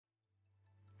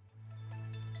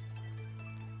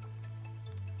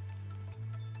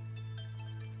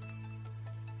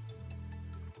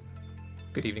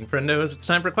Good evening, friendos. It's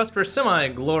time for Quest for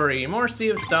Semi-Glory. More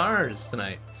Sea of Stars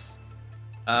tonight.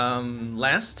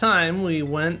 Last time we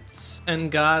went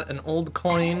and got an old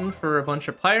coin for a bunch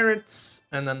of pirates,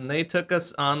 and then they took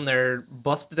us on their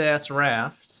busted-ass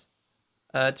raft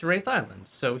to Wraith Island.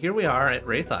 So here we are at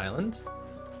Wraith Island.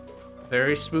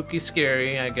 Very spooky,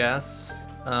 scary, I guess.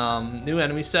 New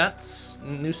enemy sets,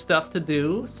 new stuff to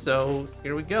do. So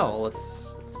here we go.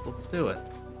 Let's do it.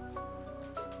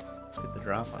 Let's get the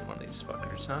drop on one of these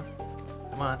fuckers, huh?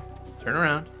 Come on, turn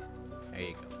around. There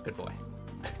you go. Good boy.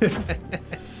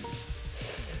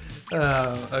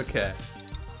 Oh, okay.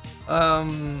 I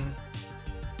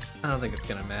don't think it's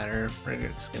gonna matter. We're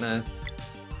just gonna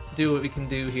do what we can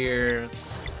do here.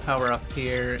 Let's power up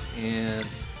here and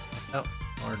oh,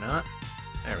 or not.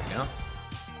 There we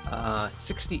go.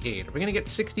 68. Are we gonna get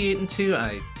 68 and 2?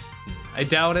 I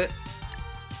doubt it,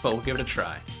 but we'll give it a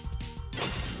try.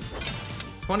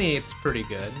 28's pretty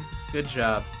good. Good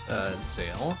job,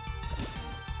 Zale.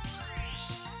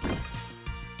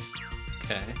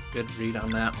 Okay, good read on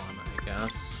that one, I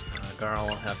guess. Garl,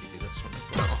 I'll have you do this one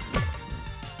as well.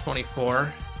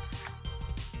 24.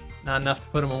 Not enough to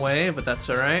put him away, but that's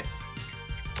alright.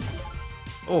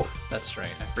 Oh, that's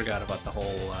right. I forgot about the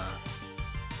whole,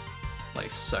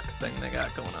 life suck thing they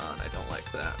got going on. I don't like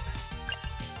that.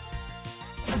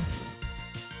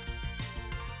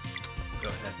 Go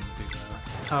ahead and do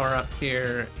power up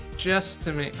here just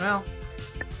to make, well,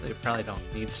 they probably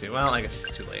don't need to. Well, I guess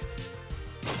it's too late.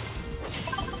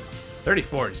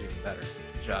 34 is even better.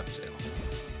 Good job, Sale.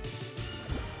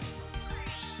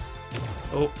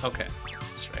 Oh, okay.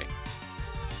 That's right.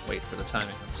 Wait for the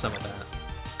timing on some of that.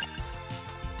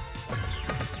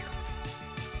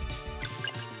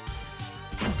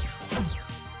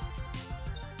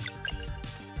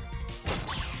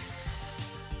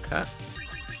 Okay.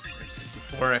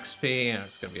 64 XP, and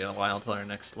it's gonna be a while till our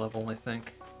next level, I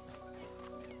think.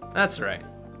 That's right.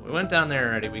 We went down there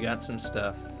already, we got some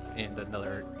stuff, and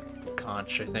another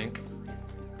conch, I think.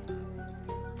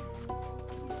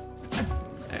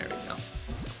 There we go.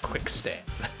 Quick stab.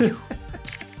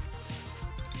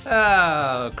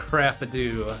 Oh,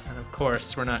 crap-a-doo. And of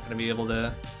course, we're not gonna be able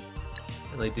to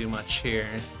really do much here.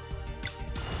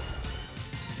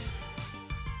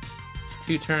 It's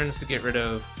 2 turns to get rid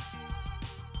of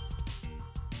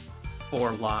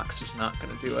 4 locks is not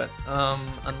gonna do it.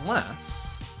 Unless...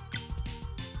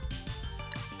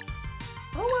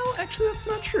 Oh, well, actually, that's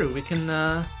not true. We can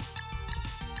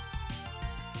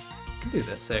do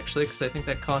this, actually, because I think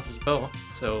that causes both.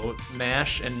 So,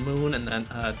 Mash and Moon, and then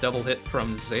double hit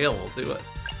from Zale will do it.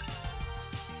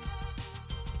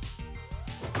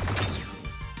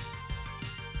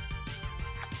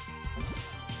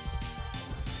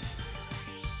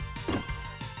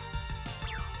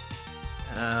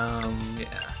 Yeah,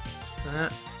 just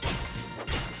that.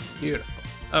 Beautiful.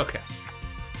 Okay.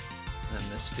 And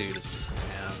this dude is just gonna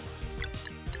have...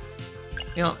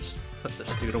 You know, just put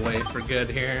this dude away for good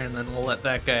here, and then we'll let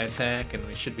that guy attack, and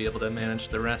we should be able to manage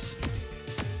the rest.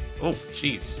 Oh,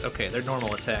 jeez. Okay, their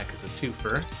normal attack is a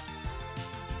 2-fer.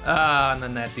 Ah, and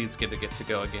then that dude's gonna get to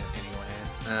go again anyway.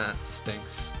 That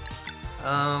stinks.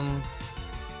 Well,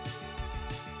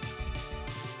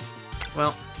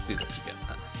 let's do this again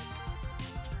then.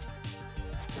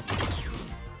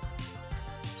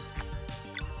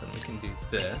 So then we can do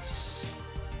this.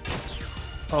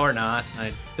 Or not.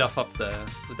 I duff up the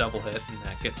double hit, and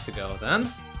that gets to go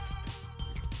then.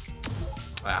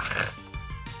 Ah.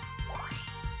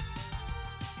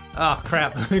 Oh,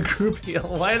 crap. Group heal.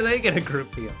 Why do they get a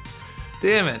group heal?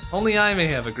 Damn it. Only I may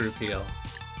have a group heal.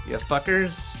 You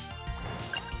fuckers.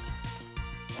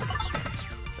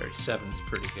 37's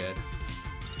pretty good.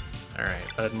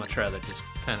 Alright, but I'd much rather just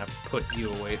kind of put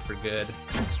you away for good.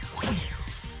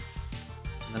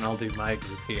 And then I'll do my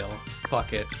group heal.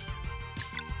 Fuck it.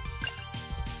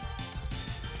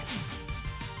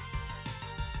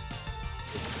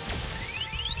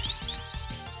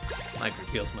 My group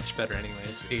heal's much better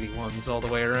anyways. 81s all the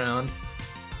way around.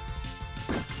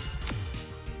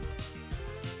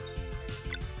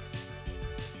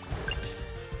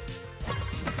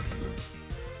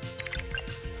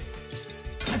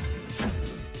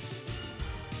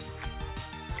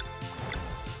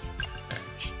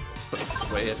 Put this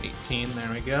away at 18,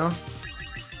 there we go.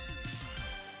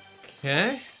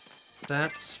 Okay.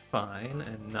 That's fine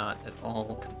and not at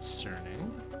all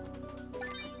concerning.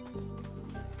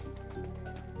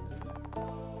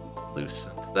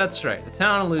 Lucent. That's right. The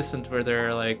town of Lucent, where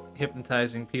they're like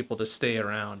hypnotizing people to stay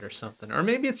around or something. Or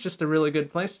maybe it's just a really good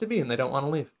place to be and they don't want to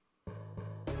leave.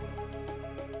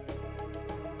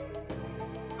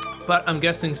 But I'm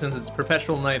guessing since it's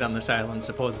perpetual night on this island,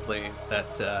 supposedly,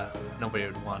 that nobody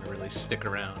would want to really stick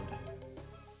around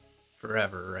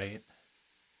forever, right?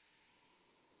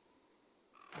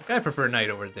 Like, I prefer night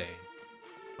over day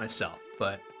myself,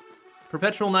 but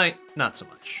perpetual night, not so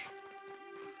much.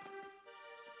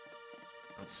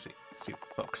 Let's see what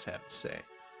the folks have to say.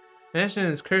 Mansion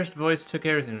and his cursed voice took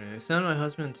everything from me. Son, my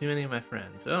husband, and too many of my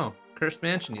friends. Oh, cursed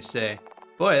mansion, you say?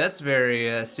 Boy, that's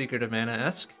very Secret of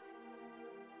Mana-esque.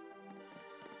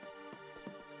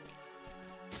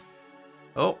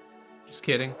 Oh, just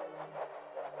kidding.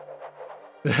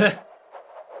 I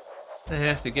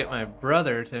have to get my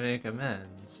brother to make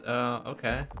amends. Oh,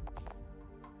 okay.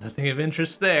 Nothing of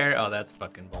interest there. Oh, that's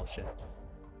fucking bullshit.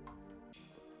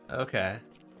 Okay.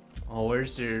 Well,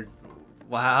 where's your...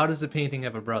 Well, how does the painting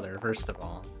have a brother, first of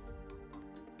all?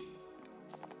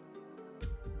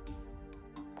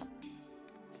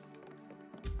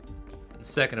 And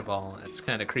second of all, it's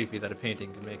kind of creepy that a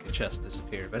painting can make a chest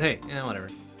disappear. But hey, yeah, whatever.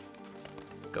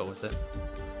 Let's go with it.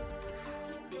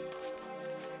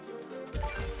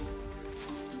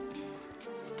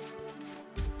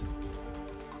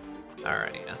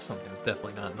 Alright, yeah, something's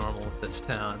definitely not normal with this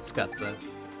town. It's got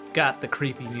the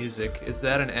creepy music. Is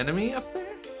that an enemy up there?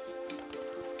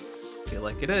 Feel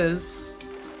like it is.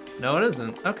 No, it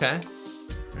isn't. Okay.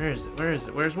 Where is it? Where is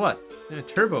it? Where's what? A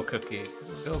turbo cookie.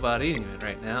 I'll go about eating it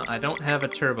right now. I don't have a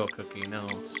turbo cookie. No,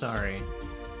 sorry.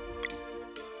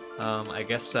 I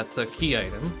guess that's a key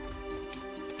item.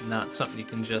 Not something you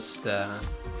can just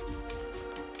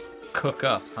cook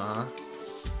up, huh?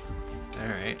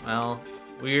 Alright, well,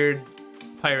 weird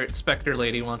pirate specter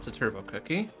lady wants a turbo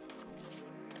cookie.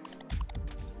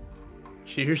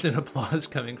 Cheers and applause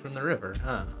coming from the river.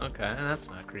 Huh, okay, that's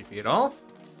not creepy at all.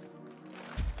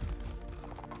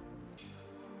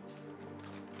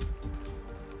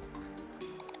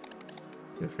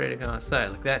 Too afraid to go outside,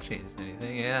 like that changes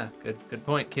anything. Yeah, good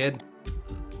point, kid.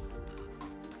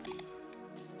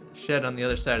 Shed on the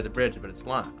other side of the bridge, but it's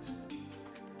locked.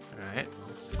 Alright,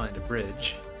 let's find a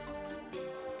bridge.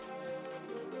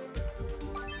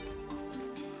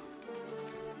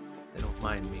 They don't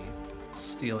mind me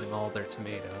stealing all their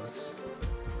tomatoes.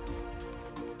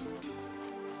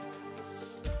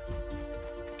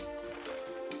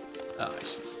 Oh, I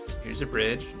see. Here's a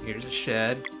bridge, here's a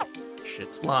shed.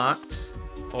 Shit's locked.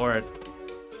 Or it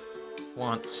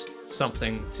wants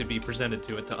something to be presented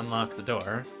to it to unlock the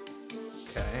door.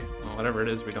 Okay, well, whatever it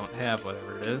is, we don't have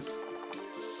whatever it is.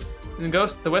 And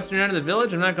the western end of the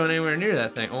village? I'm not going anywhere near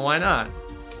that thing. Well, why not?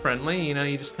 It's friendly, you know,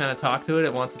 you just kind of talk to it,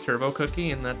 it wants a turbo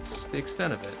cookie, and that's the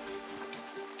extent of it.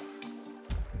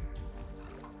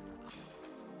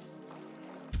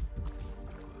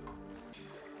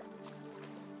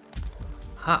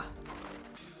 Ha!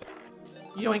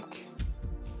 Yoink!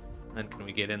 And can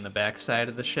we get in the backside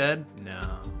of the shed?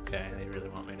 No. Okay, they really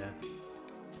want me to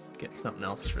get something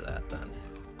else for that then.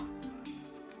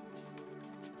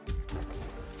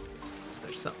 Is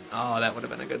there something? Oh, that would have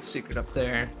been a good secret up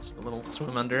there. Just a little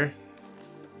swim under.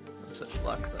 No such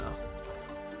luck though.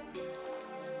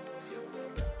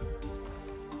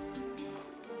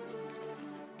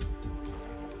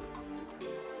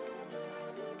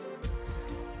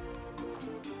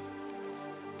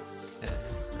 Okay,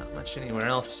 not much anywhere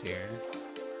else here.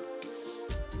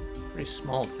 Pretty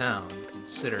small town,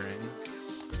 considering.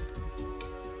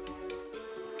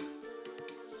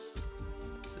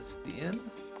 Is this the inn?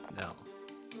 No.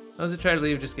 Those who try to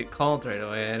leave just get called right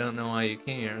away. I don't know why you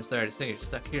came here. I'm sorry to say you're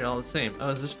stuck here all the same. Oh,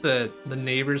 is this the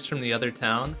neighbors from the other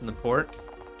town, from the port?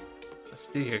 A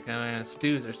stew here.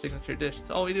 Stew is our signature dish. It's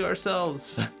all we do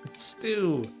ourselves.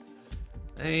 Stew.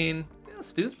 I mean, yeah,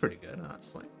 stew's pretty good,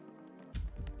 honestly.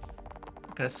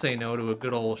 Not gonna say no to a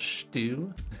good old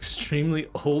stew. Extremely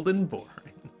old and boring.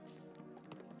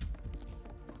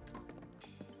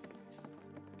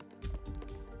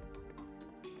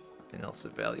 Nothing else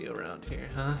of value around here,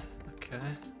 huh? Okay.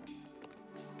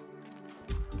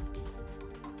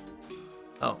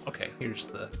 Oh, okay. Here's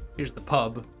the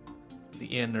pub, the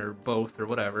inn, or both, or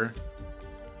whatever.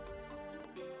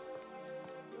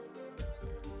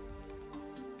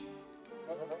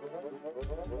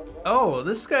 Oh,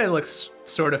 this guy looks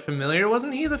sort of familiar.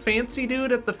 Wasn't he the fancy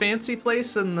dude at the fancy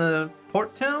place in the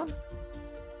port town?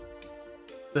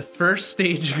 The first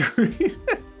stage grief.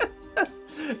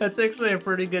 That's actually a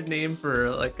pretty good name for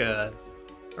like a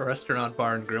restaurant,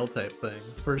 bar, and grill type thing.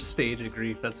 First stage of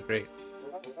grief. That's great.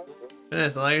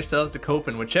 Yes, allow yourselves to cope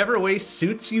in whichever way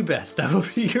suits you best. I will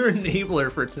be your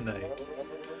enabler for tonight.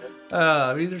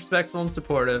 Be respectful and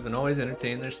supportive, and always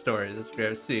entertain their stories. Let's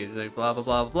grab a seat. Like blah blah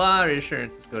blah blah.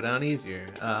 Reassurances go down easier.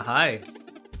 Hi.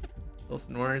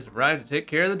 Wilson warriors arrived to take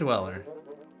care of the dweller.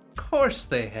 Of course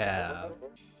they have.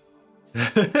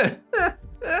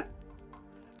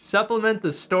 Supplement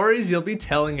the stories you'll be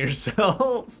telling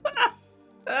yourselves.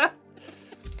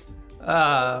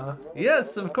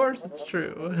 Yes, of course it's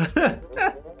true.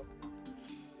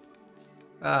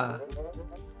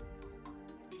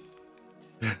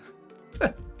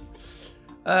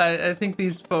 I think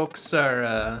these folks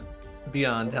are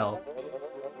beyond help.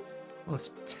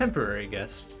 Most temporary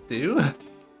guests do.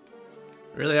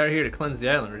 We really are here to cleanse the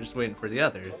island. We're just waiting for the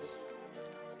others.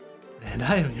 And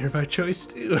I am here by choice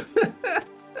too.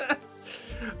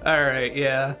 Alright,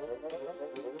 yeah.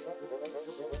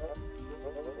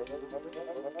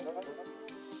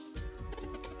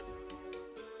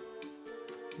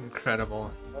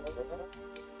 Incredible.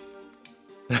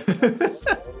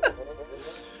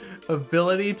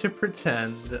 Ability to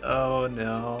pretend. Oh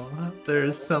no.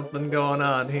 There's something going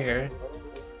on here.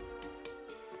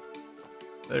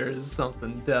 There is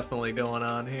something definitely going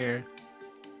on here.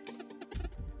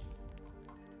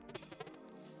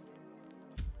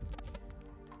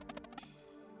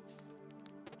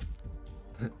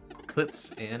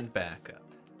 Clips and backup.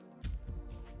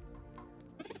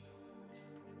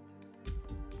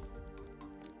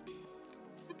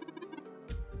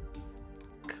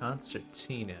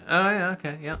 Concertina. Oh yeah,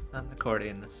 okay, yep, not an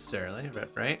accordion necessarily, but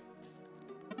right?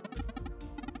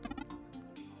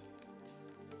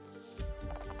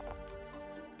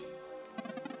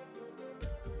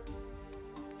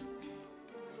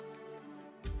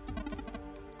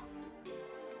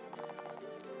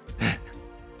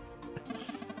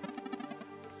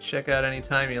 Check out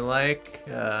anytime you like.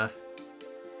 You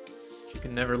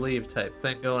can never leave type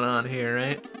thing going on here,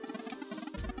 right?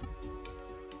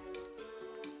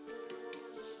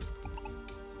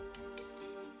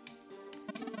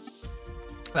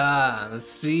 Ah, the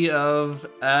Sea of...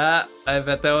 I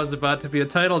bet that was about to be a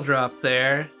title drop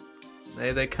there.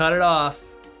 They cut it off.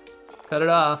 Cut it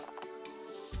off.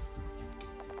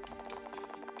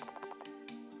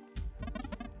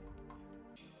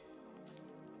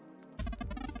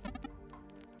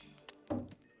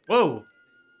 Whoa! Where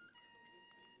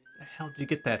the hell did you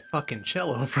get that fucking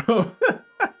cello from?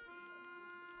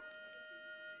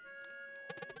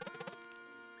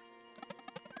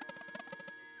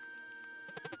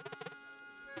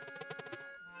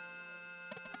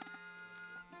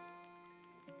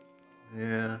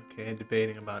 Yeah, okay,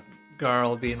 debating about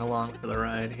Garl being along for the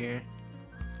ride here.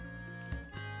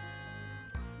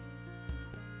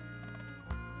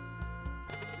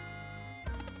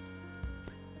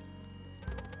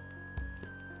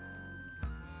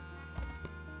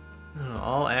 Oh,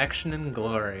 all action and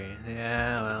glory.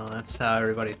 Yeah, well, that's how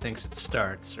everybody thinks it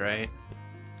starts, right?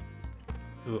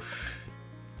 Oof.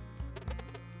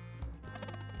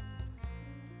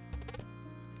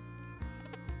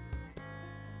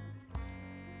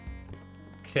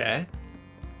 Okay.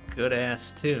 Good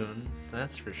ass tunes,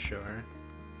 that's for sure.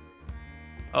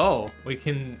 Oh, we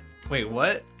can... Wait,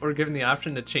 what? We're given the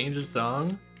option to change the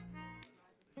song?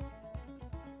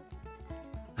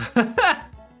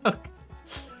 Okay.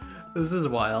 This is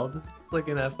wild. It's like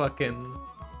in a fucking...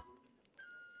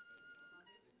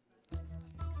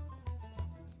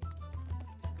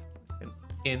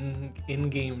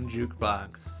 in-game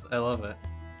jukebox. I love it.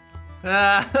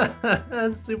 Ah,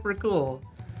 that's super cool.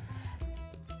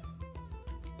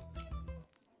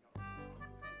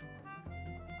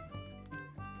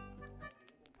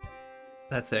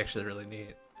 That's actually really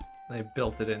neat. They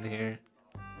built it in here.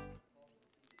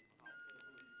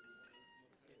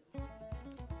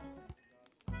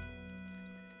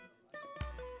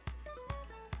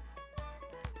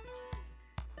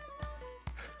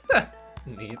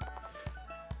 Neat.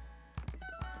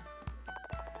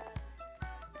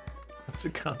 It's a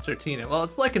concertina. Well,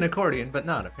 it's like an accordion, but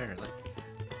not apparently.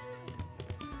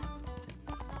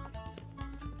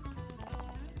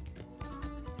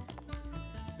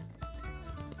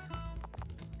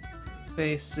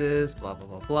 Faces, blah blah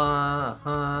blah blah,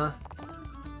 uh-huh.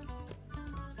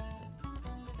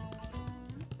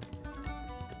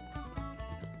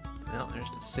 Well,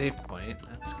 there's the save point,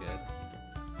 that's good.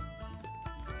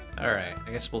 Alright,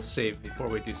 I guess we'll save before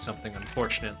we do something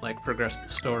unfortunate, like progress the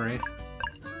story.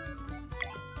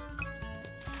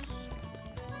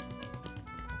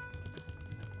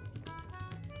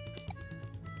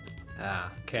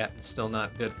 Ah, Captain's still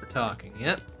not good for talking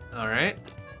yet. Alright.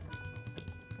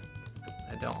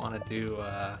 I don't want to do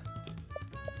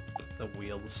the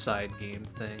wheels side game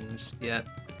thing just yet.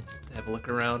 Let's have a look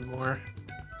around more.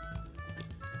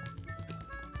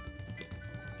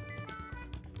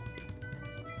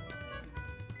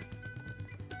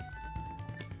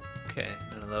 Okay,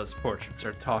 none of those portraits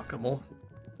are talkable.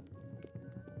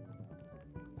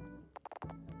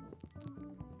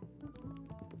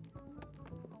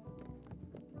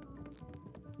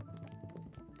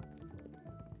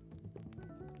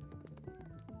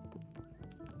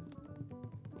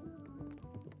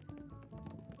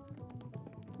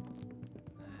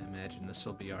 imagine this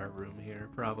will be our room here,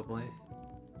 probably.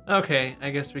 Okay,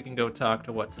 I guess we can go talk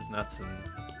to What's-His-Nuts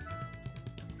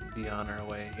and be on our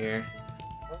way here.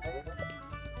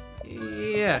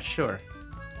 Yeah, sure.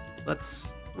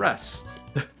 Let's rest.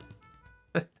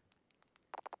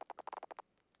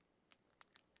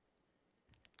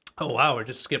 Oh wow, we're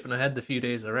just skipping ahead a few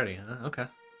days already, huh? Okay.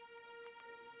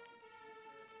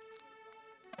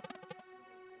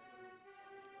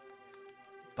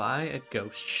 Buy a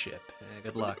ghost ship. Yeah,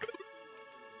 good luck.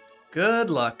 Good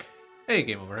luck. Hey,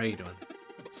 Game Over, how you doing?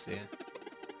 Let's see.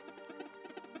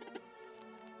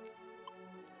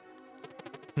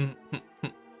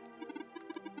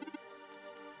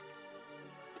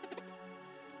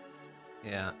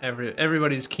 Yeah,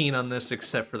 everybody's keen on this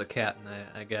except for the cat,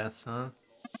 I guess, huh?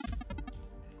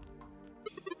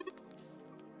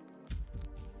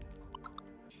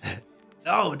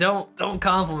 No, don't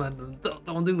compliment them.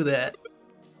 Don't do that.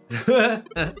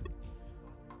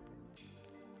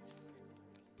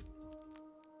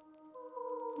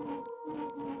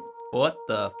 What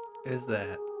the is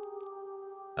that?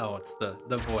 Oh, it's the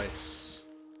voice.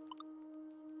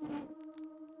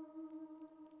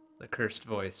 The cursed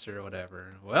voice or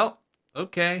whatever. Well,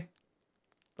 okay.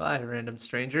 Bye, random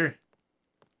stranger.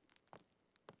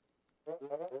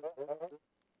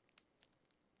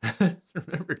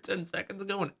 Remember 10 seconds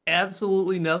ago when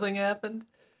absolutely nothing happened?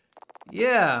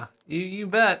 Yeah, you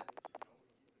bet.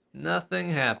 Nothing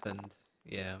happened.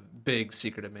 Yeah, big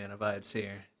Secret of Mana vibes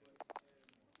here.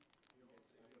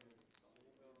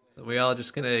 So we all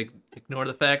just gonna ignore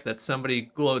the fact that somebody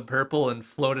glowed purple and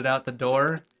floated out the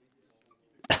door?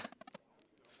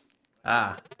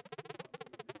 Ah.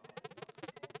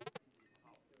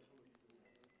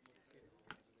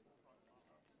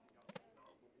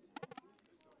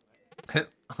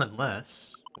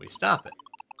 Unless we stop it.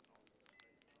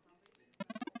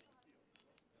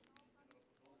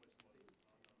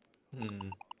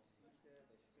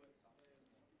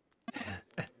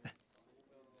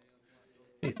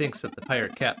 He thinks that the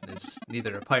pirate captain is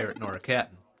neither a pirate nor a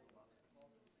captain.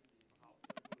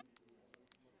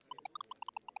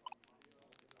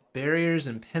 Barriers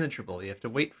impenetrable. You have to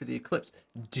wait for the eclipse.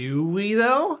 Do we,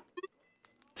 though?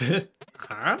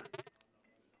 Huh?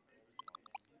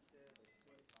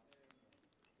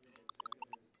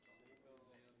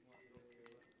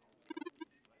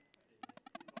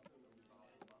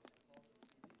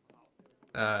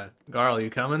 Garl, you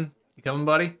coming? You coming,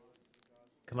 buddy?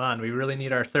 Come on, we really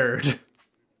need our third.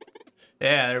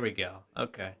 Yeah, there we go.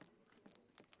 Okay.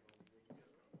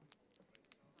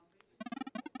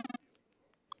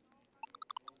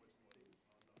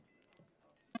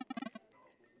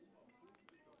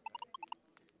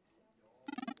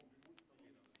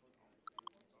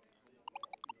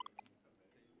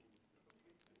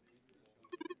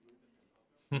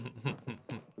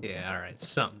 Yeah, alright.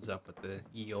 Something's up with the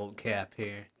ye old cap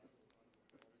here.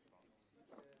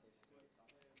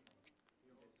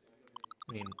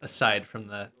 I mean, aside from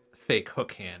the fake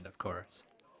hook hand, of course.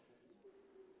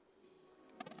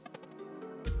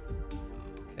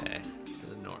 Okay, to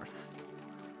the north.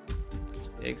 There's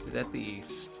the exit at the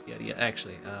east. Yeah,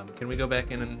 actually, can we go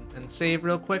back in and save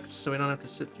real quick so we don't have to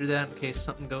sit through that in case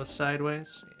something goes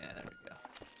sideways? Yeah, there we go.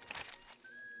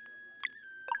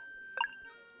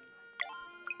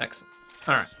 Excellent.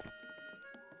 Alright.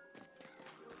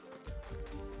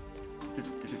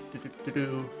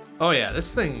 Oh yeah,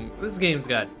 this game's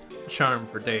got charm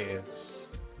for days.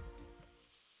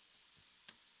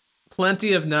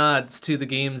 Plenty of nods to the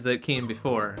games that came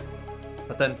before,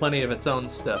 but then plenty of its own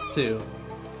stuff too.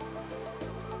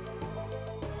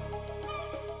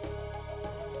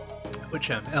 Which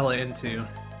I'm hella into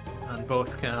on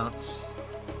both counts.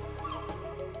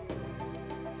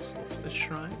 Solstice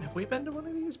Shrine. Have we been to one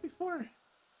of these before?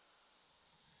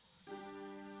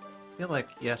 I feel like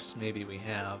yes, maybe we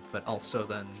have, but also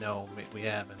then no, we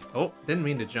haven't. Oh, didn't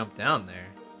mean to jump down there.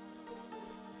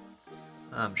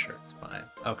 I'm sure it's fine.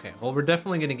 Okay, well we're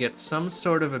definitely going to get some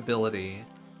sort of ability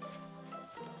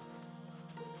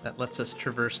that lets us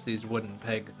traverse these wooden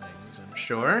peg things, I'm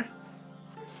sure.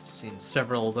 I've seen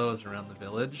several of those around the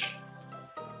village.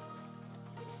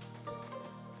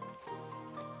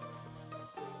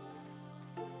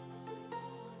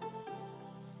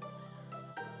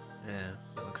 Yeah,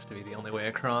 so it looks to be the only way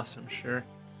across, I'm sure.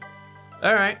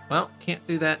 Alright, well, can't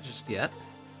do that just yet.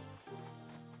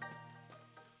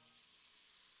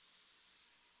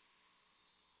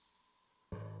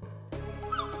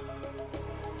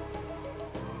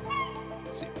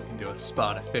 Let's see if we can do a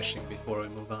spot of fishing before we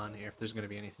move on here, if there's going to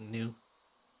be anything new.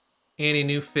 Any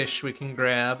new fish we can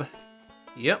grab?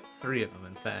 Yep, 3 of them,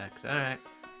 in fact. Alright.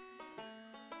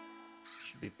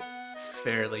 Should Should be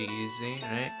fairly easy,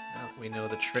 right? Now that we know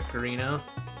the trickery now.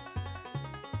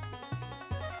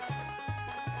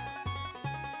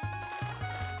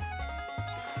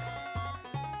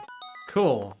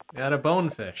 Cool. Got a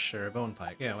bonefish, or a bone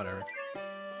pike. Yeah, whatever.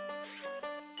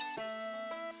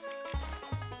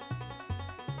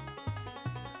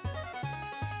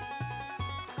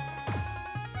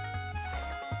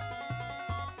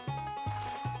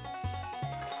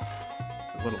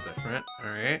 A little different.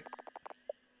 Alright.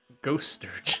 Ghost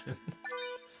sturgeon.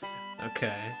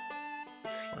 Okay.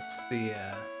 What's the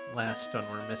last one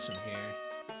we're missing here?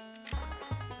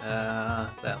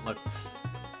 That looks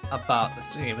about the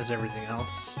same as everything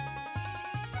else.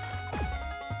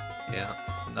 Yeah,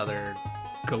 it's another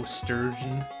ghost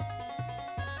sturgeon.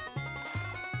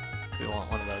 We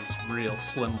want one of those real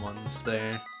slim ones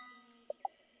there.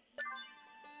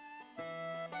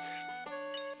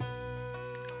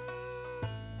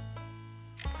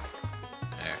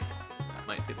 There. That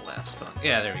might be the last one.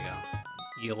 Yeah, there we go.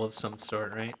 Eel of some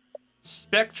sort, right?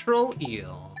 Spectral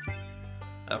eel.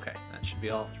 Okay, that should be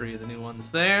all three of the new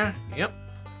ones there. Yep.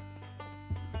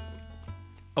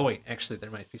 Oh wait, actually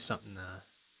there might be something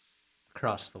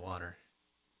across the water.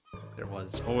 There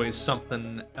was always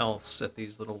something else at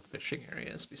these little fishing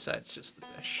areas besides just the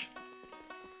fish.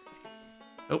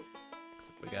 Oh,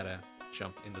 we gotta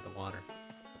jump into the water.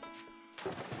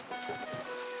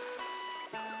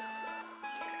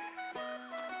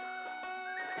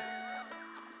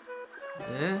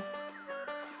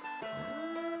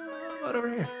 What over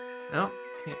here? No,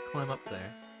 can't climb up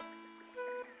there.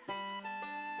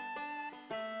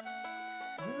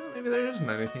 Maybe there isn't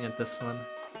anything at this one.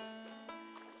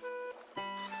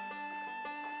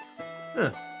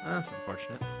 Huh, that's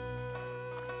unfortunate.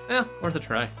 Yeah, worth a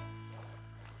try.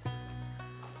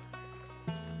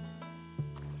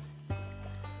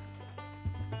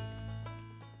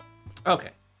 Okay,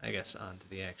 I guess on to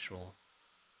the actual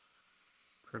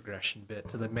progression bit,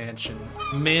 to the mansion.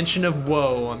 Mansion of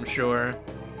Woe, I'm sure.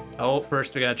 Oh,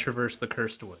 first we gotta traverse the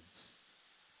Cursed Woods.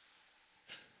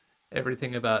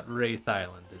 Everything about Wraith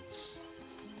Island is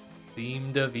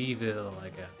themed of evil, I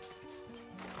guess.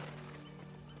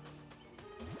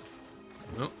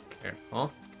 Oh,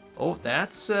 careful. Oh,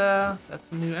 that's a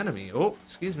new enemy. Oh,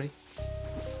 excuse me.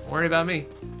 Don't worry about me.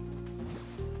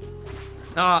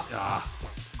 Oh,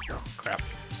 crap.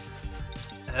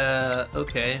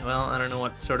 Okay, well, I don't know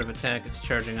what sort of attack it's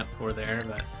charging up for there,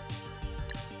 but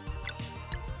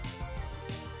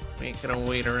we ain't gonna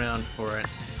wait around for it.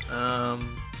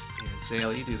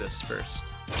 Zale, you do this first.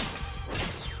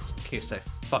 Just in case I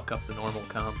fuck up the normal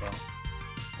combo.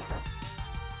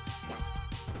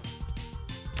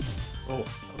 Oh,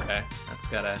 okay. That's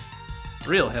got a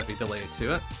real heavy delay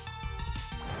to it.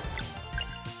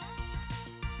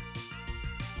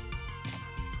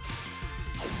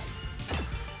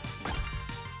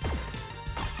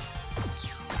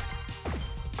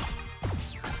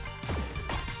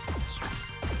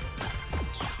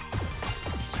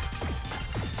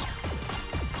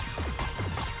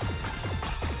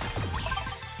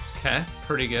 Okay,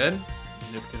 pretty good.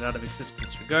 Nuked it out of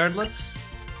existence regardless.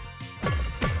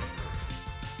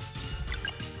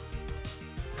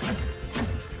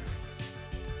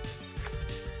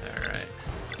 Alright.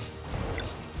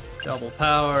 Double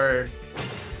power.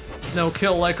 No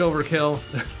kill like overkill.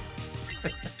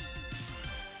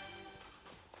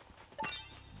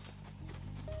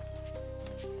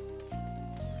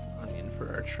 Onion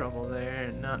for our trouble there,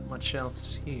 and not much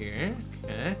else here.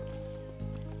 Okay.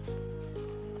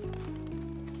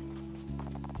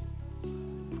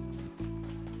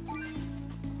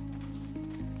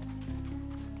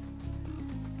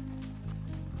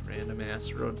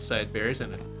 Roadside berries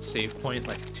and a save point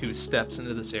like 2 steps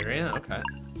into this area. Okay.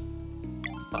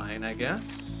 Fine, I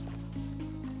guess.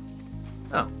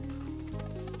 Oh.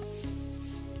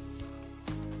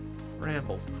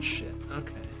 Brambles and shit.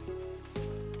 Okay.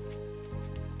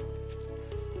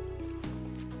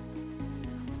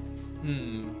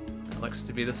 That looks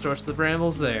to be the source of the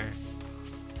brambles there.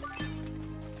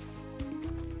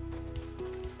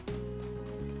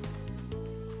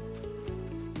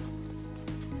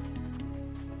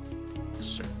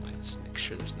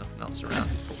 Around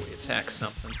before we attack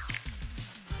something.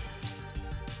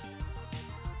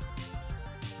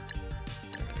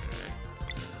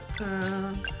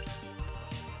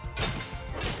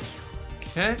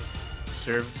 Okay,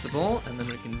 serviceable, and then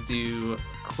we can do a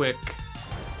quick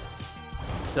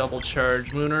double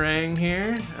charge Moonerang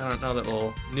here. I don't know that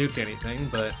we'll nuke anything,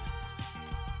 but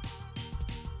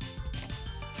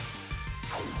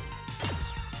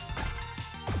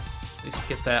at least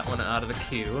get that one out of the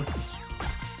queue.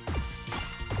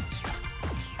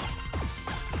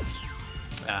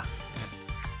 Ah.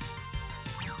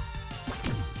 Yeah.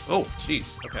 Oh,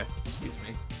 jeez. Okay, excuse me.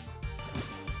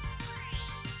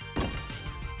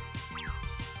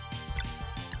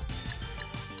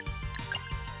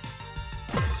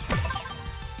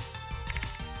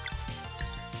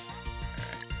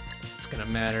 Alright. It's gonna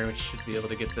matter. We should be able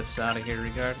to get this out of here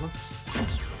regardless.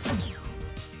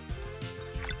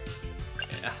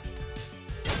 Yeah.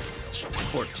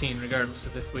 14 regardless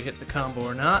of if we hit the combo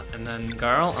or not. And then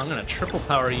Garl, I'm gonna triple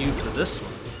power you for this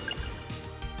one.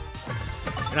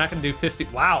 You're not gonna do 50.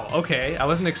 Wow, okay. I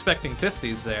wasn't expecting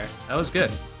 50s there. That was good.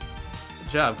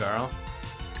 Good job, Garl.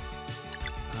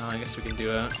 I guess we can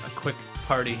do a quick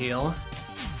party heal.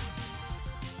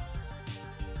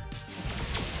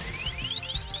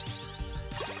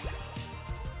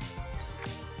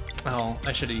 Oh,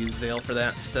 I should have used Zale for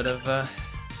that instead of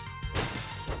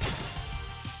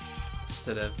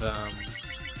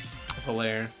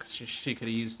Valaire, because she could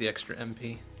have used the extra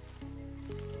MP.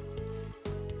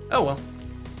 Oh well.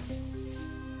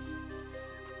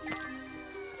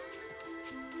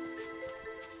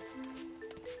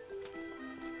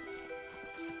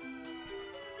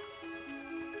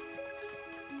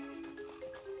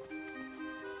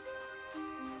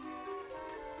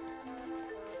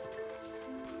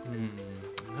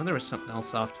 I know there was something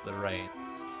else off to the right.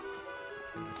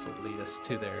 And this will lead us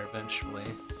to there eventually.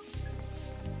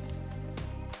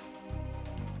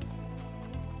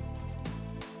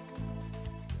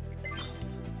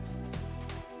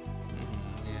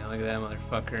 Yeah, look at that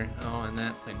motherfucker. Oh, and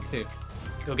that thing too.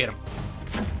 Go get him.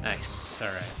 Nice,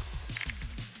 alright.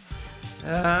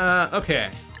 Okay.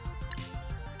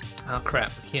 Oh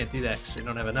crap, we can't do that because we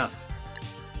don't have enough.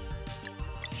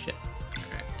 Shit.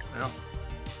 Alright, well.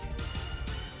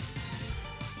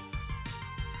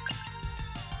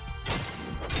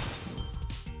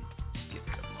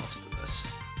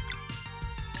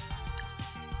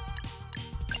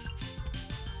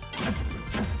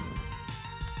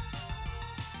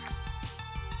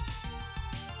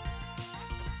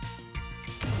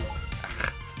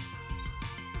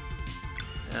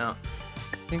 Now,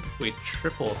 I think if we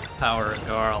triple power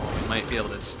Garl, we might be able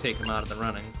to just take him out of the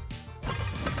running.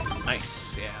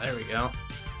 Nice, yeah, there we go.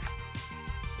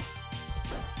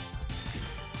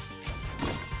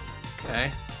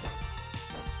 Okay.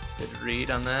 Good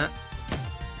read on that.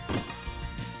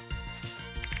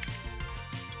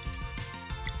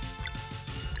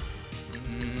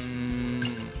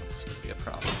 That's gonna be a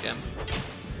problem again.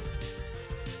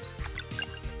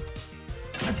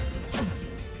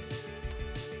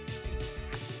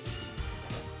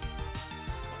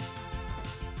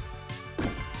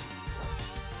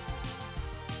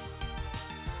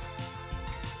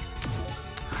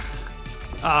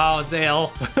 Oh,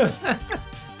 Zale.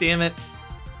 Damn it.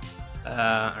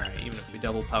 Alright, even if we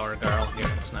double power Garl here,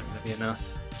 it's not going to be enough.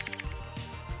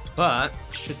 But,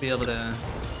 should be able to...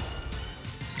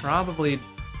 Probably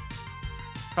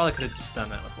could have just done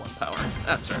that with one power.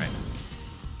 That's alright.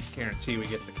 Guarantee we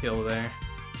get the kill there.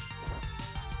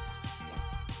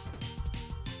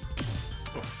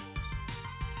 Oof.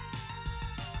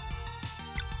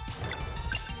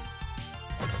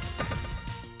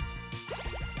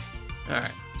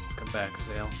 Alright, come back,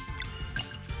 Zale.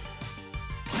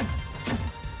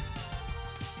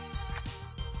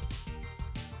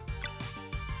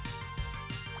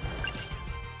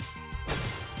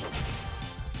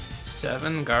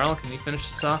 Seven. Garl, can you finish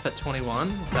this off at 21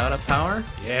 without a power?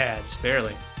 Yeah, just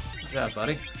barely. Good job,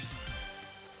 buddy.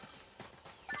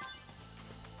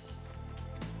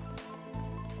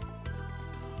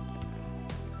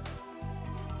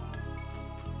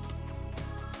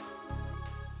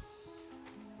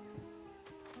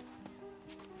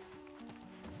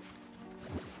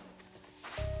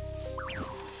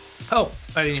 Oh,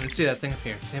 I didn't even see that thing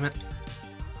appear. Damn it.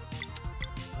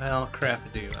 Well,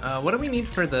 crap-a-do. What do we need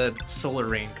for the Solar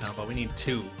Rain combo? We need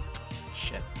 2.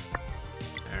 Shit.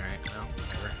 Alright, well,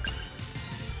 whatever.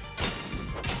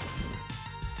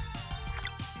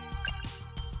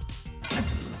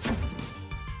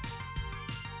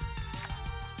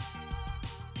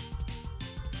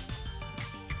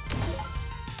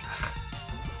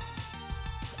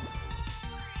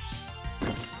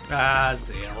 Ah,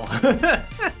 Zale.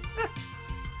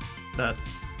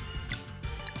 That's...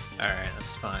 Alright,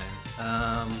 that's fine.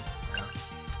 Yeah,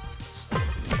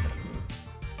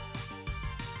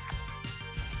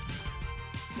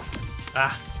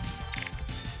 Ah!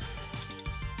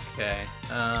 Okay,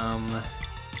 how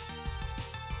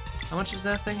much does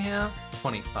that thing have?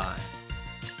 25.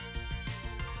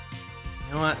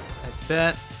 You know what? I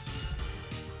bet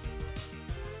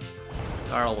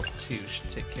Garl with 2 should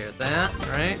take care of that,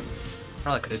 right?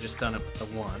 Probably could have just done it with the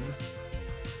 1.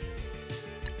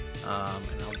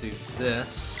 And I'll do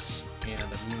this and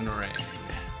a moon ring.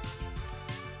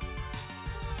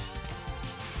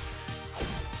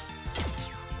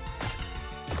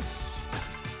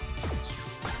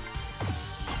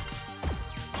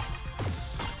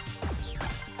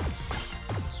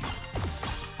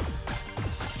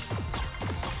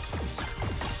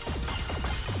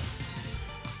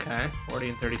 Okay, 40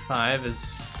 and 35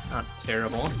 is not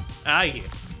terrible. Ah, yeah.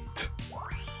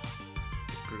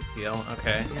 Group heal.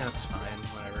 Okay, yeah, that's fine.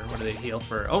 Whatever. What do they heal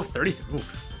for? Oh, 30.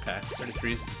 Oof. Okay,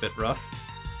 33 is a bit rough.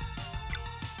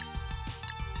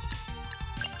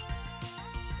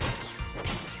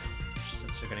 Especially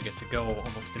since they're gonna get to go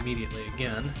almost immediately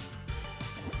again.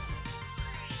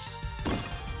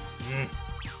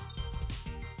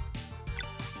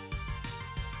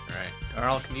 Alright,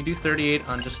 Carl, can you do 38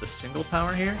 on just a single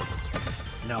power here?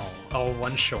 No. Oh,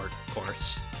 one short, of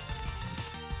course.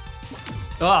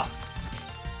 Ah!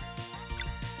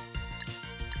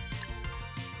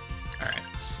 Alright,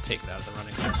 let's take it out of the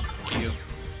running. Thank you.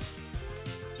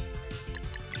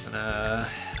 Gonna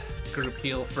group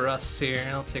heal for us here.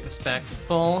 I'll take us back to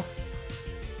full.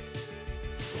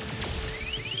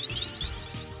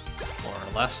 More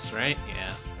or less, right?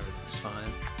 Yeah, everything's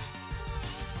fine.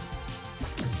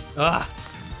 Ah!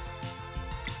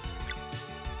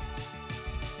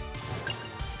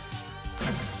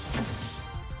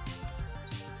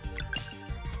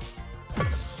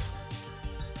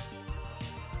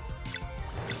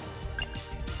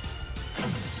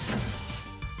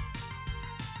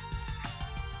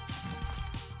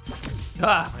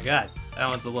 Ah, my god. That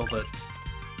one's a little bit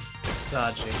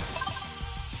stodgy.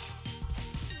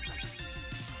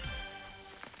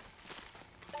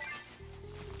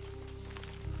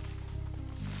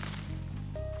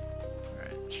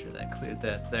 Alright, sure that cleared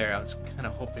that there. I was kind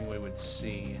of hoping we would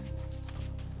see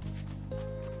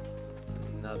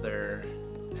another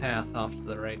path off to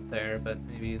the right there, but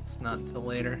maybe it's not until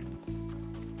later.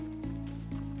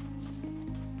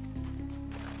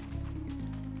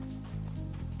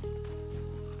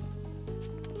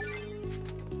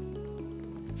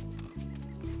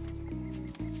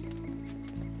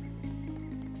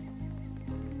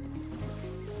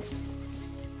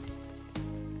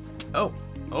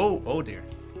 Oh dear.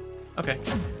 Okay,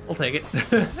 we'll take it.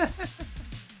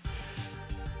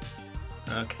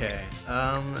 Okay,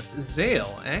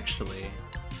 Zale, actually.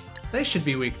 They should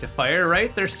be weak to fire,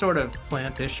 right? They're sort of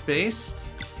plantish based.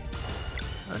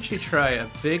 Why don't you try a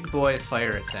big boy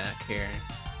fire attack here?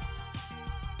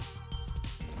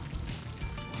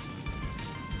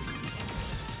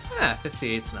 Ah,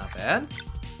 58's not bad.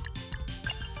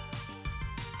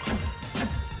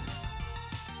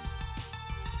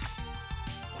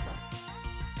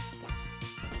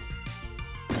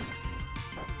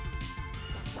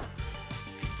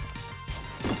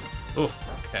 Oh,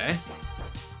 okay.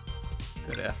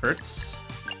 Good efforts.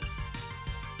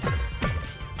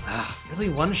 Ah, really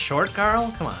one short,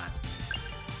 Garl? Come on.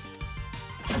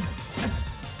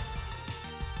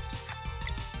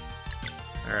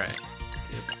 Alright.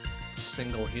 Give a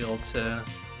single heal to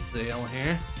Zale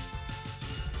here.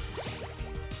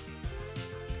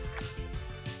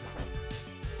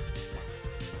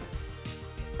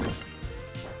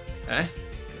 Okay.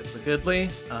 Goodly.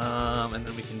 And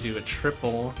then we can do a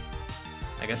triple.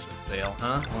 I guess with Zale,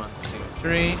 huh? 1, 2,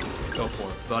 3. Go for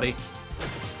it, buddy.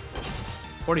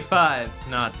 45 is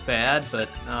not bad, but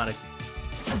not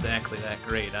exactly that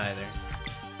great either.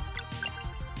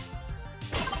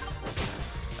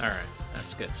 Alright,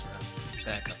 that's good. So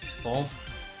back up to full.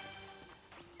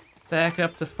 Back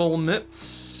up to full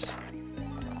MIPS.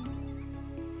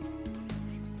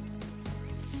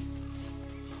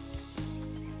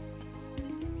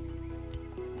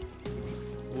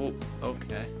 Oh,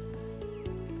 okay.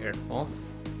 Careful.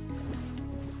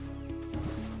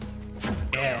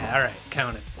 Yeah, alright,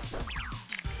 count it.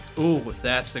 Ooh,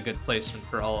 that's a good placement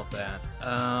for all of that.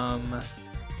 How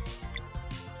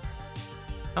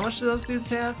much do those dudes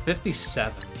have?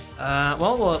 57.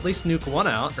 Well, we'll at least nuke one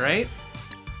out, right?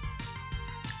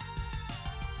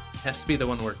 Has to be the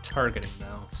one we're targeting,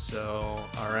 though. So,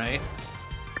 alright.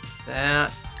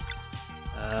 That.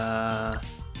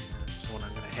 That's the one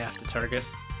I'm gonna have to target.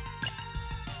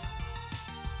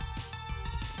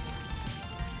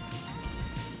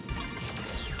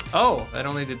 Oh, that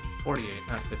only did 48,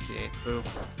 not 58. Boo.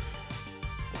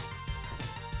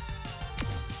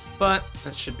 But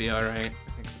that should be alright. I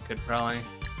think we could probably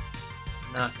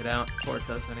knock it out before it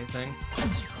does anything.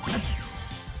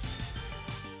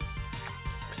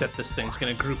 Except this thing's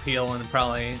gonna group heal and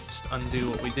probably just undo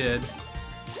what we did.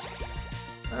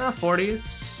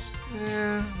 40s.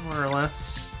 Yeah, more or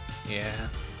less. Yeah.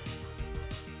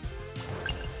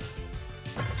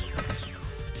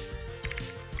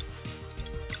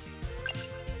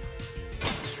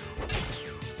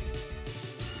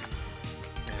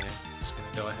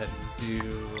 just gonna go ahead and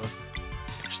do...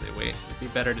 Actually, wait, it'd be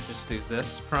better to just do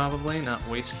this, probably, not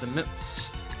waste the MIPS.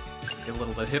 Get a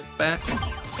little bit of hip back.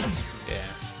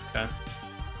 Yeah, okay.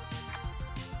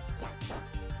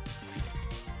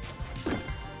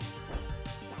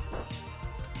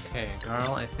 Okay,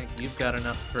 Garl, I think you've got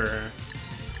enough for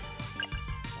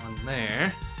one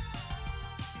there.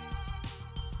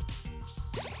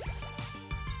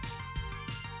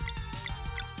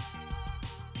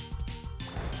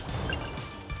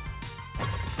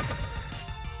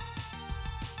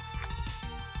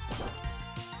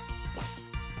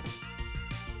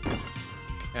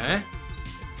 Okay,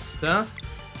 good stuff.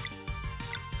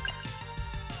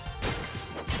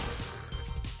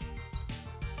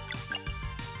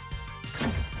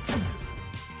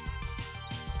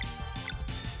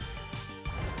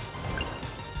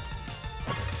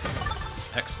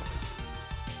 Excellent.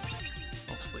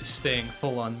 Mostly staying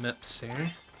full on MIPS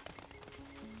here.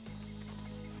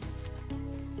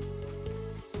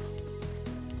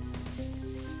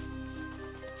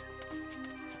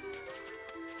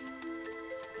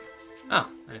 Oh,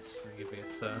 nice. They give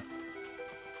us a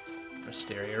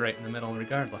rest area right in the middle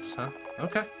regardless, huh?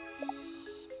 Okay.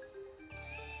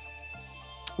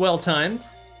 Well timed.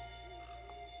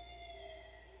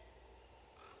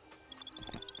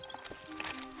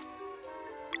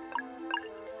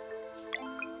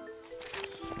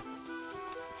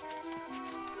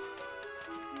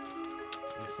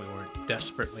 If we weren't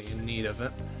desperately in need of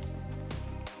it.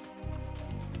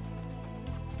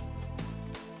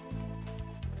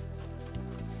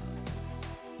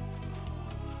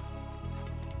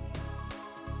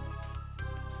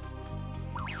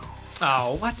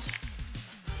 Oh, what?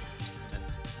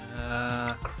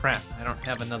 Crap. I don't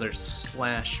have another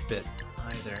slash bit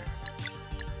either.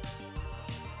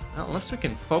 Well, unless we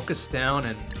can focus down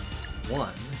in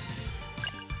one.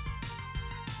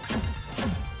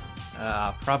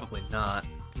 Probably not.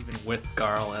 Even with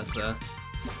Garl as a...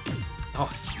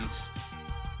 Oh, jeez.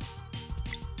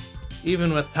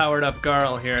 Even with powered up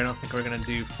Garl here, I don't think we're gonna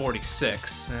do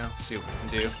 46. Let's see what we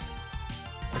can do.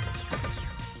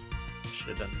 Should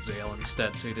have done Zale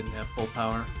instead so he didn't have full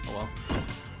power. Oh well.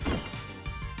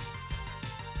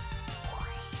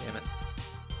 Damn it.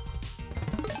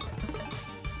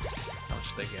 How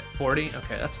much did they get? 40?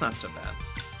 Okay, that's not so bad.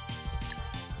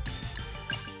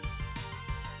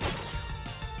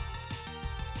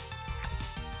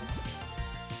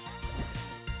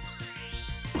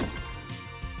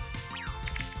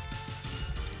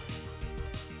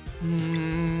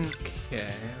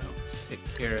 Okay, let's take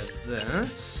care of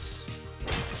this.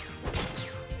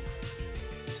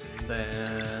 And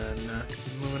then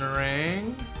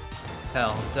Moonerang.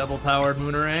 Hell, double powered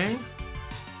Moonerang.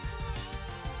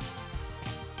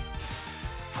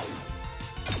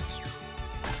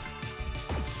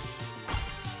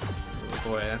 Oh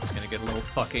boy, that's gonna get a little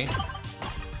fucky.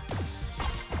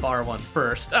 Bar one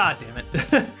first. Ah, damn it.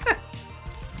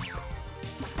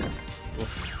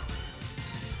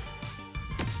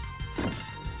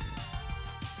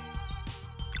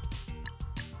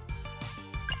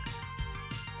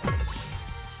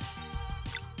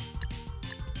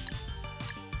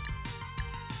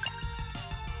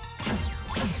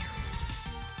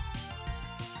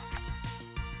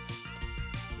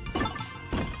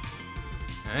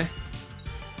 Okay.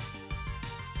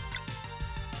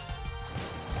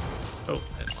 Oh,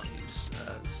 I didn't want to use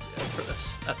for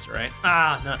this. That's right.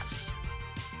 Ah, nuts.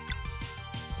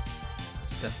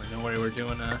 There's definitely no way we're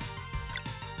doing a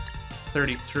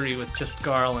 33 with just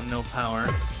Garl and no power.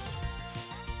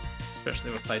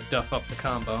 Especially if I duff up the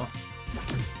combo.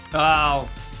 Oh,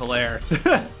 Valair.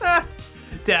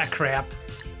 Da crap.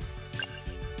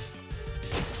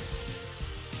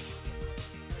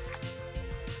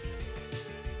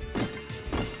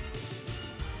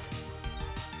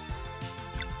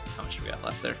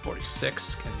 Left there,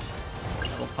 46. Can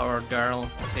double powered Garl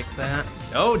take that?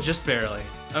 Oh, just barely.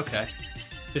 Okay.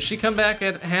 Does she come back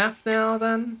at half now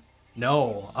then?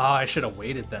 No. Oh, I should have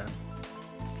waited then.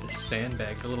 Just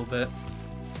sandbagged a little bit.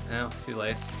 No, too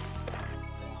late.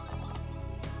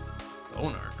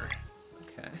 Bone armor.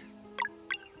 Okay.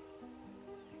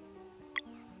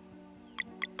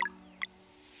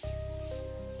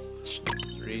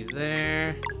 Three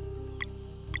there.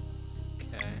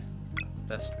 Okay.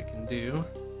 Best we can do.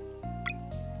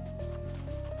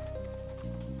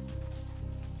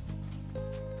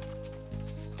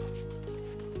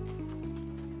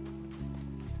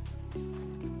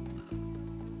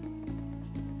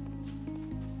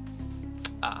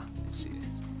 Ah, let's see.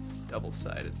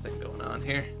 Double-sided thing going on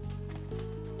here.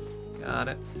 Got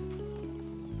it.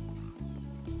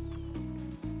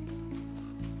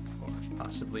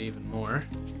 Possibly even more.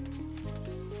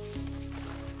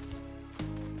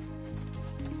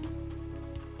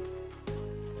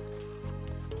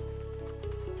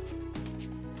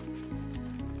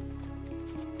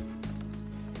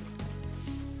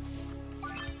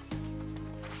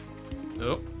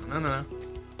 Oh, no.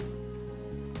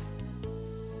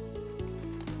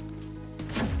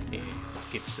 Yeah,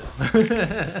 get some.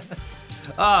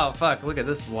 Oh, fuck, look at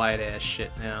this wide-ass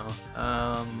shit now.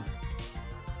 I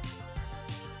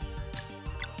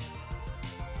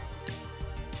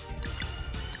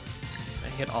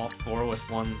hit all 4 with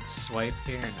one swipe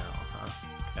here? No, huh?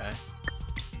 Okay.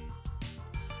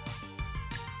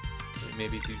 Can we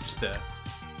maybe do just a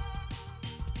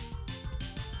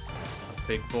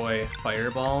big boy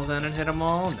fireball then and hit them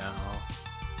all? No.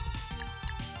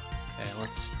 Okay,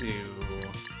 let's do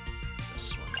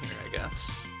this one here, I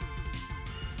guess.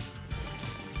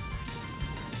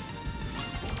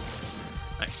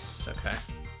 Nice, okay.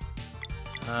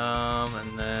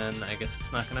 And then I guess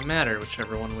it's not gonna matter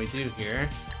whichever one we do here.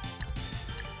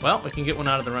 Well, we can get one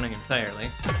out of the running entirely.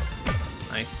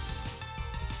 Nice.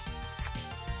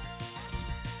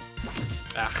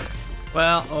 Ah.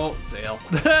 Well, oh, Zale.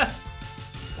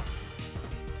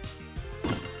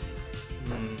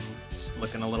 It's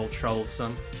looking a little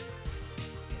troublesome.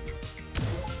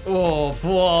 Oh,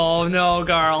 whoa, no,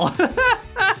 Garl.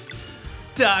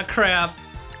 Duh, crap.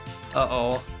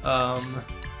 Uh-oh,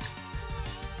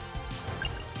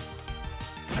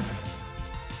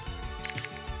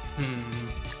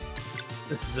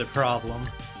 This is a problem.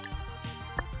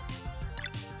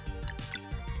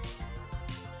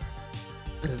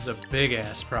 This is a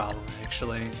big-ass problem,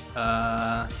 actually.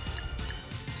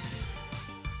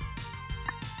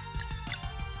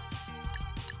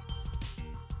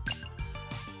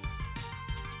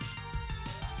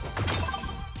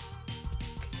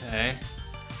 Okay.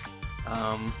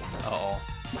 Uh-oh.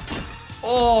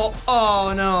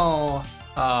 Oh, no.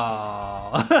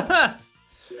 Oh.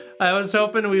 I was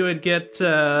hoping we would get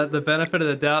the benefit of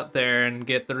the doubt there and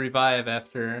get the revive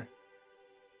after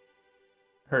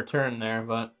her turn there,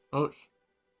 but oh.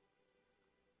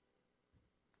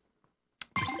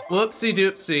 Whoopsie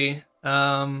doopsie.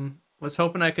 Was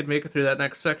hoping I could make it through that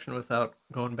next section without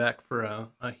going back for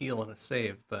a heal and a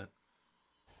save, but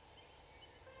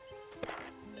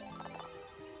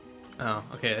oh,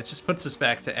 okay, it just puts us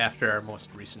back to after our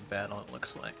most recent battle, it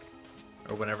looks like.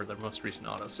 Or whenever the most recent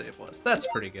autosave was. That's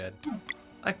pretty good.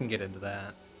 I can get into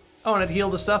that. Oh, and it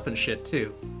healed us up and shit,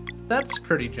 too. That's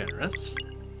pretty generous.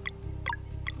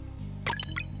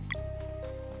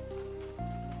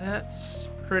 That's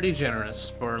pretty generous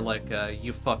for, like, a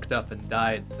you fucked up and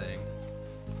died thing.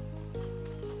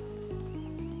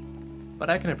 But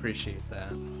I can appreciate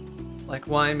that. Like,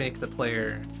 why make the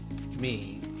player,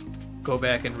 me, go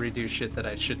back and redo shit that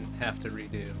I shouldn't have to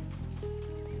redo?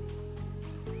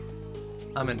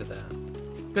 I'm into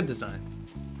that. Good design.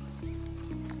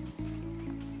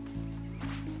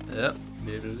 Yep.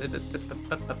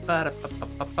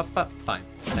 Fine.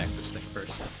 Attack this thing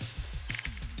first.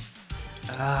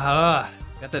 Ah,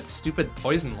 got that stupid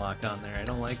poison lock on there. I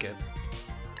don't like it.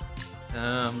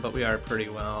 But we are pretty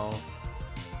well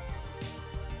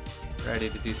ready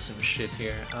to do some shit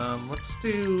here. Let's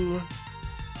do...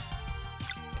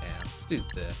 Yeah, let's do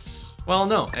this. Well,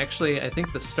 no, actually, I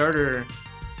think the starter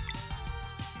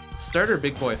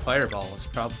Big Boy Fireball was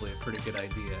probably a pretty good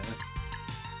idea.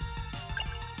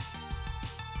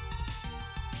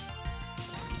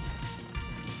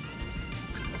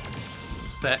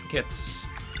 So that gets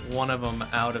one of them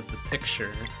out of the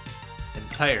picture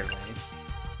entirely.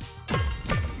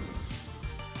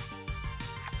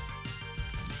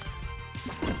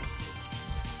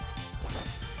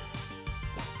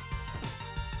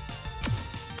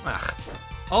 Ah.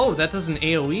 Oh, that does an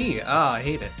AoE. Ah, I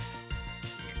hate it.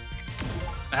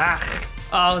 Ah!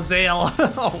 Oh, Zale!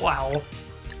 Oh, wow.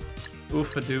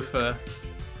 Oofa doofa.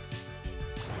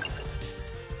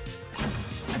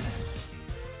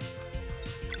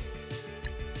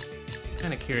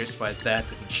 Kinda curious why that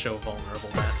didn't show vulnerable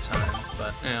that time,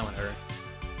 but whatever.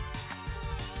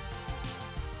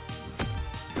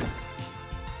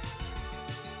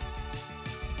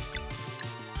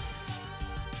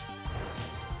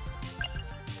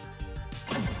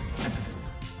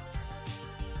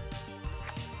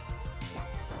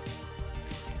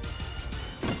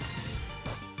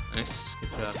 Nice.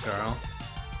 Good job, Carl.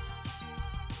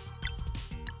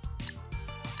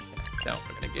 Okay, doubt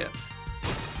we're gonna get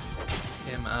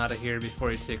him out of here before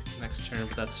he takes his next turn,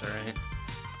 but that's alright.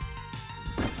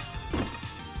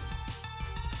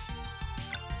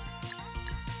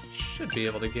 Should be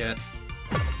able to get...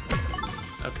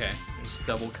 Okay, there's Just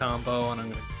double combo, and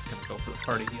I'm just gonna go for the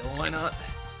party heal. Why not?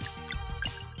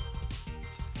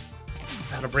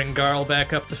 Gotta bring Garl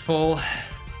back up to full.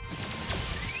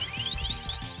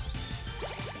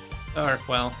 Or,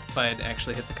 well, if I had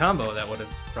actually hit the combo, that would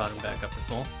have brought him back up to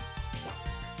full.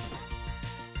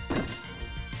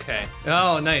 Okay.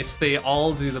 Oh, nice. They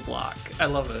all do the block. I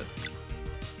love it.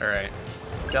 Alright.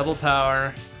 Double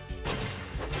power.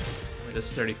 Only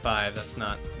does 35. That's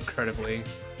not incredibly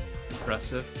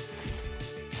impressive.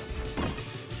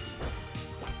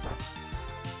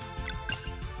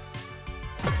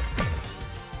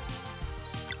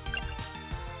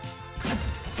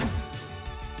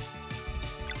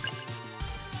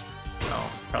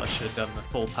 Probably should have done the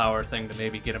full power thing to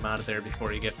maybe get him out of there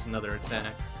before he gets another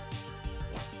attack.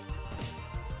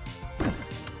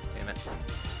 Damn it.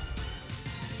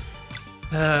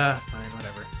 Fine,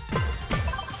 whatever.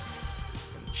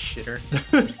 Shitter.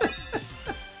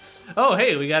 Oh,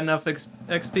 hey, we got enough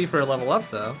XP for a level up,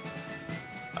 though.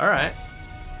 Alright.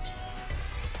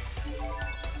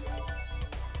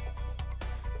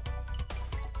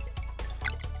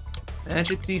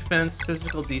 Magic defense,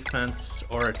 physical defense,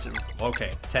 or it's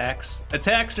okay, attacks.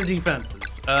 Attacks or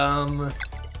defenses? Plus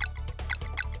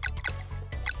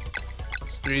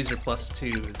 3s or plus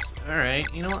 2s.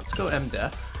 Alright, you know what? Let's go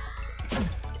M-Def.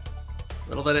 A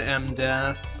little bit of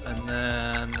M-Def, and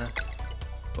then...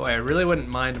 Boy, I really wouldn't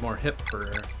mind more hip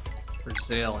for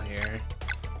Zale here.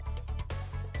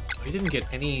 We didn't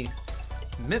get any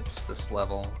MIPs this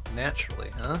level,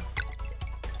 naturally, huh?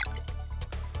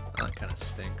 Oh, that kind of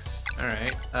stinks.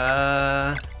 Alright,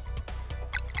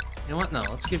 you know what? No,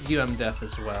 let's give you M-Def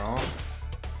as well.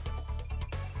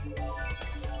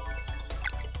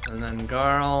 And then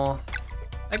Garl...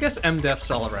 I guess M-Def's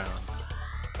all around.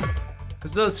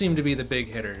 Because those seem to be the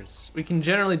big hitters. We can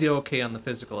generally do okay on the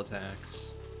physical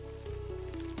attacks.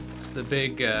 It's the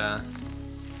big,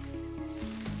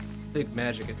 big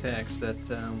magic attacks that,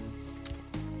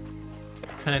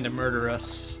 kind of murder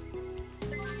us.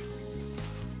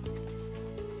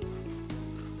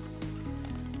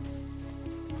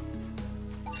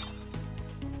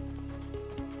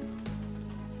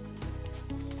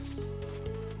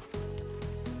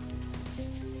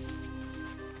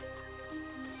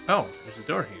 Oh, there's a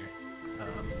door here.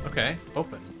 Okay,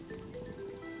 open.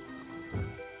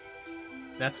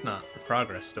 That's not the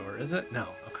progress door, is it? No,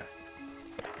 okay.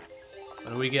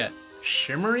 What do we get?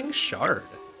 Shimmering Shard.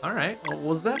 Alright, well,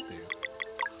 what does that do?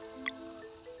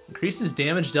 Increases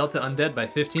damage dealt to undead by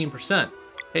 15%.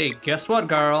 Hey, guess what,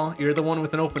 Garl? You're the one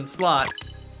with an open slot.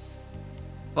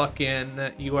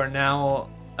 Fucking, you are now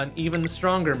an even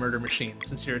stronger murder machine,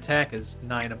 since your attack is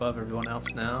 9 above everyone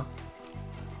else now.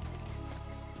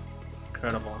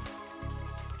 Incredible.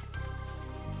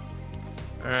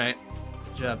 Alright.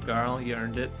 Good job, Garl. You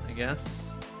earned it, I guess.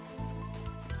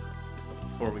 But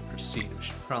before we proceed, we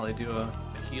should probably do a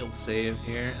healed save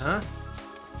here, huh?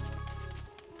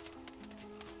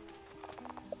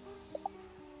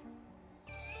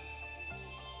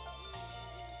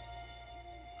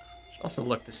 Should also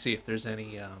look to see if there's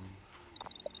any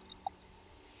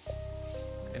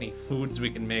foods we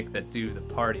can make that do the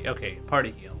party. Okay,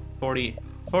 party heal. 40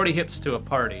 hips to a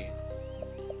party.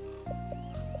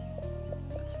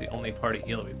 That's the only party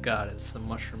heal we've got is some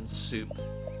mushroom soup.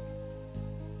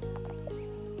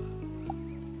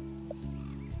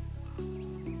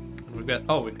 And we've got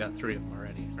 3 of them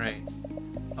already, right?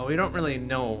 Oh, we don't really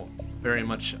know very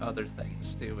much other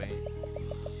things, do we?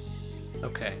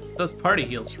 Okay, those party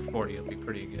heals for 40 will be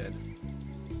pretty good.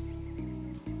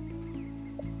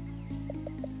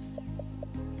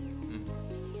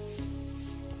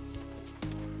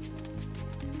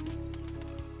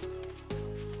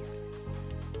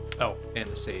 Oh, and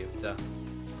a save, duh.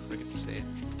 Forget to save.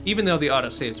 Even though the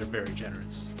auto-saves are very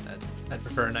generous, I'd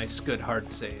prefer a nice, good,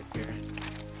 hard save here.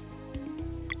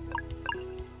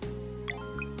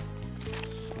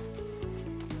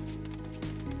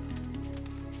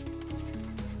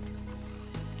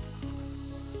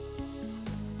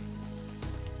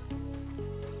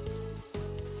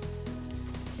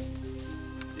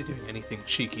 You doing anything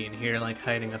cheeky in here, like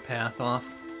hiding a path off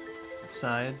the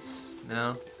sides?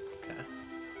 No? Okay.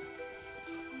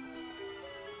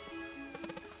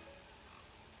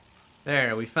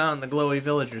 There, we found the glowy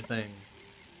villager thing.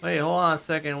 Wait, hold on a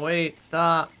second, wait,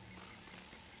 stop.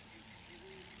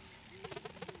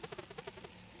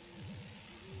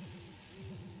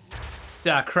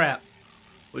 Ah, crap.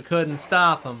 We couldn't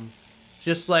stop him.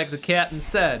 Just like the captain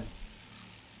said.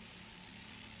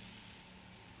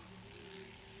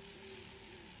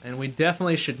 And we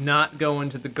definitely should not go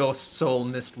into the ghost soul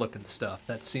mist looking stuff.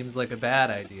 That seems like a bad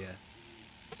idea.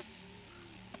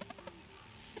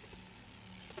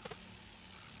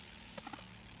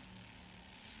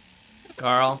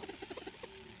 Garl.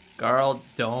 Garl,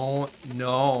 don't.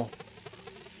 No.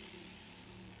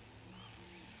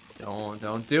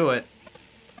 Don't do it.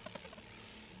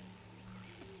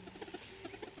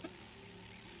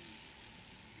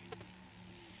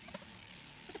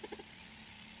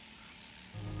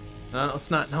 No, let's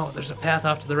not. No, there's a path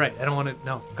off to the right. I don't want to.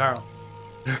 No, Garl.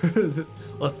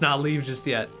 Let's not leave just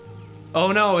yet.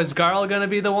 Oh no, is Garl gonna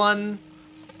be the one?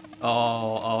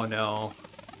 Oh no.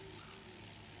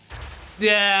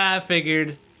 Yeah, I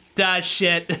figured. Duh,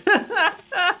 shit.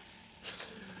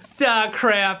 Duh,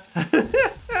 crap. I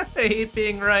hate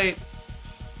being right.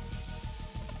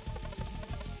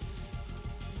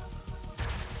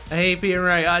 I hate being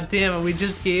right. Ah, damn it, we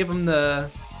just gave him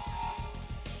the...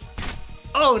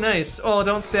 Oh, nice. Oh,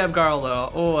 don't stab Garl,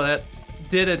 though. Oh, that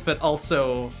did it, but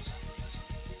also...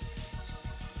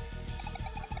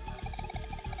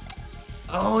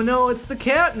 Oh, no, it's the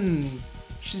Captain.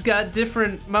 She's got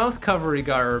different mouth covery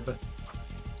garb.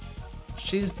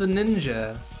 She's the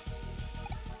ninja.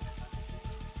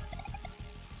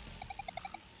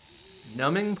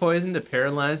 Numbing poison to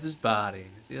paralyze his body.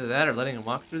 It's either that or letting him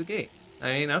walk through the gate.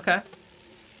 I mean, okay.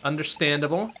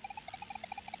 Understandable.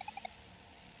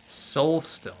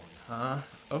 Soulstone, huh?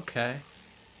 Okay.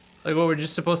 Like, what, we're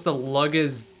just supposed to lug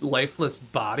his lifeless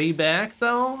body back,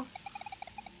 though?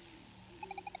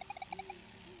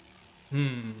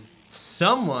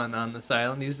 Someone on this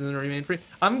island using the remain free.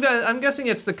 I'm guessing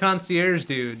it's the concierge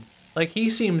dude. Like, he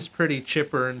seems pretty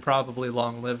chipper and probably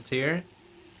long-lived here.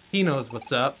 He knows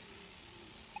what's up.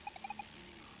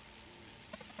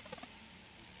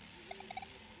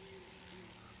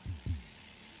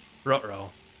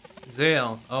 Ruh-roh.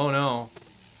 Zale. Oh no.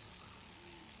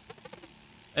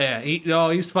 Yeah,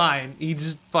 he's fine. He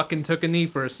just fucking took a knee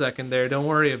for a second there. Don't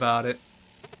worry about it.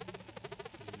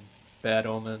 Bad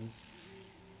omens.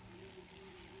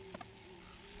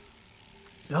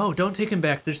 No, don't take him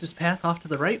back. There's this path off to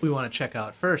the right we want to check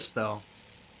out first, though.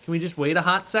 Can we just wait a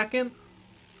hot second?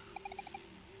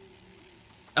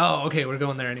 Oh, okay, we're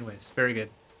going there anyways. Very good.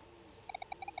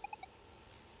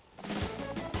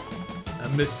 A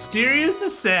mysterious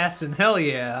assassin, hell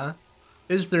yeah.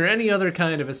 Is there any other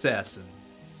kind of assassin?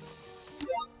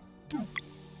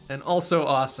 And also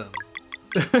awesome.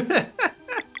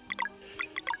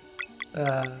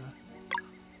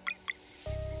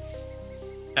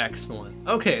 Excellent.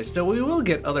 Okay, so we will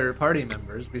get other party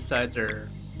members besides our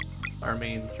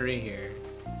main three here.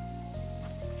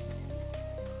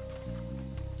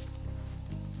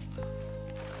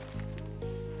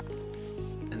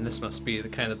 And this must be the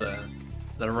kind of the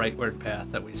rightward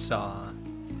path that we saw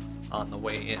on the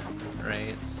way in,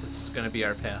 right? This is gonna be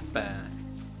our path back.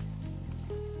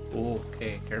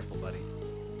 Okay, careful, buddy.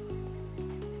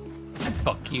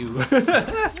 Fuck you.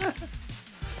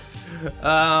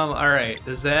 Alright,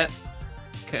 does that...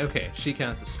 Okay, she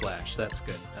counts as slash. That's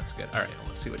good, that's good. Alright, well,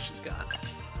 let's see what she's got.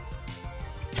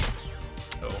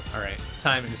 Oh, alright.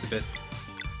 Timing's a bit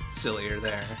sillier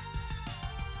there.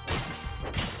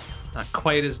 Not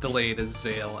quite as delayed as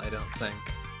Zale, I don't think.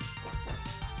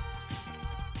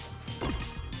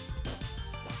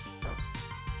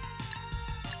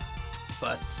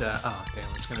 But, oh, damn,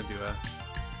 I was gonna do a...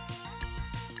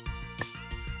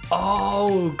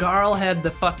 Oh, Garl had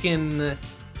the fucking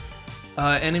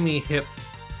enemy hip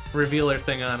revealer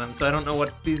thing on him, so I don't know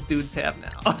what these dudes have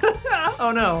now.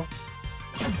 Oh no.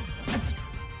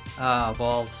 Ah,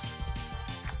 balls.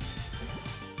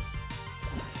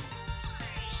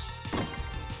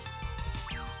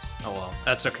 Oh well,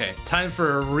 that's okay. Time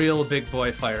for a real big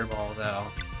boy fireball, though.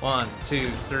 1, 2,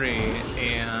 3,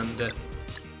 and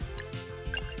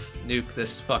nuke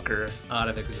this fucker out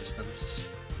of existence.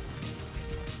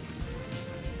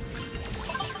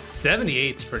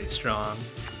 78's pretty strong.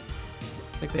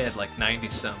 I think they had like 90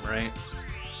 some, right?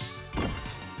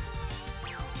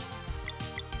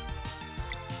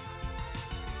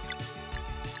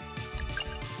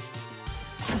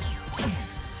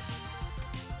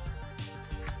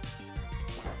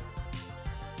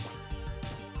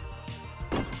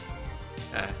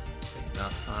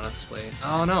 Honestly.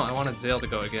 Oh no, I wanted Zale to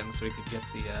go again so we could get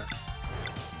the,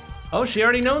 Oh, she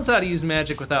already knows how to use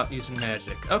magic without using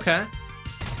magic. Okay.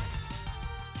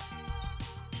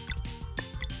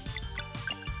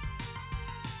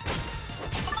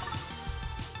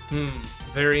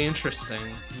 Very interesting.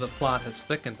 The plot has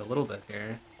thickened a little bit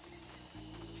here.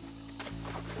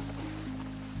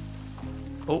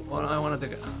 Oh, well, I wanted to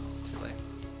go... Oh, too late.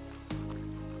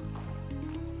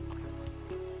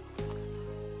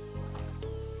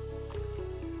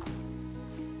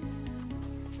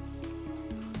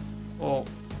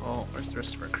 Oh, where's the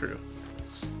rest of our crew?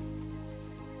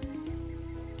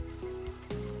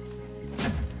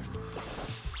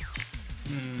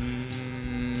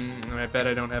 I bet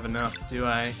I don't have enough, do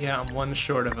I? Yeah, I'm one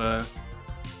short of a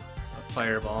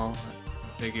fireball.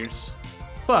 Figures.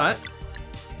 But...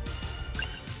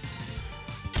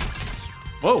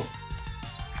 Whoa!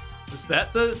 Is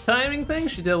that the timing thing?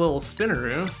 She did a little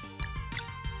spinneroo.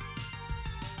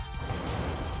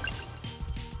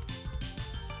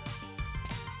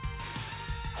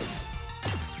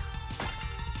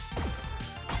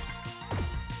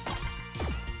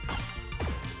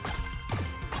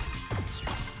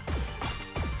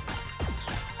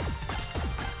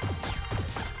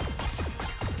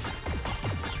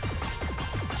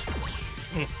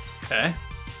 Okay,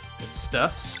 good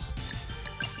stuffs.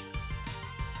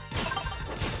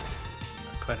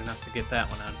 Not quite enough to get that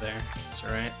one out of there. That's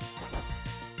alright.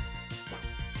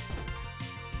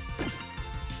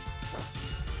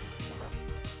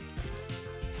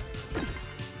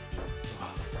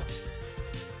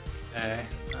 Okay,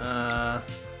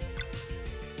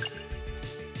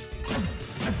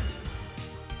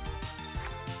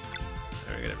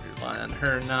 we gotta rely on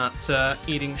her not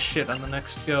eating shit on the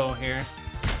next go here.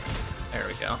 There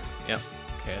we go. Yep.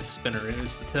 Okay, it's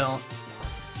spinneroo's the till.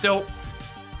 Dope.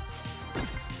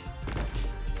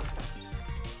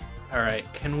 Alright,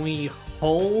 can we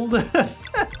hold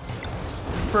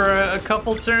for a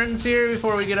couple turns here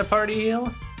before we get a party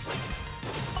heal?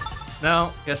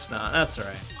 No, guess not. That's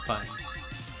alright. Fine.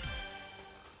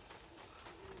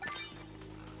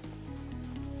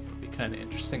 It'd be kind of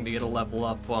interesting to get a level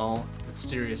up while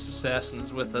Mysterious Assassin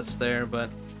is with us there, but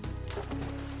I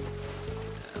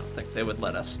don't think they would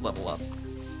let us level up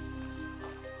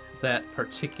that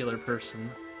particular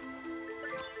person.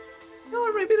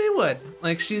 Or maybe they would.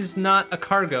 Like, she's not a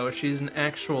cargo, she's an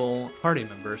actual party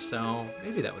member, so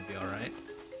maybe that would be alright.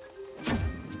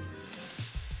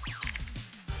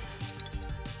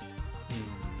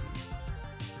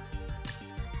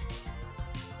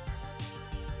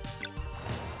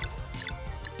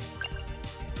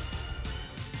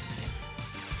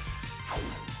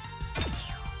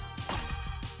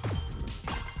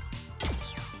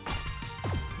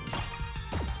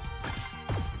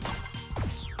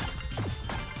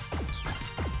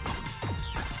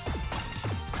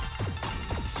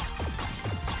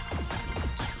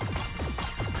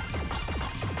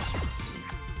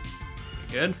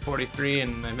 Good, 43,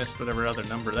 and I missed whatever other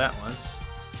number that was.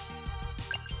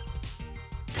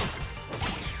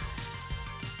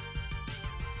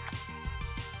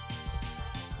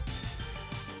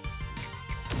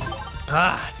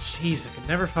 Ah, jeez, I could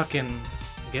never fucking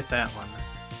get that one.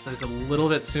 So it was a little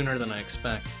bit sooner than I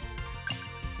expect.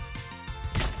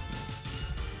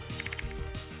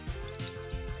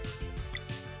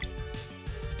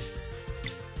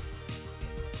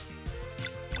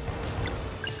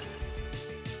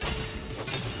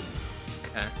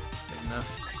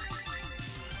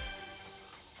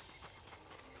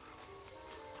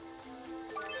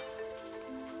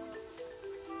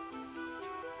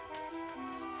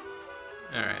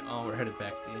 Alright, well, we're headed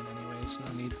back to the inn anyways,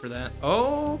 no need for that.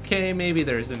 Okay, maybe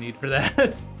there is a need for that.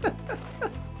 I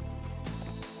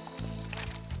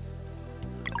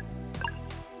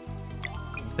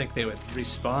think they would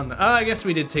respawn. Oh, I guess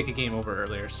we did take a game over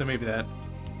earlier, so maybe that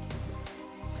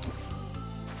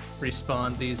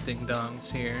respawned these ding-dongs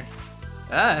here.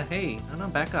 Ah, hey, no,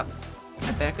 back up.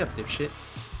 Back up, dipshit.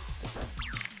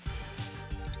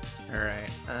 Alright,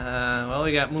 well,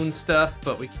 we got moon stuff,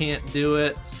 but we can't do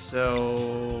it,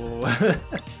 so...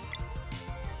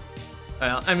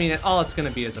 Well, I mean, all it's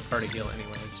gonna be is a party heal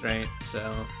anyways, right?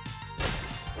 So...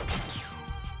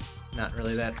 Not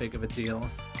really that big of a deal.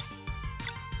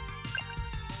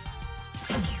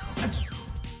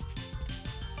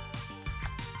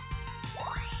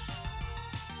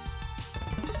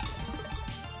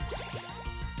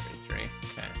 Okay,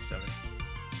 so we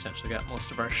essentially got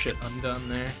most of our shit undone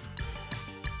there.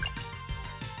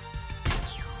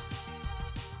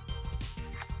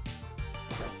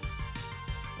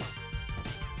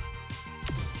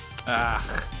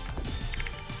 Ah.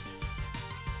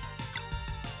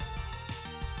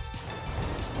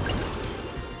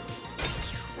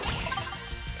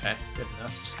 Okay, good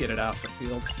enough. Just get it out the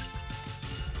field.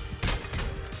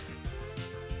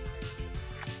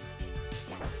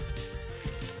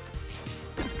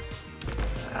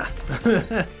 Ah.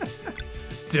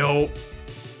 Dope.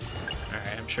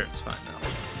 Alright, I'm sure it's fine now.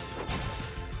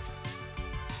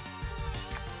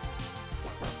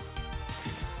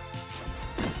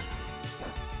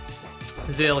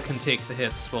 Zale can take the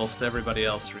hits whilst everybody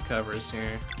else recovers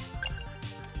here.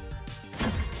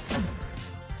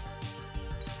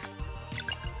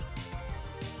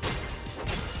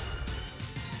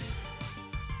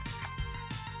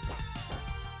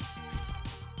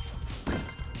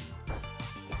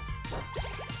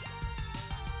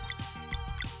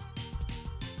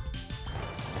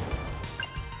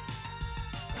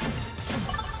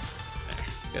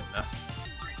 Good enough.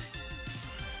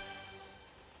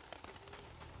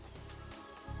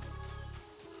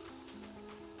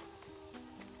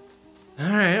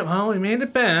 Alright, well, we made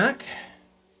it back.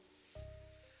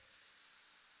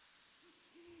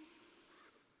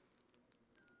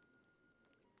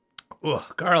 Ugh,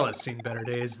 Garla's seen better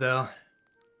days, though.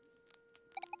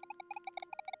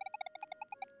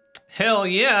 Hell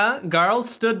yeah, Garl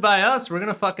stood by us, we're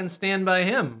gonna fucking stand by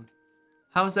him.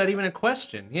 How is that even a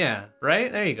question? Yeah,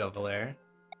 right? There you go, Valere.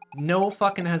 No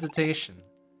fucking hesitation.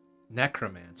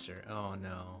 Necromancer, oh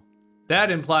no.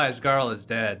 That implies Garl is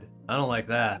dead. I don't like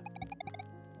that.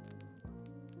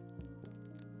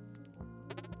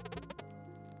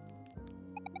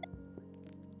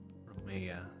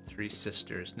 Romea, Three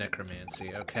Sisters,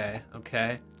 Necromancy, okay,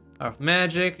 okay.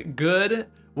 Magic, good.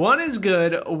 One is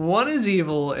good, one is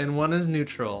evil, and one is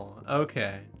neutral.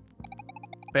 Okay.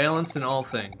 Balanced in all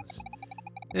things.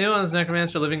 Anyone is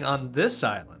Necromancer living on this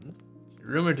island.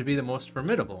 Rumored to be the most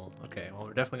formidable. Okay, well,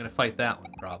 we're definitely gonna fight that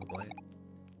one, probably.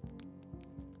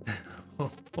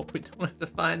 Hope we don't have to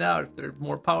find out if they're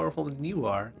more powerful than you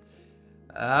are.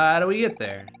 How do we get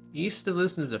there? East of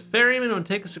this is a ferryman who will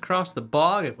take us across the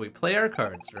bog if we play our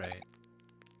cards right.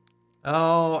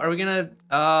 Oh, are we gonna...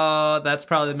 Oh, that's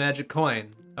probably the magic coin.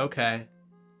 Okay.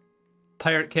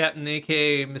 Pirate Captain,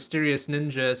 aka Mysterious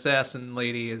Ninja Assassin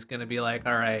Lady, is gonna be like,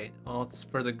 alright, well, it's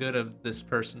for the good of this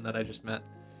person that I just met.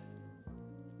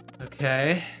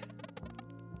 Okay.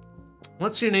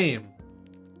 What's your name?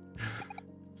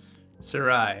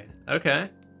 Sarai. Okay.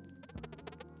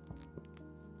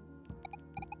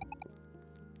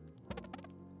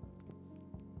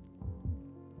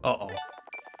 Uh-oh.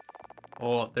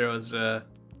 Oh, there was got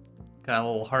a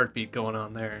little heartbeat going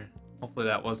on there. Hopefully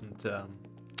that wasn't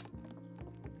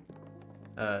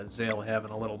Zale having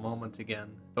a little moment again.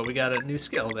 But we got a new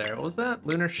skill there. What was that?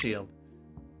 Lunar Shield.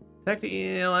 Attack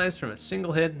the allies from a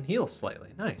single hit and heal slightly.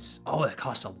 Nice. Oh, that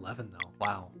cost 11 though.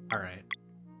 Wow. Alright.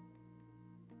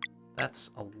 That's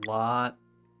a lot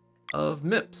of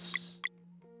MIPS.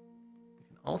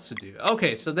 We can also do...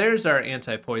 Okay, so there's our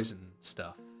anti-poison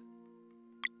stuff.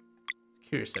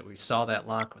 Curious that we saw that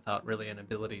lock without really an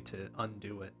ability to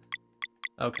undo it.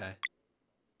 Okay.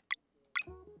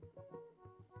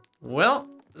 Well,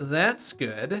 that's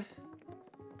good.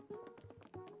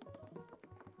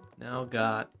 Now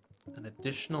got an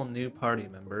additional new party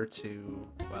member to,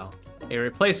 well, a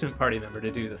replacement party member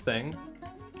to do the thing.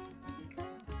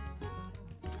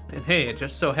 And hey, it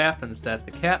just so happens that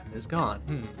the captain is gone.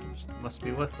 Must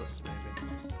be with us, maybe.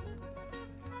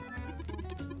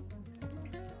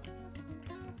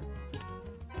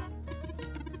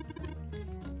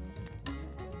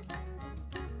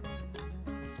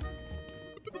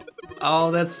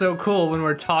 Oh, that's so cool. When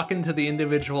we're talking to the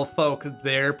individual folk,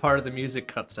 their part of the music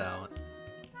cuts out.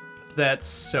 That's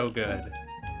so good.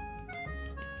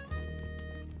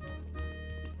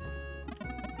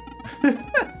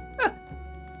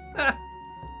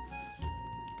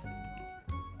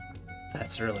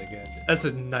 That's really good. That's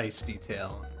a nice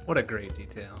detail. What a great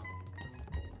detail.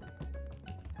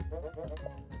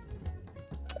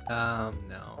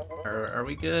 No. Are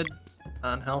we good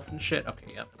on health and shit?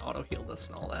 Okay, yep. Auto healed us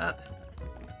and all that.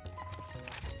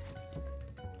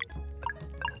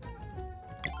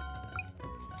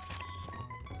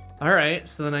 Alright,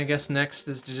 so then I guess next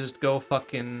is to just go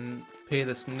fucking pay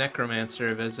this necromancer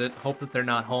a visit, hope that they're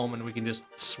not home and we can just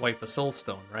swipe a soul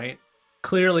stone, right?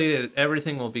 Clearly,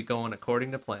 everything will be going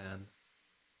according to plan.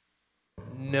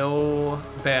 No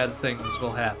bad things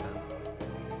will happen.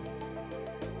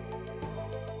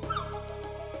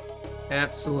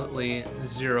 Absolutely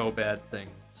zero bad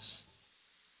things.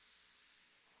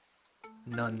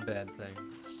 None bad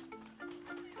things.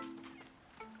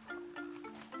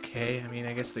 Okay, I mean,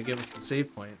 I guess they give us the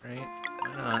save point, right?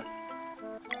 Why not?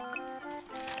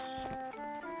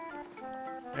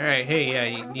 Alright, hey, yeah,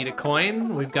 you need a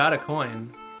coin? We've got a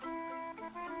coin.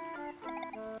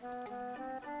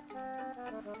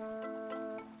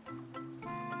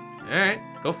 Alright,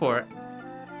 go for it.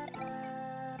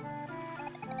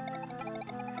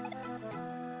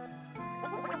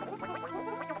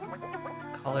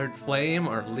 Colored flame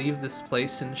or leave this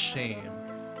place in shame.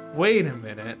 Wait a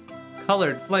minute.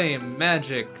 Colored flame,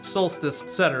 magic, solstice,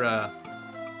 etc.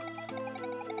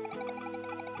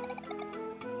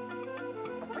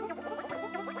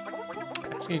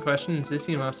 Asking questions if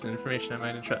you must information I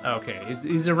might interest. Okay,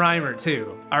 he's a rhymer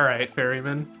too. Alright,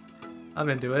 ferryman. I'm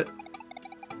into it.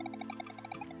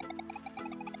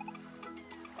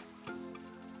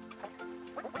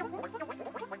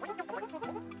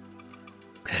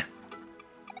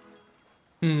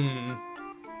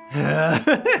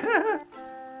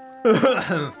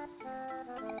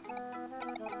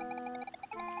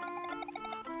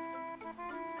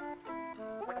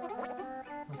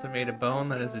 are made of bone,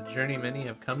 that is a journey many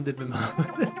have come to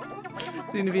bemoan.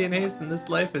 Seem to be in haste, and this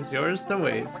life is yours to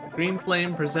waste. Green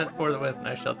flame, present forthwith, and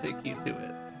I shall take you to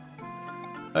it.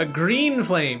 A green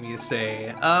flame, you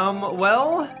say?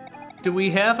 Well, do we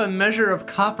have a measure of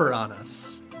copper on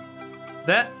us?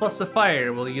 That plus a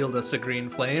fire will yield us a green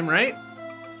flame, right?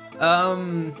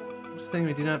 This thing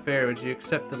we do not bear, would you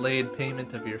accept delayed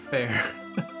payment of your fare?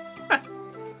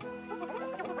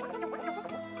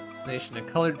 Destination, a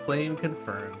colored flame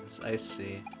confirms. I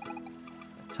see.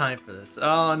 Time for this.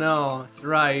 Oh no,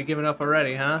 Sarai, you giving up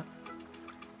already, huh?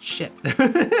 Shit.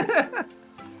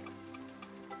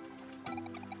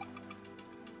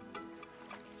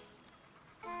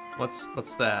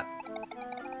 What's that?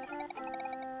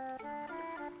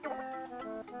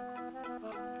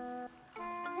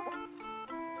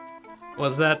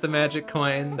 Was that the magic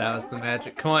coin? That was the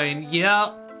magic coin.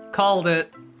 Yep, called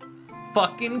it.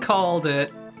 Fucking called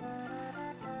it.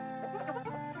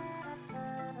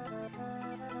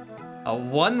 A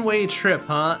one-way trip,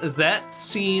 huh? That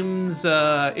seems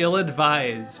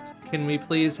ill-advised. Can we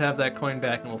please have that coin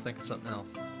back and we'll think of something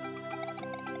else?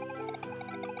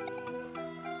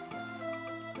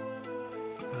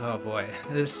 Oh boy,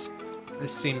 this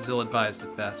seems ill-advised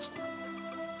at best.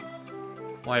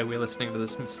 Why are we listening to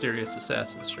this mysterious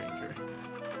assassin stranger?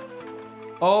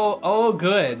 Oh,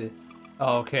 good.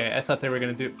 Oh, okay, I thought they were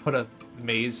gonna put a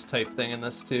maze type thing in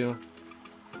this too.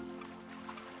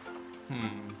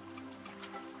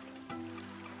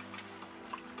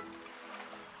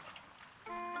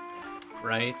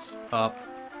 Right, up,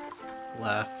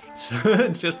 left,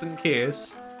 just in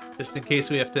case. Just in case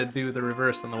we have to do the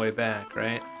reverse on the way back,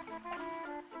 right?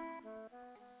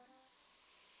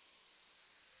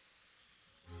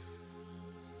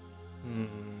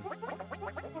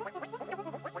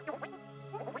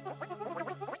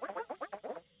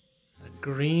 A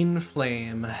green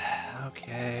flame,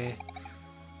 okay.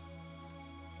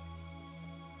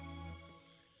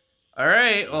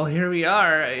 Alright, well here we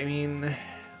are. I mean,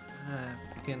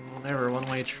 freaking whatever,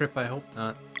 one-way trip, I hope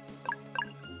not.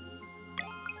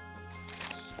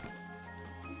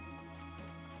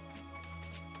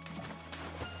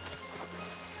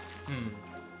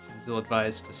 Seems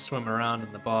ill-advised to swim around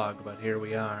in the bog, but here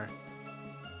we are.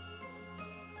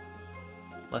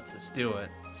 Let's us do it,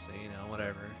 so, you know,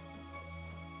 whatever.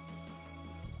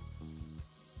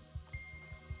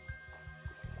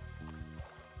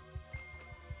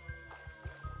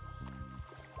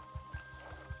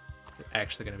 Is there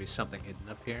actually going to be something hidden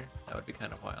up here? That would be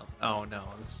kind of wild. Oh no,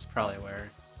 this is probably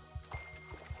where...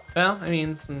 Well, I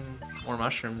mean, some more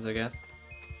mushrooms, I guess.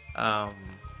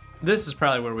 This is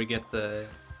probably where we get the...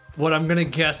 What I'm gonna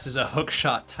guess is a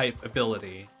hookshot type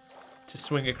ability to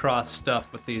swing across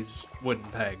stuff with these wooden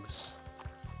pegs.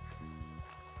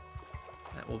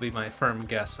 That will be my firm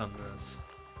guess on this.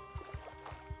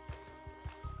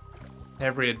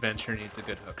 Every adventure needs a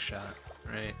good hookshot,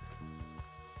 right?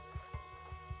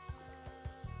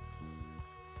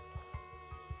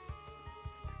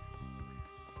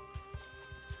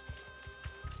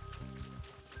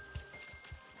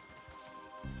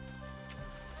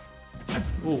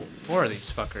 Ooh, four of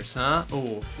these fuckers, huh?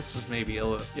 Ooh, this was maybe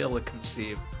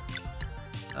ill-conceived.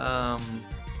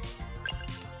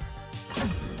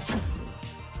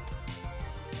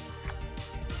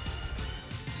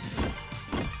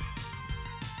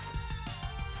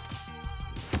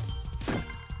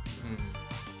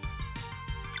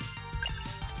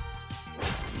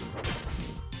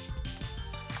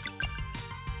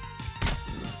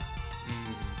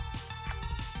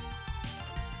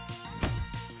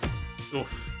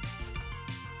 Oof.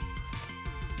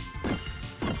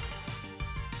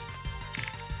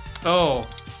 Oh,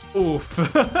 oof.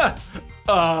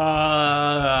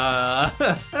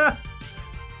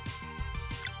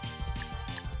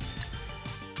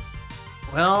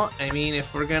 Well, I mean,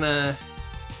 if we're gonna...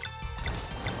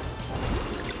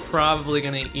 Probably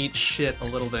gonna eat shit a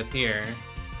little bit here.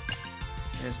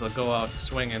 May as well go out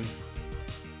swinging.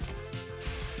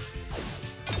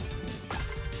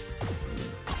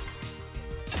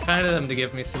 Kind of them to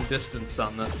give me some distance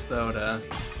on this, though, to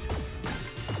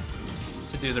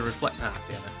do the reflect. Ah,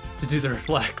 damn it! To do the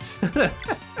reflect.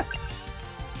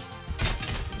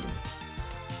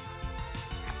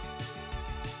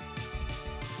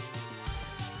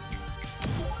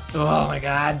 Oh my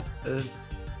god!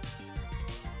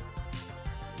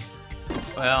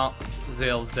 Well,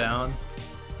 Zale's down.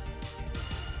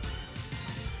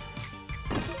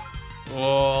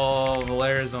 Whoa,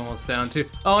 Valera's almost down too.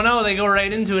 Oh no, they go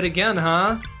right into it again,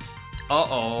 huh?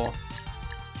 Uh-oh.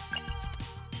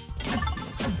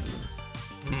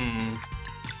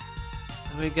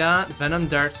 What do we got? Venom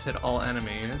darts hit all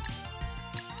enemies.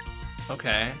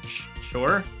 Okay,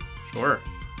 sure. Sure.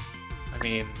 I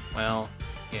mean, well,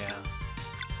 yeah.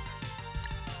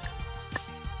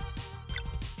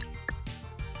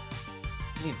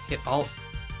 I mean, hit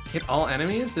all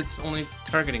enemies? It's only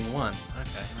targeting one.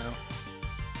 Okay, well.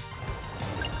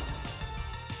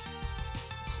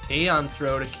 It's A on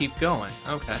throw to keep going.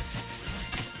 Okay.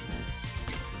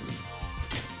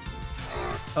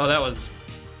 Oh, that was...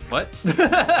 What?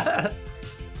 That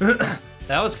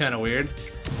was kind of weird.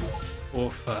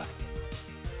 Oof.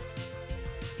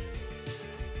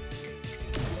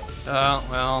 Oh,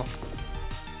 well.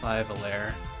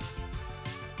 Live-a-lair.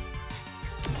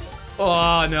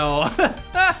 Oh, no.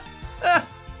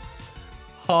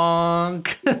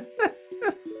 Honk.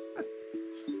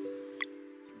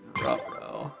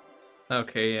 Ruh-roh.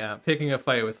 Okay, yeah. Picking a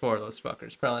fight with 4 of those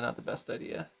fuckers. Probably not the best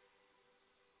idea.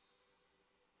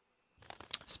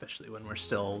 Especially when we're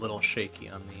still a little shaky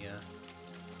on the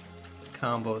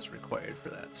combos required for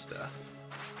that stuff.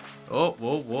 Oh,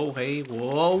 whoa, whoa, hey,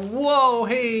 whoa,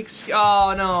 hey,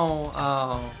 oh, no,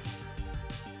 oh.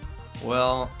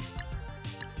 Well.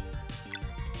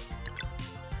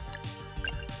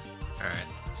 Alright,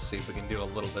 let's see if we can do a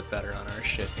little bit better on our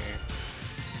shit here.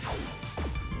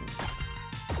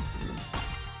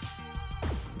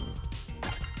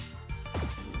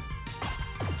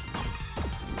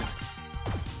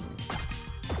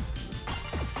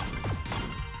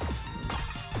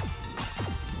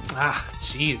 Ah,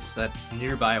 jeez, that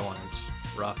nearby one is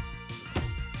rough.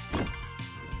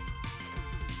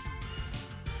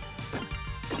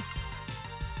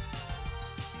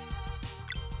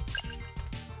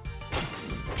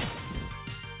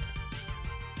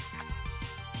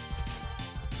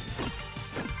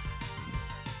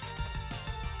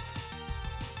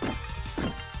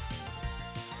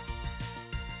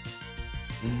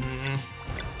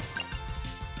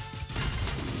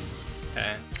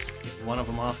 Okay, let's get one of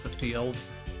them off the field.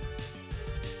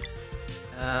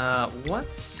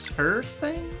 What's her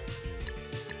thing?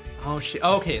 Oh,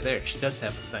 okay, there, she does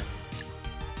have a thing.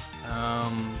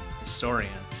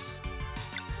 Disorients.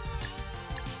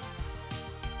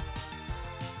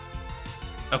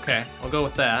 Okay, I'll go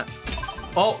with that.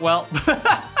 Oh, well.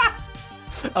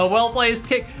 A well-placed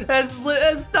kick. That's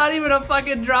not even a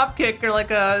fucking drop kick or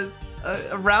like a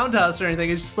roundhouse or anything.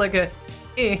 It's just like a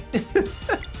eh.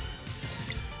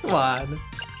 Come on.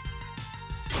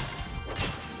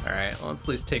 Alright, well, let's at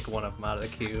least take one of them out of the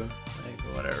queue. Like,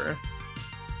 whatever.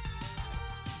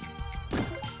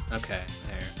 Okay,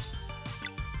 there.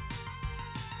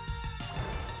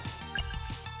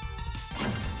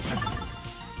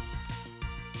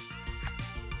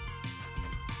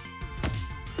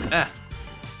 Ah!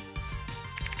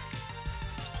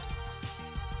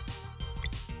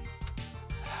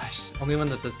 She's the only one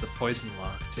that does the poison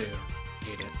lock, too.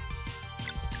 Hate it.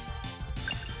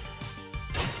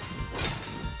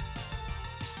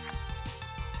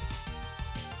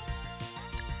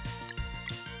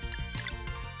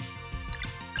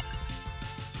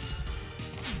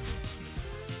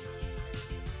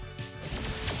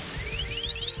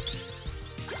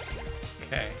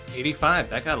 Okay, 85,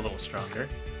 that got a little stronger.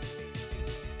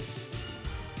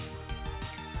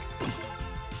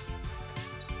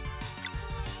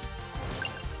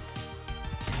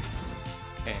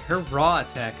 Okay, her raw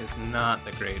attack is not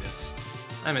the greatest.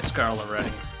 I'm at Scarl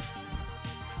already.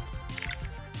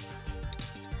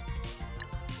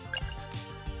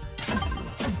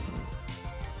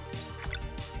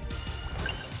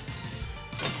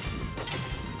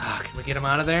 Ah, can we get him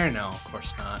out of there? No, of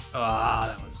course not.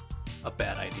 Ah, that was a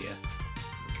bad idea.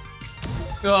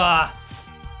 Ah!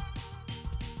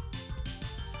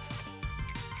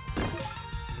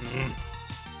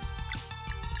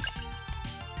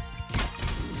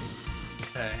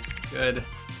 Okay, good.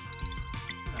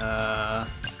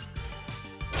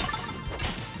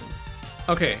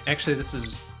 Okay, actually this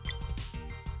is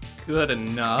good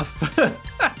enough.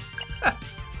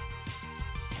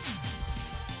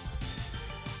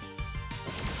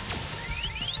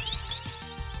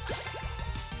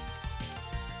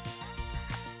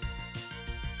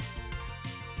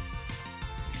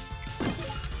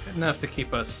 Good enough to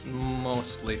keep us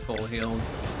mostly full healed.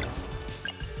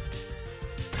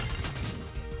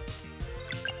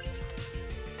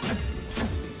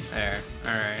 There,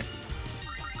 alright.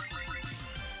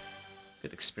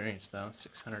 Good experience though,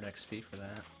 600 XP for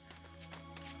that.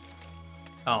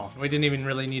 Oh, we didn't even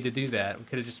really need to do that. We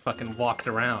could have just fucking walked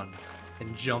around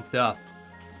and jumped up.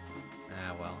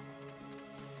 Ah, well.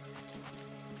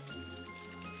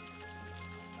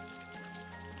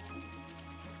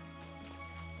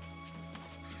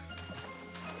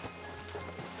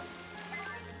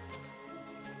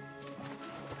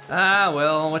 Ah,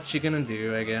 well, what you gonna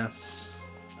do, I guess.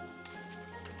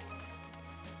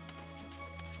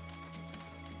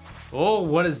 Oh,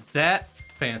 what is that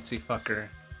fancy fucker?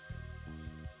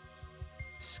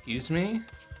 Excuse me?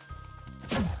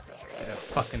 Get a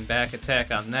fucking back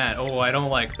attack on that. Oh, I don't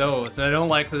like those. And I don't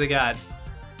like that they got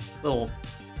little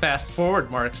fast forward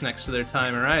marks next to their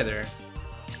timer either.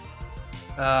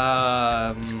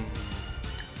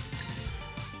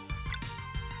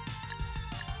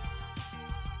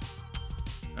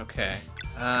 Okay.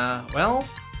 Well,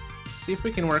 let's see if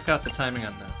we can work out the timing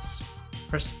on this.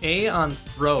 Press A on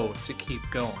throw to keep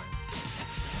going.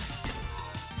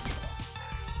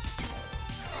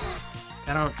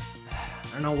 I don't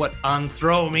know what on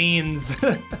throw means.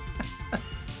 I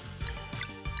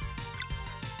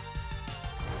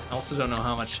also don't know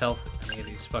how much health any of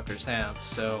these fuckers have,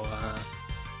 so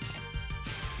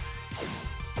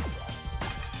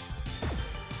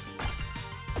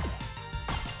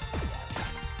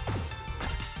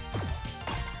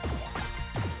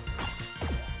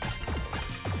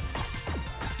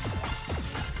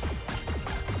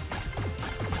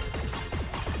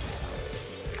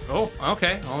oh,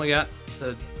 okay. Well, we got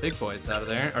the big boys out of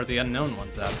there, or the unknown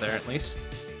ones out of there, at least.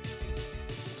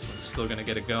 This one's still gonna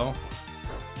get a go.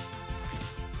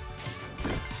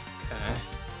 Okay.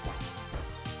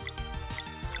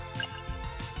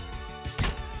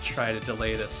 Try to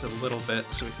delay this a little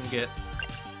bit so we can get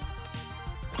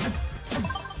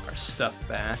our stuff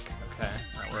back. Okay,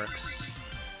 that works.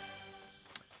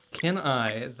 Can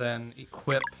I then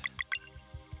equip...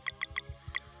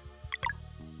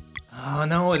 Oh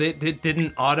no, it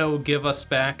didn't auto give us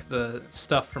back the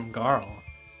stuff from Garl,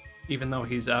 even though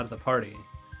he's out of the party.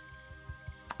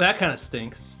 That kind of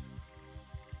stinks.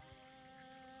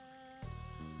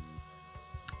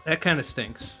 That kind of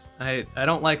stinks. I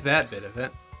don't like that bit of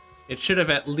it. It should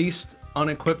have at least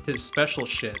unequipped his special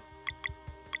shit,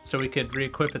 so we could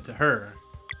re-equip it to her.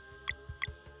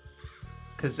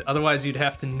 Because otherwise you'd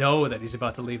have to know that he's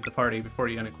about to leave the party before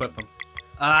you unequip him.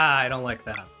 Ah, I don't like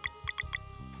that.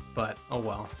 But, oh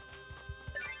well.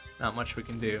 Not much we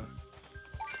can do.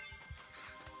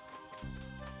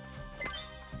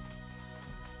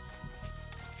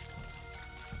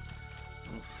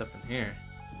 What's up in here?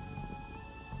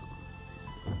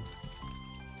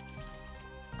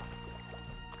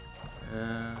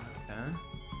 Okay.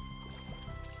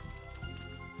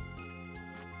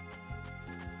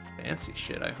 Fancy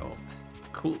shit, I hope.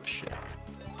 Cool shit.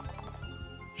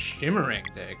 Shimmering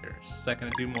daggers. Is that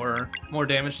gonna do more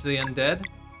damage to the undead?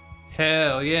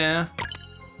 Hell yeah.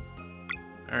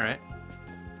 Alright.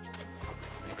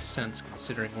 Makes sense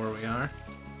considering where we are.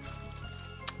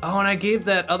 Oh, and I gave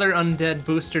that other undead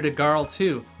booster to Garl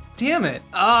too. Damn it!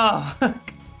 Oh!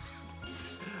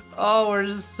 Oh, we're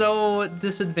just so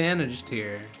disadvantaged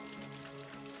here.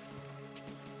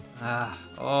 Ah,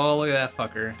 oh, look at that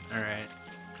fucker. Alright.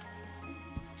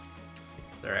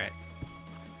 It's alright.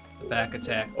 Back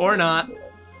attack. Or not.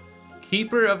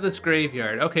 Keeper of this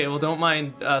graveyard. Okay, well, don't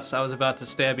mind us. I was about to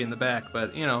stab you in the back,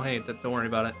 but, you know, hey, don't worry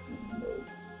about it.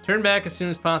 Turn back as soon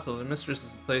as possible. The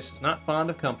mistress's place is not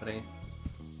fond of company.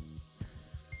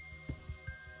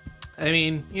 I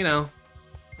mean, you know,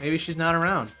 maybe she's not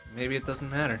around. Maybe it doesn't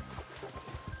matter.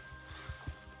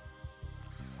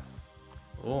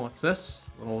 Oh, what's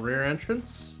this? Little rear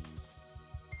entrance?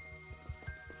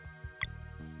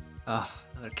 Ah,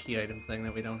 another key item thing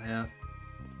that we don't have.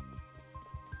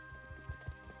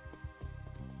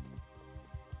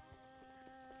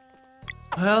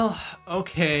 Well,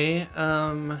 okay,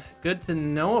 good to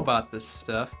know about this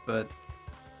stuff, but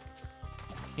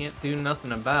can't do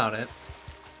nothing about it.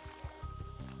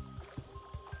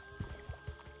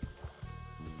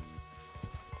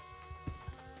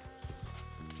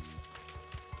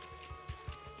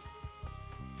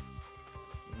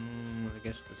 I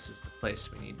guess this is the place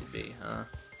we need to be, huh?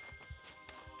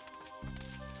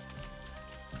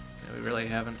 Yeah, we really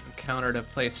haven't encountered a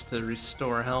place to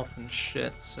restore health and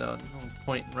shit, so no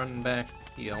point in running back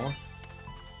to heal.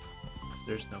 Because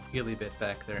there's no healy bit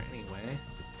back there anyway.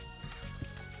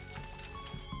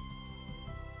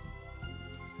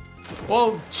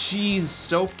 Whoa,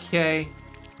 jeez, okay.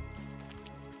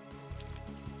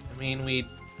 I mean, we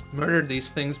murdered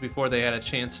these things before they had a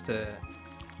chance to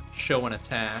show an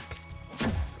attack.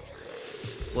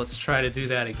 So let's try to do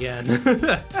that again.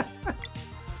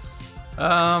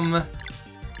 Oh,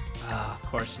 of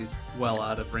course he's well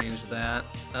out of range of that.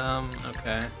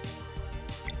 Okay.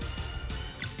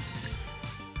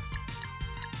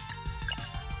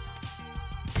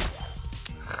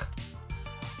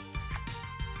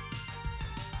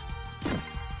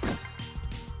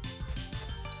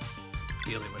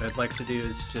 Ideally, what I'd like to do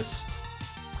is just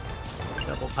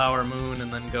Double power moon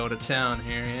and then go to town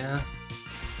here, yeah?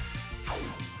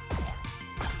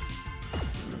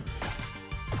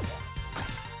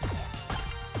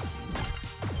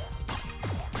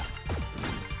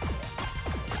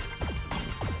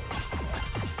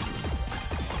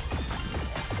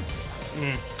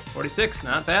 Hmm, 46,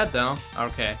 not bad though.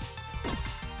 Okay.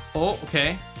 Oh,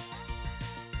 okay.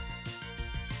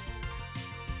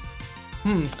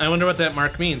 I wonder what that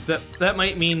mark means. That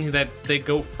might mean that they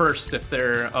go first if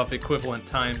they're of equivalent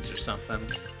times or something.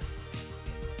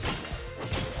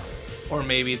 Or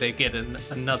maybe they get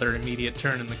another immediate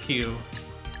turn in the queue.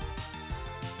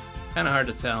 Kinda hard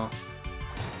to tell.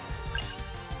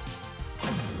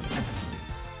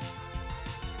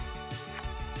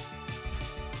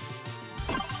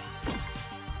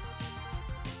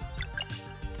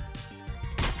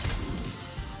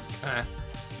 Okay.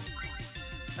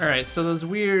 Alright, so those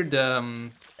weird,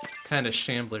 kind of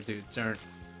shambler dudes aren't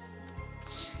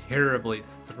terribly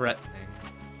threatening.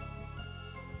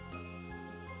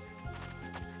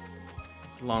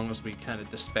 As long as we kind of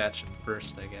dispatch them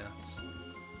first, I guess.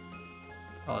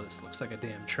 Oh, this looks like a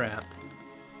damn trap.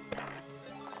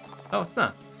 Oh, it's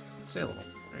not. It's saleable.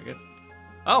 Very good.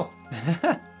 Oh!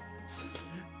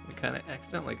 We kind of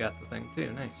accidentally got the thing,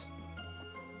 too. Nice.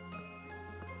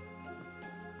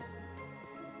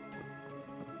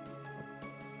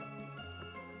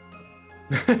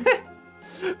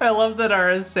 I love that our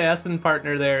assassin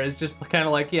partner there is just kind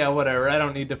of like, yeah, whatever, I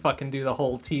don't need to fucking do the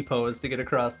whole T-pose to get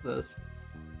across this.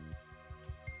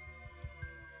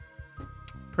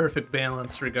 Perfect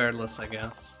balance regardless, I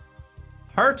guess.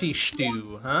 Hearty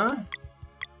stew, huh?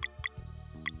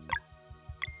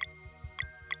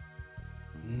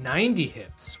 90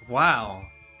 hips, wow.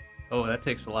 Oh, that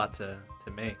takes a lot to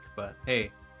make, but hey,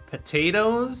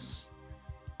 potatoes,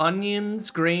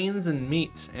 onions, grains, and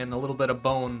meat, and a little bit of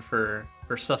bone for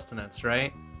sustenance,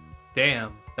 right?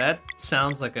 Damn, that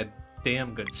sounds like a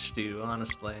damn good stew,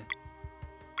 honestly.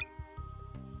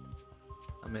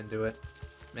 I'm into it.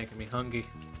 Making me hungry.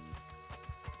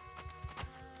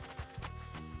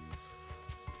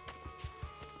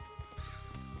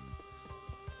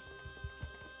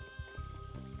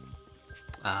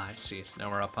 Ah, I see. So now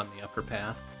we're up on the upper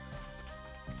path.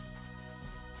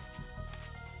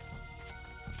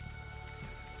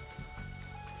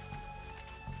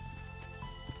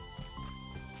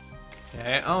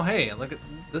 Okay. Oh, hey, look at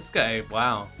this guy.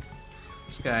 Wow.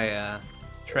 This guy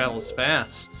travels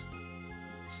fast.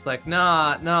 It's like,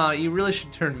 nah, you really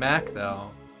should turn back,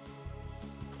 though.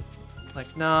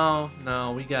 Like, no,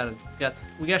 we got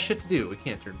shit to do. We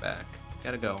can't turn back.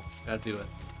 Gotta go. Gotta do it.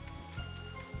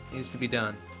 Needs to be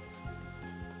done.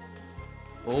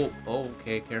 Oh,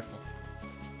 okay, careful.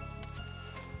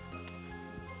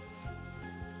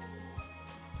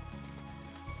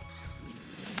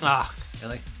 Ah,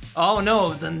 really? Oh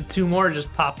no, then two more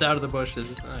just popped out of the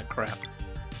bushes. Ah, crap.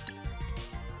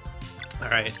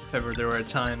 Alright, if ever there were a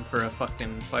time for a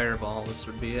fucking fireball, this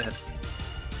would be it.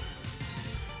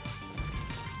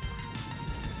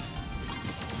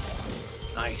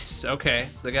 Nice, okay,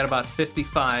 so they got about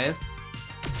 55.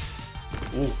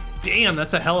 Ooh, damn,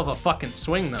 that's a hell of a fucking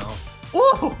swing, though.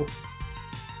 Woo!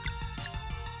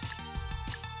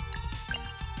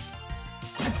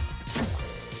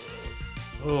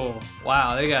 Oh,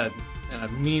 wow, they got a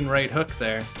mean right hook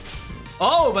there.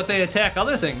 Oh, but they attack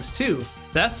other things, too.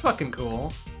 That's fucking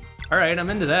cool. Alright, I'm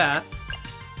into that.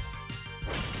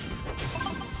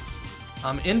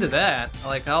 I'm into that.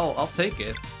 Like, I'll take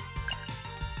it.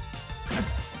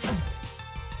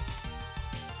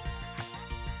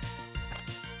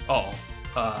 Oh,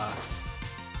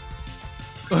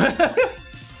 wait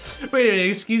a minute,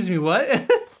 excuse me, what?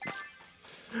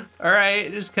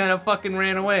 Alright, just kind of fucking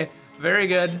ran away. Very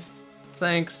good.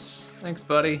 Thanks. Thanks,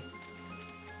 buddy.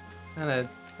 Kinda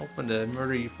hoping to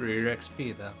murder you for your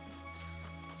XP, though.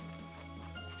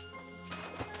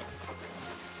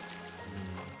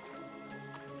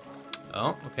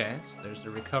 Oh, okay, so there's a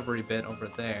recovery bit over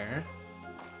there.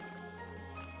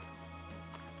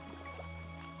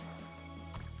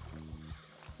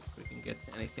 See if we can get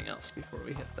to anything else before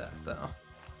we hit that, though.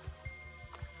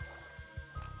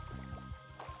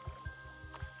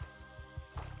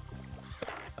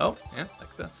 Oh, yeah,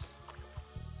 like this.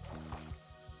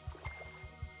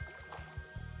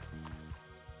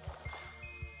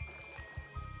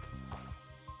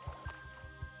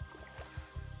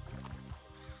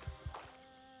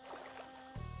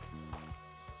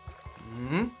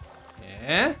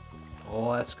 Yeah.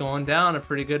 Oh, that's going down a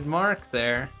pretty good mark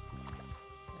there.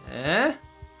 Eh?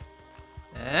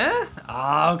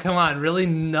 Oh, come on. Really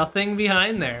nothing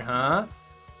behind there, huh?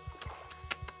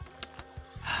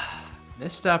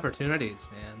 Missed opportunities,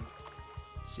 man.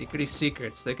 Secrety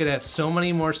secrets. They could have so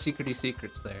many more secrety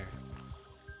secrets there.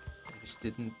 They just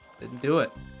didn't do it.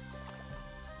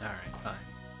 Alright, fine.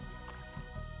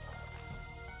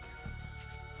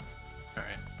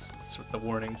 Alright, that's with the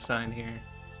warning sign here.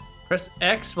 Press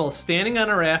X while standing on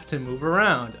a raft to move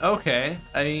around. Okay,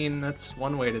 I mean, that's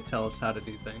one way to tell us how to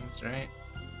do things, right?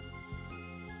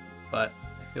 But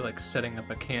I feel like setting up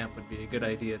a camp would be a good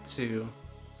idea, too.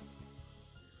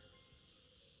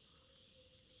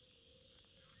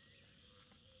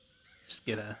 Just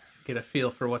get a feel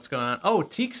for what's going on. Oh,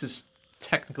 Teeks is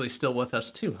technically still with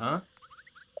us, too, huh?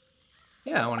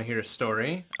 Yeah, I want to hear a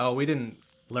story. Oh, we didn't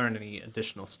learn any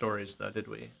additional stories, though, did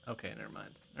we? Okay, never mind.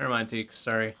 Never mind, Teeks,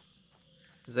 sorry.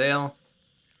 Zale,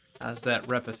 how's that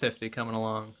rep of 50 coming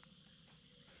along?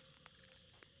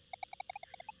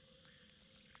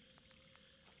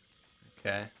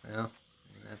 Okay, well,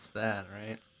 that's that,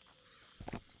 right?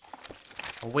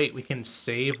 Oh wait, we can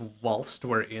save whilst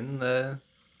we're in the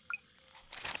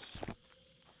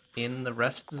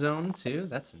rest zone too?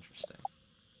 That's interesting.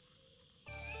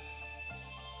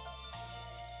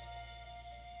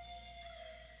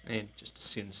 I mean, just as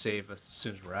soon save as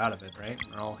soon as we're out of it, right?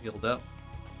 We're all healed up.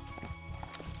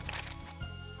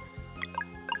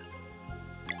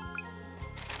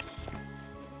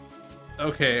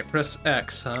 Okay, press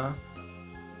X, huh?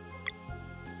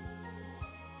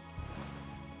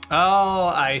 Oh,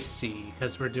 I see.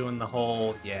 Because we're doing the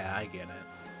whole... Yeah, I get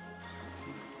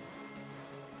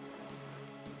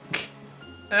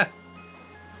it.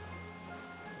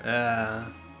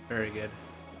 Very good.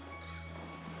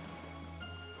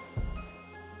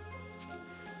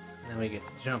 And then we get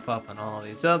to jump up on all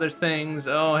these other things.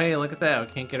 Oh, hey, look at that.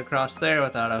 We can't get across there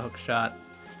without a hook shot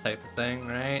type of thing,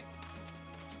 right?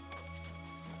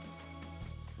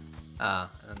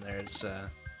 Ah, and there's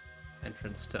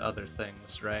entrance to other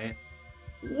things, right?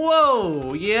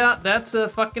 Whoa! Yeah, that's a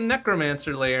fucking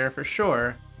necromancer lair for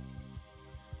sure.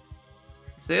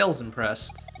 Zale's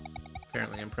impressed.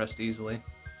 Apparently impressed easily.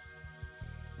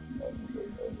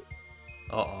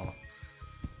 Uh-oh.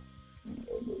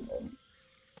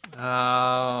 Oh,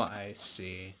 I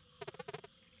see.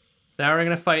 So now we're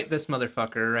gonna fight this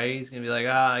motherfucker, right? He's gonna be like,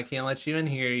 ah, I can't let you in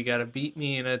here. You gotta beat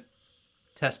me in a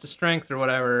test of strength or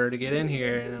whatever to get in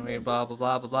here, and then we blah blah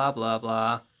blah blah blah blah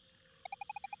blah.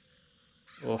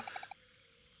 Oof.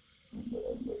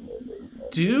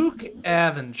 Duke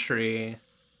Aventry.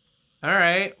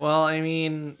 Alright, well, I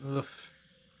mean, oof.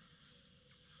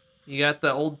 You got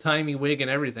the old-timey wig and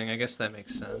everything, I guess that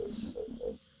makes sense.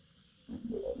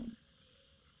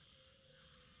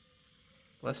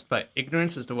 Blessed by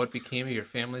ignorance as to what became of your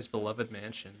family's beloved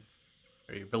mansion.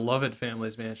 Or your beloved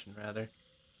family's mansion, rather.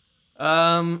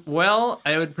 Well,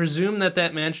 I would presume that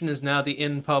that mansion is now the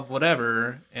inn, pub,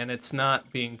 whatever, and it's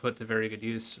not being put to very good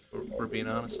use, if we're being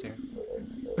honest here.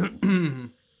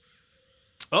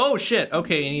 Oh, shit,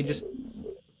 okay, and he just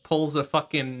pulls a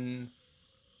fucking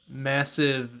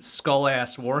massive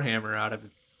skull-ass warhammer out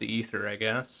of the ether, I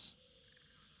guess.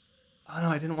 Oh, no,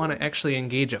 I didn't want to actually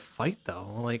engage a fight, though,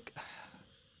 like...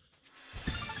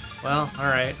 Well,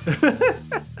 alright.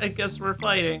 I guess we're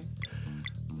fighting.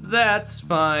 That's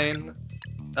fine.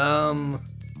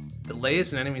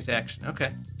 Delays an enemy's action.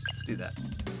 Okay, let's do that.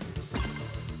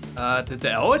 Did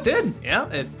that? Oh, it did. Yeah,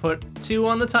 it put 2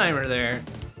 on the timer there.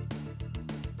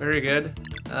 Very good.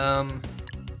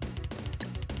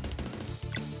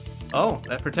 Oh,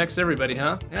 that protects everybody,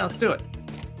 huh? Yeah, let's do it.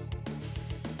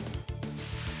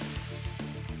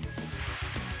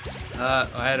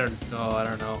 I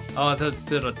don't know. Oh, it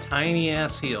did a tiny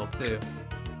ass heal too.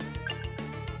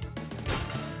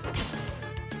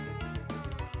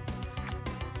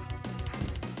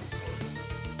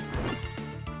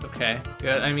 Okay,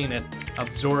 good. I mean, it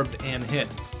absorbed and hit.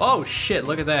 Oh shit,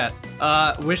 look at that.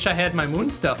 Wish I had my moon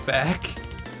stuff back.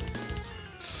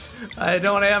 I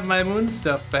don't have my moon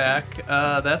stuff back.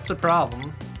 That's a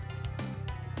problem.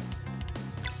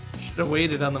 Should have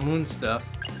waited on the moon stuff.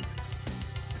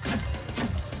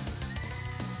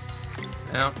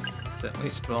 Now, so at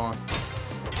least we'll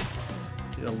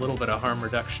do a little bit of harm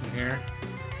reduction here.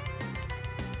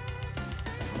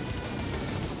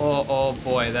 Oh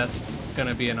boy, that's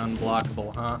gonna be an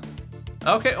unblockable, huh?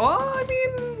 Okay, well, I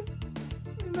mean,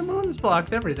 the moon's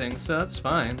blocked everything, so that's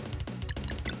fine.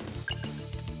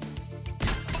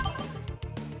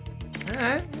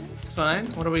 Alright, it's fine.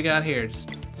 What do we got here?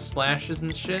 Just slashes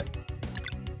and shit?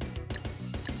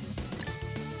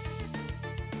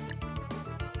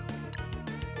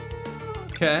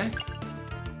 Okay.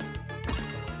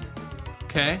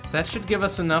 Okay, that should give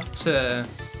us enough to...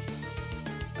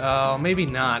 Oh, maybe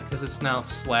not, because it's now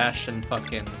slash and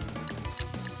fucking...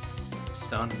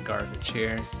 Sun garbage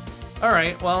here.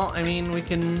 Alright, well, I mean, we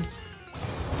can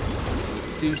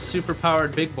do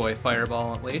super-powered big boy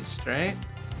fireball at least, right?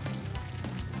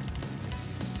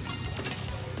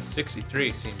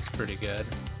 63 seems pretty good.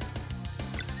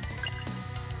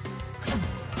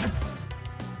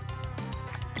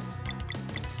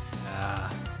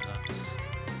 Ah, nuts.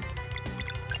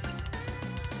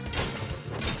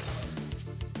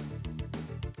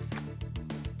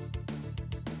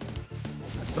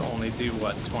 This will only do,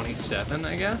 what, 27,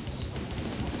 I guess?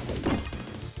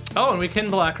 Oh, and we can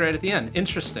block right at the end.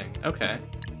 Interesting. Okay.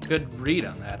 Good read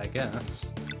on that, I guess.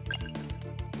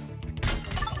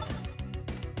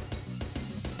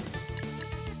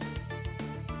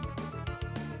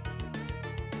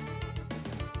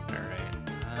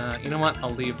 Alright. You know what? I'll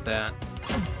leave that.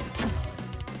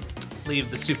 Leave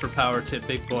the superpower to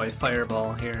Big Boy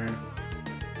Fireball here.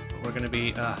 But we're gonna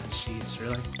be... Ah, jeez,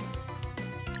 really?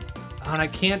 Oh, and I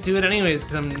can't do it anyways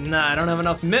because I don't have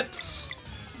enough MIPS.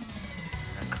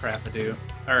 Crap-a-do.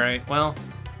 Alright, well,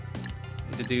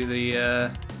 need to do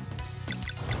the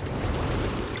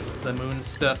moon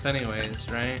stuff anyways,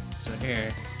 right? So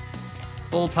here.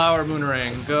 Full power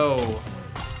Moonerang, go!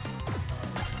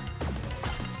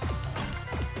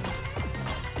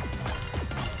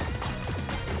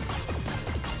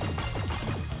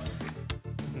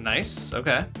 Nice,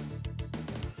 okay.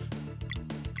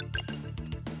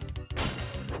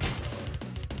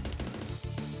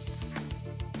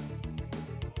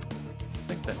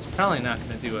 That's probably not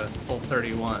going to do a full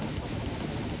 31.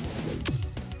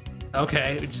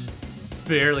 Okay, we just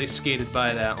barely skated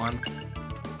by that one.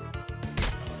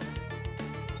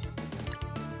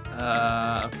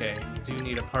 Okay, we do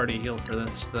need a party heal for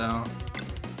this, though.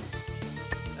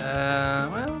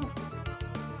 Well...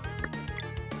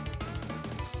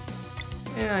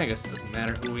 Yeah, I guess it doesn't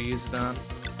matter who we use it on.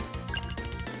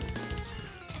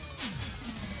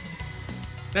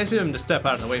 Nice of him to step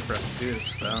out of the way for us to do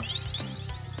this, though.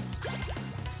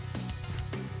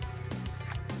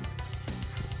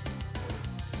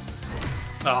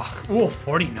 Oh, ooh,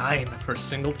 49 for a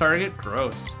single target?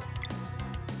 Gross.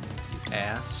 You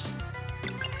ass.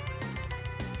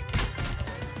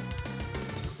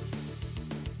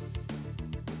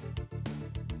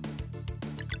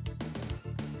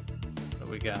 What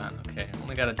do we got? Okay,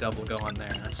 only got a double going there,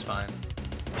 that's fine.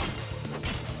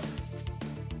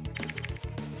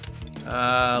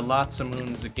 Lots of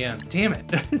moons again. Damn it!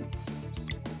 It's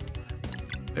just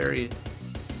very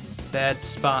bad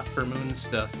spot for moon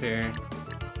stuff here.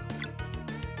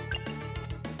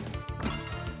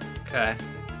 Okay.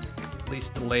 At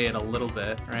least delay it a little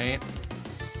bit, right?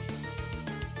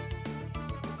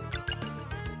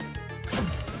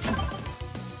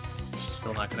 She's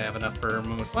still not gonna have enough for her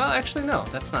moon. Well, actually, no,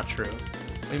 that's not true.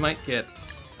 We might get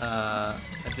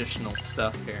additional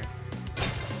stuff here.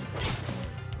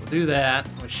 We'll do that.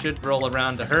 We should roll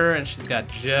around to her, and she's got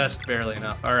just barely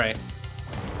enough. All right.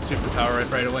 Superpower it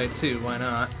right away, too. Why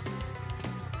not?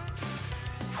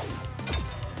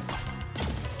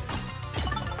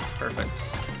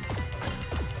 Perfect.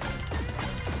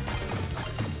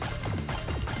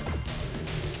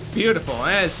 Beautiful.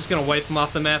 It's just gonna wipe them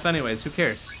off the map anyways. Who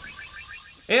cares?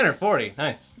 840.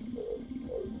 Nice.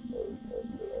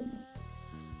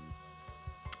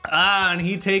 Ah, and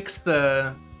he takes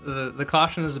the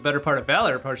caution is a better part of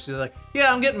valor approach. He's like,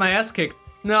 yeah, I'm getting my ass kicked.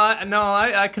 No,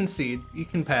 I concede. You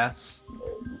can pass.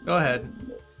 Go ahead.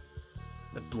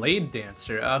 The Blade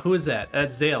Dancer. Who is that?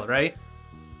 That's Zale, right?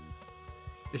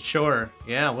 Sure.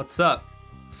 Yeah, what's up?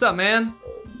 What's up, man?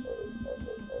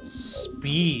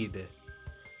 Speed.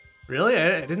 Really?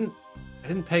 I didn't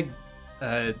peg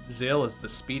Zale as the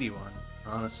speedy one,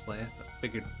 honestly. I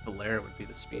figured Valera would be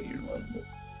the speedier one.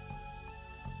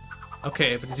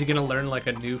 Okay, but is he gonna learn like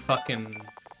a new fucking...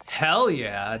 Hell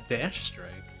yeah, Dash Strike.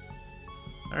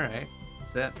 Alright,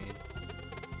 what's that mean?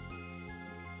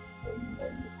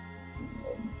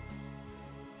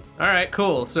 Alright,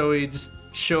 cool. So we just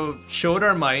showed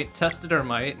our might, tested our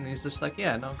might, and he's just like,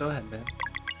 yeah, no, go ahead, man.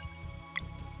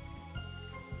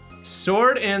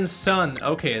 Sword and Sun.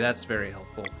 Okay, that's very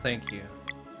helpful. Thank you.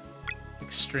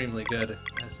 Extremely good,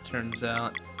 as it turns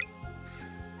out.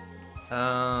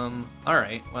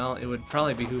 Alright, well, it would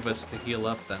probably behoove us to heal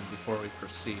up then before we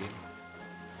proceed.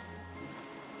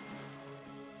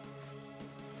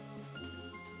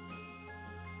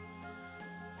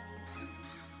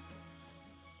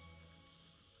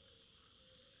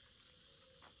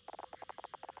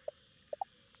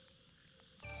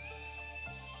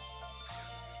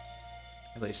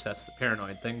 At least that's the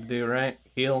paranoid thing to do, right?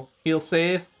 Heal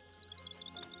save.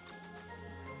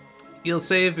 Heal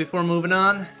save before moving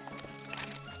on.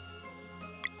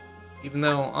 Even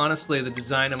though, honestly, the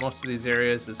design of most of these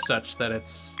areas is such that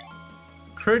it's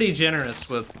pretty generous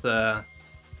with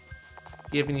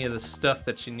giving you the stuff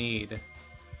that you need,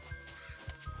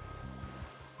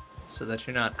 so that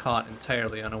you're not caught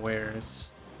entirely unawares.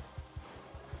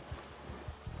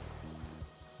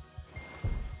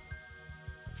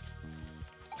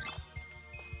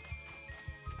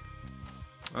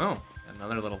 Oh,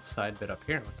 another little side bit up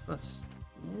here. What's this?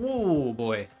 Whoa,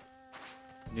 boy.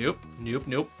 Nope, nope,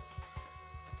 nope.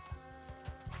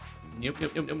 Nope,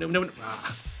 nope, nope, nope, nope, nope.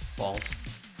 Ah, balls.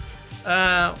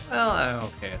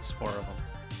 Well, okay, it's 4 of them.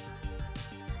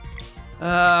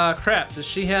 Crap, does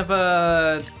she have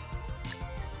a...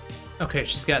 Okay,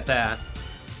 she's got that.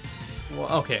 Well,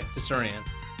 okay, disorient.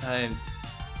 I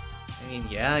mean,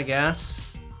 yeah, I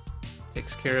guess.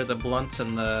 Takes care of the blunt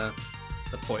and the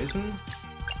poison.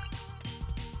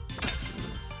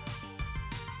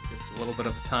 Gives a little bit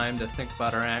of time to think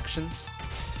about our actions.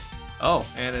 Oh,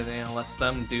 and it lets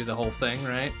them do the whole thing,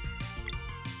 right?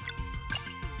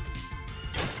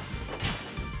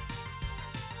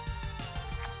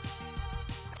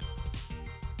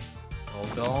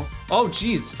 Old doll. Oh,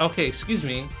 jeez. Okay, excuse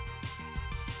me.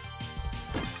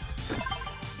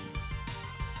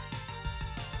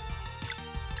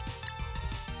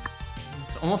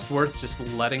 It's almost worth just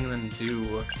letting them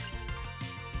do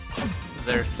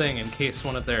their thing in case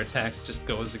one of their attacks just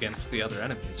goes against the other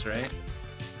enemies, right?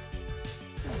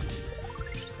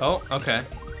 Oh, okay.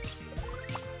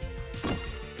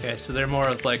 Okay, so they're more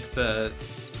of like the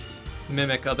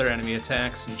mimic other enemy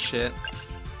attacks and shit.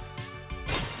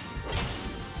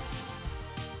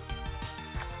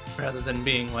 Rather than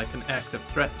being like an active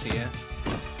threat to you.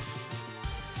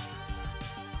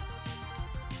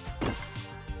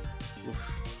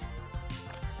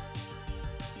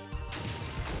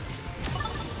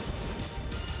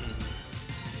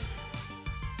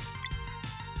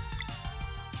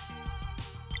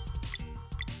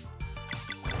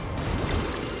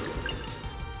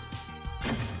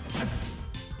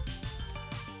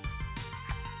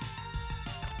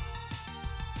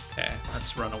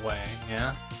 Run away.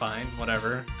 Yeah, fine,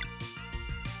 whatever.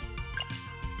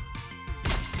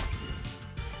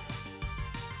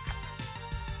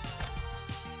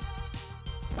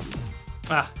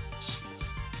 Ah, jeez.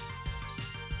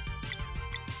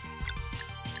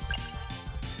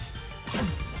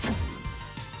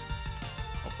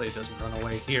 Hopefully it doesn't run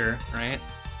away here, right?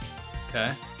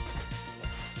 Okay.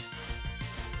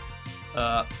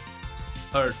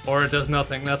 Or it does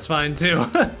nothing, that's fine too.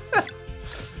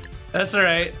 That's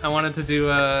alright. I wanted to do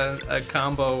a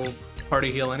combo party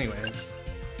heal anyways.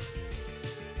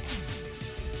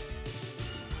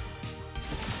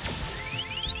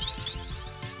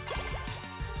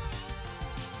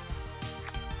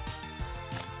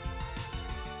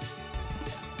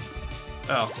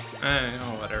 Oh,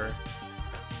 whatever.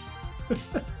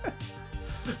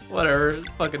 Whatever, it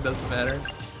fucking doesn't matter.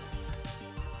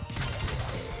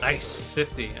 Nice,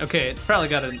 50. Okay, it's probably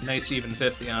got a nice even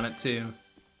 50 on it too.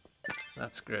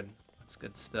 That's good. That's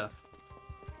good stuff.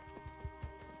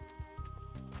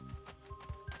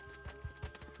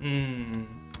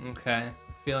 Okay.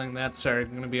 Feeling that's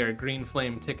gonna be our green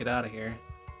flame ticket out of here.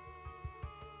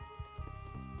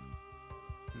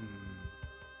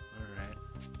 Alright.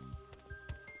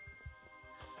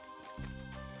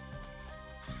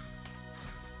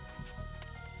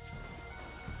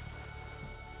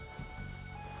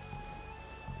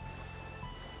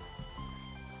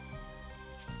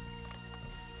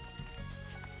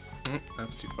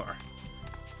 That's too far.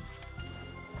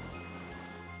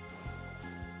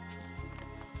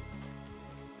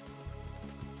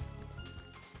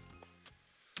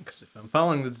 Because if I'm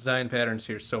following the design patterns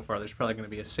here so far, there's probably going to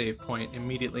be a save point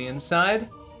immediately inside.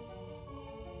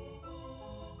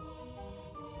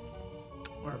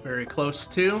 Or very close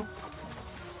to.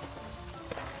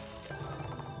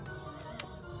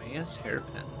 Maya's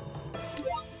hairpin.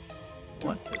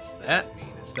 What does that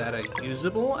mean? Is that a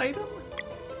usable item?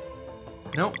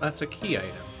 Nope, that's a key item.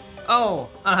 Oh,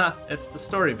 it's the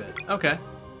story bit. Okay.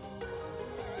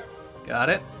 Got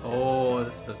it. Oh,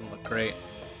 this doesn't look great.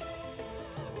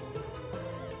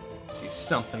 See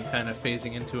something kind of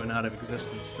phasing into and out of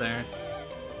existence there.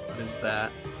 What is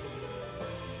that?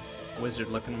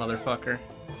 Wizard-looking motherfucker.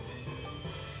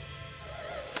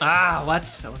 Ah, what?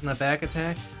 That wasn't a back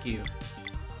attack? Fuck you.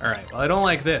 Alright, well, I don't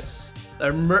like this.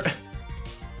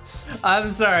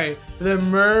 I'm sorry. The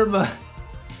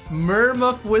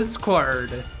Murmuff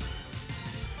Wizquard.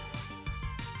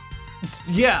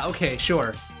 Yeah, okay,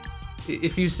 sure.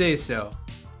 If you say so.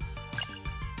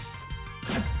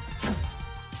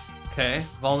 Okay,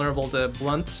 vulnerable to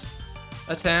blunt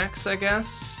attacks, I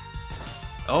guess.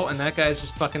 Oh, and that guy's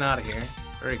just fucking out of here.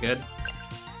 Very good.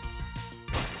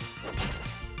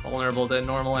 Vulnerable to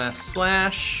normal-ass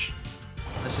slash.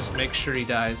 Let's just make sure he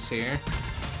dies here.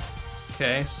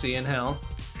 Okay, see you in hell.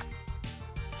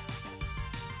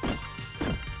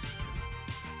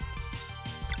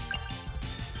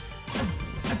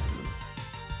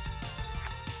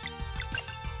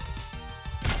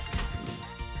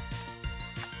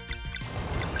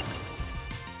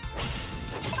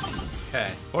 Okay,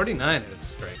 49 at a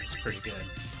strike. It's pretty good.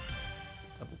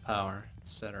 Double power,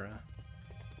 etc.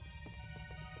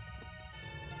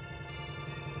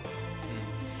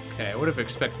 Okay, I would have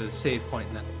expected a save point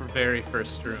in that very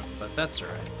first room, but that's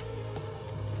alright.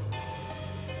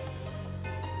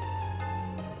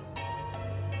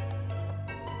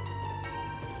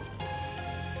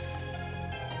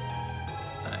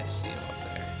 I see him up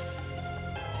there.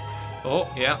 Oh,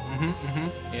 yeah,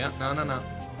 yeah, no.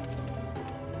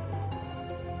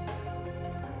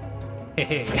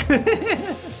 Hey,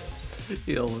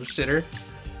 you little shitter.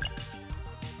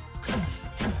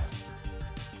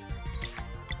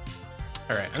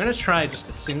 Alright, I'm gonna try just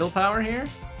a single power here.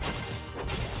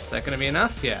 Is that gonna be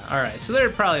enough? Yeah, alright, so they're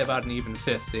probably about an even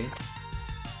 50.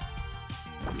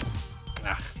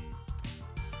 Ah.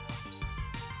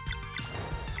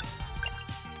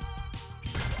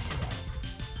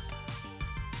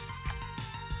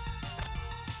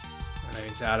 And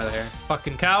he's out of there.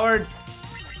 Fucking coward!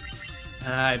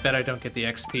 I bet I don't get the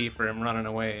XP for him running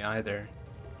away either.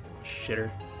 Shitter.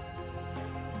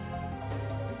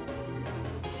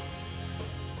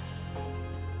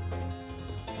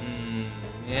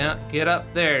 Yeah, get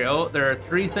up there. Oh, there are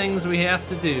 3 things we have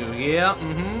to do. Yeah,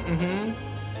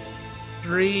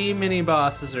 3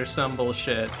 mini-bosses or some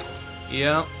bullshit.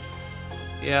 Yep.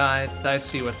 Yeah, I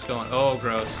see what's going on. Oh,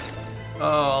 gross. Oh,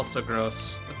 also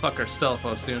gross. What the fuck are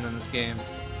Stealthos doing in this game?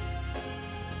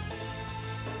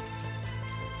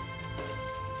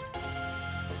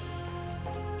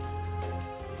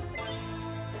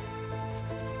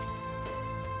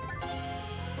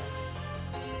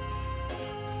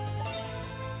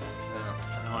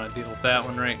 Deal with that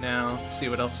one right now. Let's see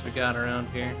what else we got around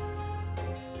here.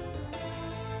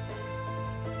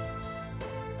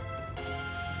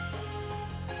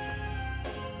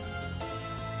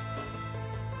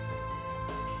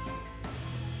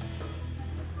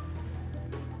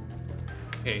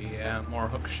 Okay, yeah, more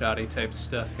hookshotty type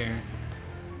stuff here.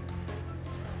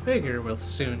 Figure we'll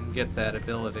soon get that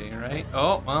ability, right?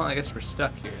 Oh, well, I guess we're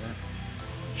stuck here.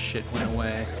 Shit went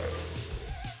away.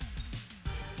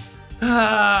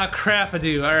 Ah,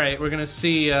 crap-a-doo. Alright, we're gonna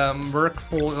see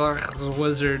Merkful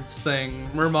Wizard's thing.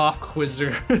 Mermok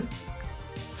Wizard.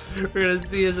 We're gonna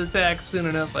see his attack soon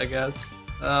enough, I guess.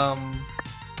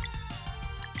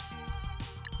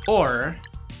 Or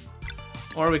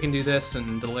we can do this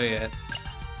and delay it.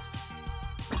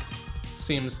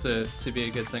 Seems to be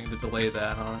a good thing to delay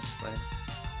that, honestly.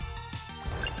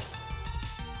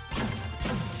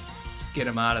 Just get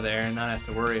him out of there and not have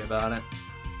to worry about it.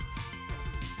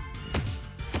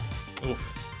 Oof.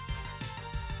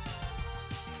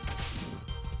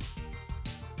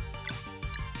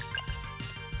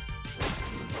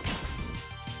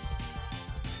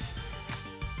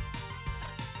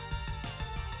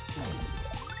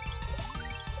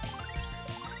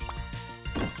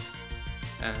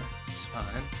 It's fine.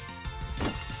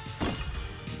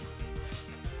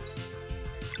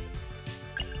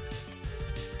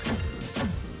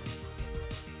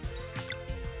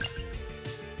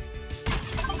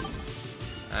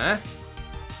 Huh?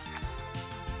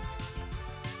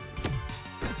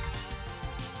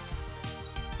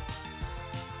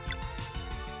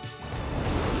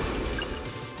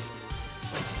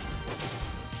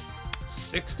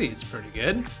 $60 is pretty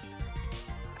good.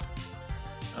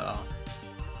 Oh.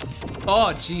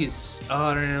 Oh, jeez. Oh,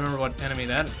 I don't even remember what enemy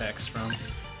that attacks from.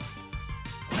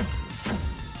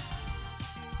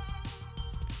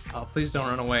 Oh, please don't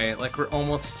run away. Like, we're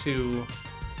almost to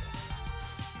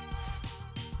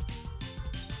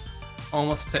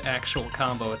actual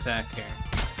combo attack here.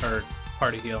 Or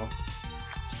party heal.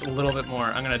 Just a little bit more.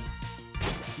 I'm gonna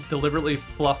deliberately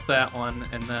fluff that one,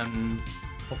 and then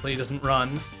hopefully he doesn't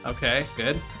run. Okay,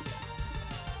 good.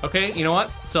 Okay, you know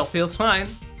what? Self-heal's fine.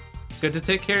 Good to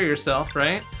take care of yourself,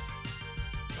 right?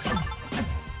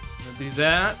 We'll do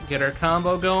that, get our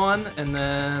combo going, and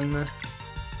then...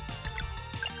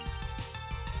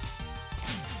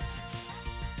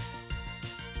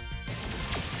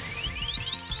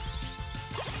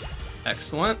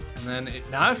 Excellent. And then,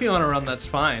 now if you want to run, that's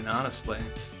fine, honestly.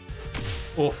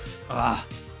 Oof. Ah.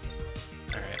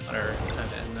 Alright, whatever. Time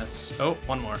to end this. Oh,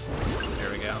 one more. There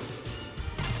we go.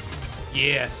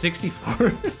 Yeah,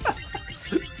 64.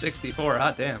 64,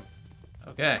 hot damn.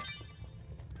 Okay.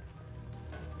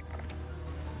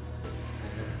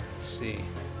 Let's see.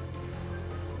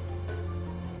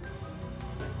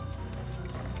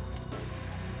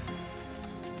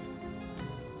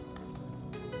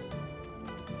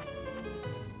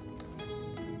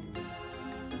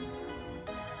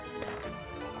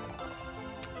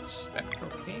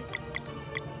 Spectral cape.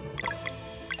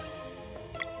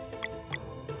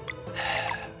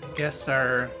 Guess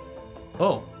our...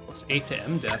 Oh, it's 8 to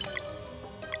M-Def.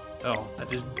 Oh, that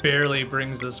just barely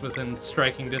brings us within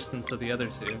striking distance of the other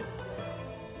two.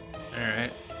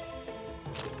 Alright.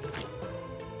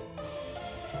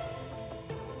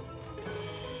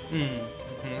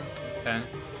 Okay.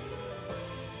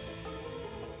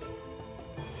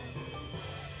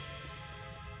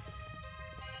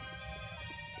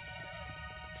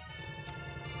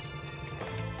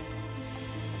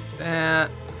 That.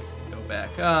 Go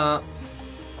back up.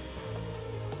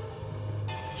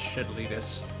 Should lead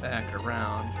us back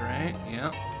around, right?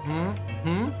 Yeah.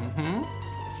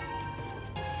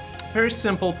 Very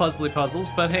simple puzzly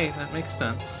puzzles, but hey, that makes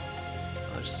sense.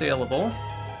 They're saleable.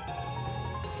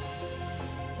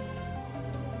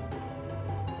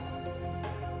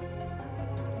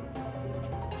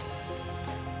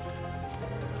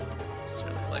 It's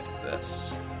really like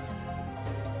this.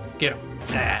 Get him.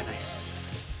 Ah, nice.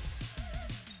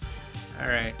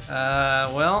 Alright,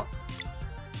 well...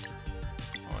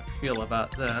 How I feel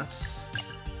about this.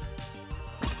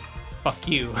 Fuck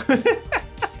you.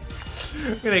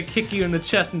 I'm gonna kick you in the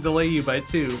chest and delay you by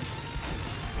 2.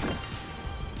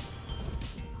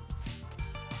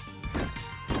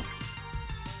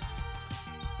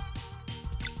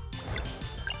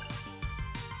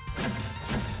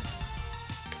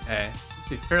 Okay, seems to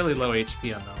be fairly low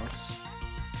HP on those.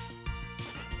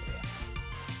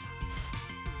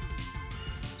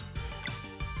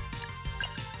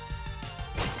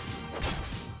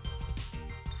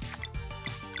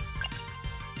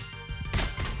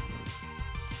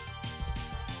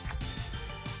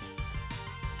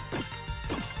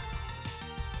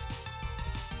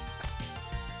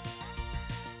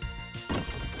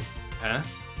 Okay.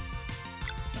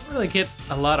 Don't really get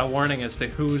a lot of warning as to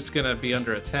who's gonna be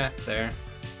under attack there.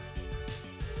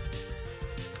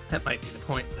 That might be the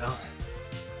point, though.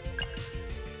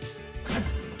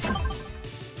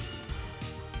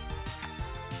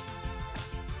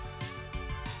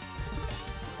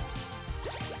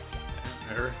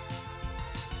 Error.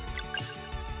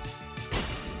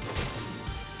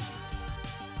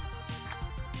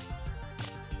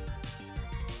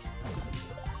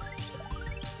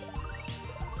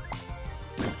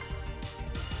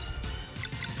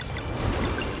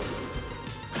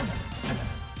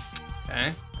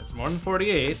 Okay, that's more than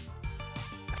 48.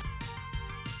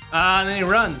 Ah, and then he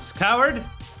runs. Coward!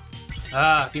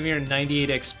 Ah, give me your 98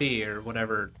 XP, or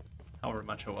whatever, however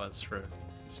much it was for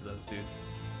each of those dudes.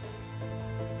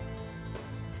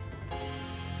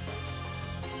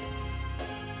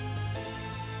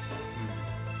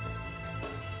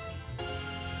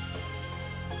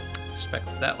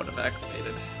 Expected that would have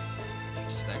activated.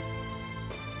 Interesting.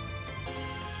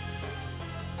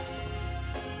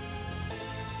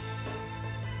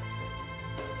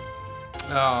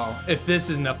 Oh, if this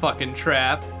isn't a fucking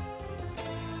trap.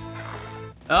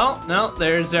 Oh, no,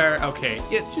 there's our... Okay,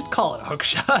 yeah, just call it a hook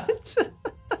shot.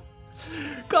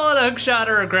 Call it a hook shot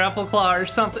or a grapple claw or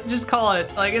something. Just call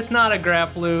it, like, it's not a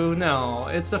grapploo. No,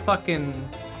 it's a fucking...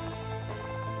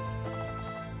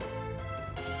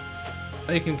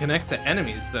 Oh, you can connect to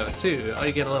enemies, though, too. Oh,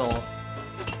 you get a little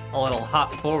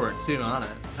hop forward, too, on it.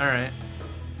 Alright.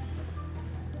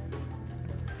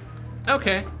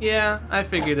 Okay, yeah, I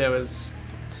figured there was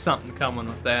something coming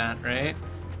with that, right?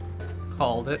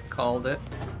 Called it, called it.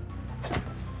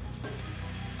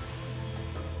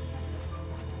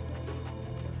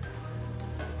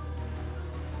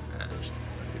 Just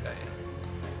do that.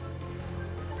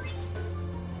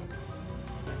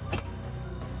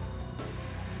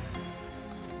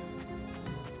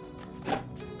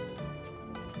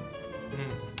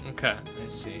 Okay, I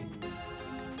see.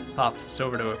 Pops us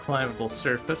over to a climbable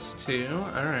surface, too.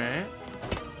 Alright.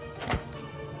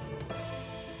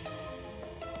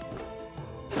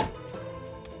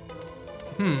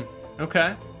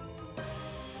 Okay.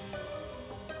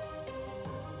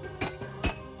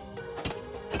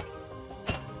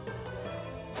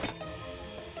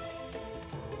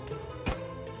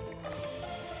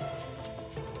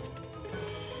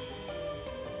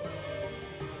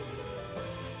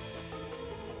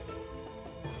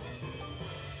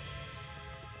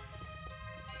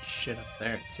 Shit up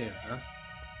there, too, huh?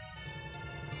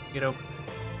 Get open.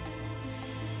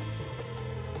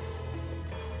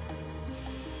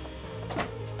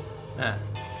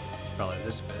 It's probably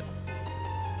this bit.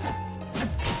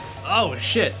 Oh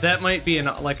shit, that might be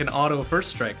like an auto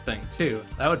first strike thing too.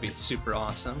 That would be super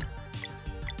awesome.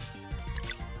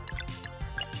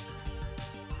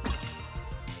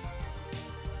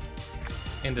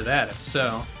 Into that, if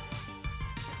so.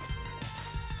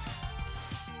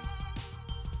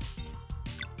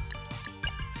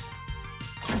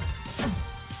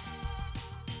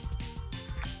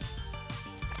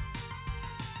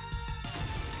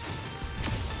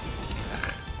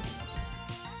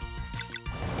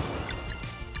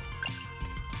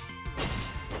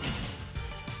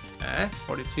 Okay,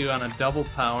 42 on a double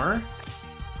power.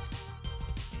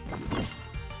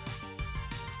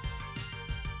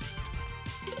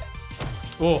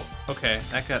 Oh, okay.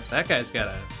 That guy's got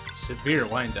a severe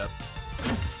windup.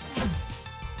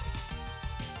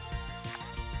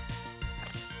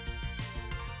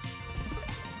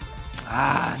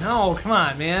 Ah, no, come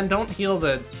on, man. Don't heal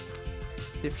the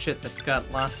dipshit that's got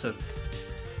lots of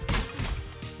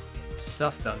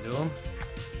stuff done to him.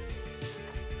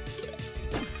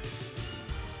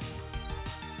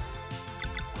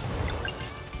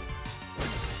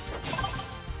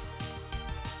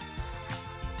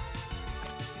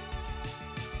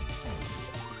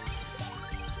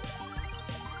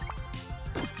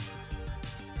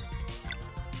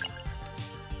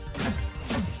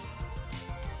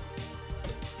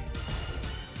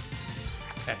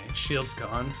 Shield's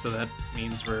gone, so that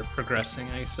means we're progressing,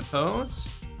 I suppose.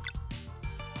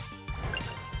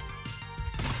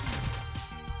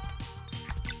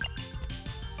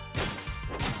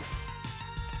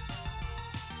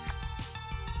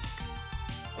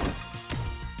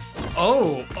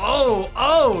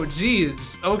 Oh,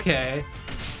 jeez. Okay.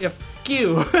 Yeah, fuck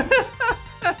you.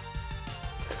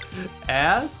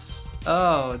 Ass?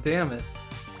 Oh, damn it.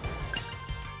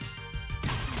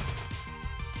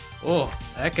 Oh,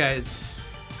 that guy's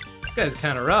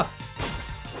kind of rough.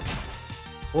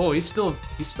 Whoa, he's still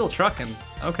trucking.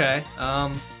 Okay.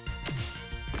 Oh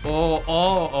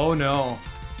no.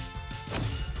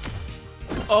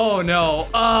 Oh no.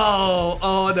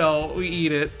 Oh no. We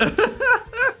eat it.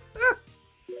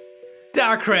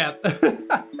 Ah, crap.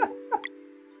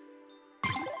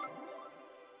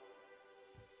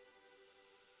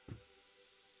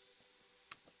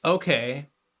 Okay.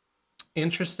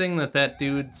 Interesting that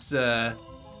dude's a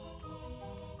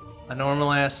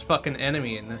normal ass fucking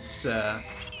enemy in this.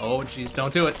 Oh jeez,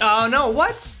 don't do it. Oh no,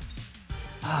 what?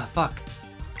 Ah, fuck.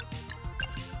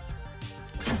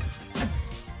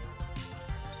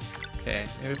 Okay,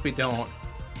 maybe if we don't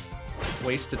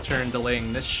waste a turn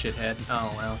delaying this shithead.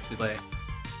 Oh well, too late.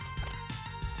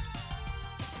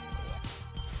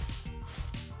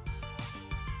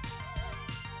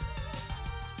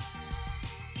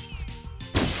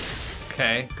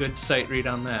 Okay, good sight read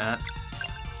on that.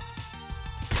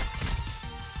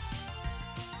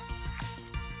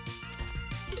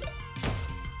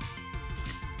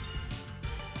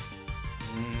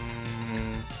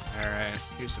 Alright,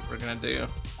 here's what we're gonna do.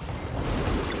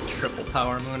 Triple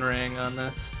power moonrang on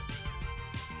this.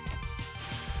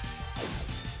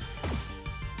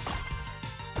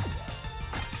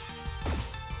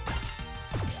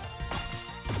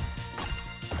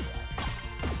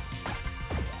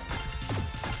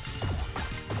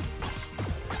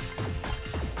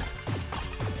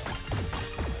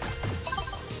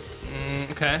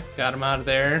 Okay, got him out of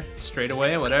there straight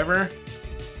away, whatever.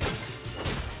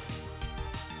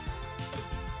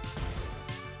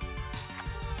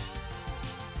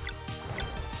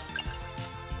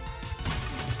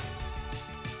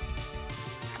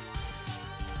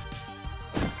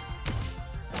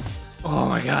 Oh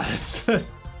my god, it's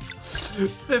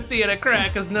 50 and a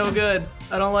crack is no good.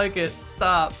 I don't like it.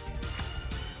 Stop.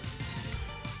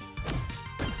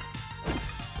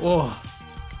 Whoa.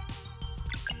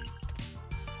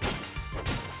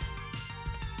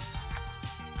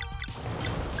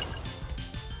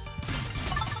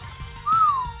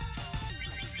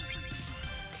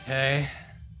 Okay.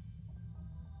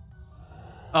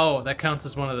 Oh, that counts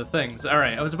as one of the things.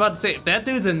 Alright, I was about to say, if that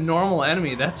dude's a normal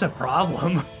enemy, that's a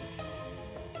problem.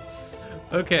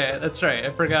 Okay, that's right. I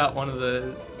forgot one of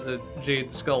the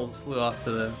jade skulls flew off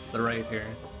to the right here.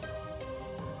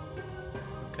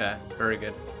 Okay, very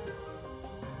good.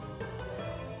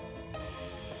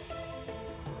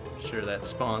 Sure that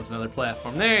spawns another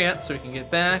platform there yet, so we can get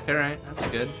back. Alright, that's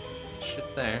good.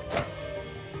 Shit there.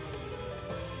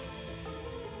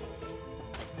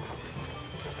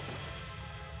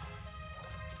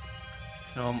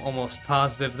 So I'm almost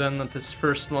positive then that this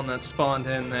first one that spawned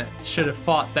in, that should have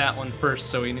fought that one first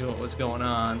so he knew what was going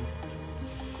on.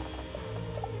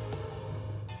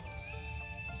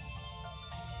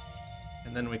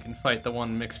 And then we can fight the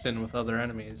one mixed in with other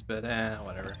enemies, but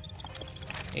whatever.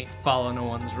 Ain't follow no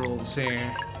one's rules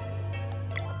here.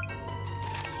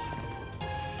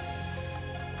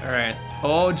 Alright.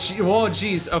 Oh, whoa,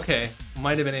 jeez. Okay.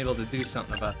 Might have been able to do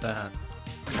something about that.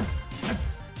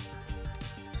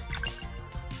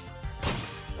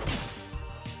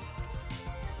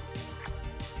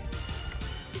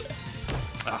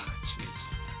 Ah, jeez.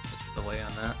 Such a delay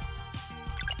on that.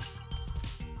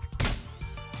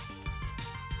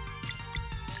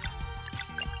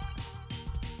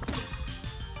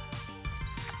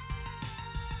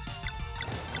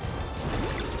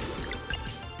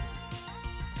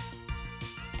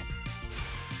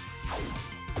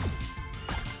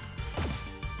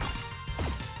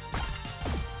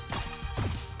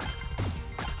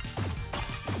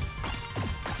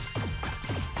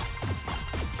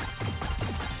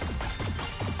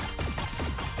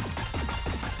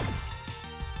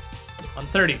 On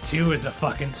 32 is a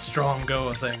fucking strong go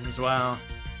of things, wow.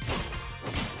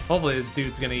 Hopefully this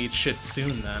dude's gonna eat shit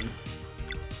soon then.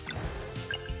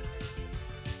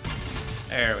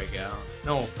 There we go.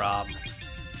 No problem.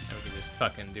 And we can just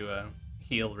fucking do a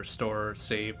heal, restore,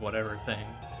 save, whatever thing,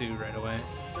 too, right away.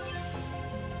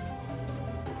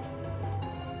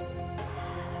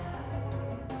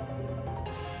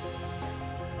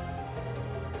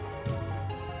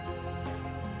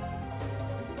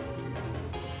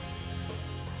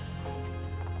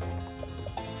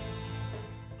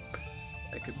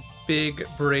 Big,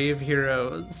 brave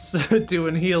heroes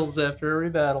doing heals after every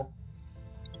battle.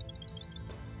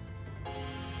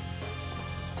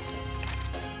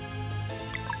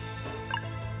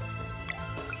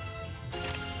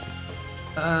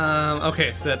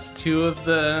 Okay, so that's two of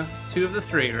the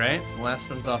three, right? So the last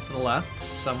one's off to the left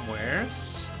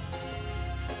somewheres.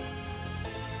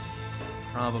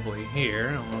 Probably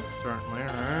here, almost certainly,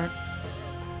 right?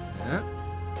 Yeah.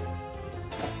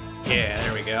 Yeah,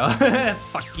 there we go.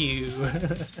 Fuck you.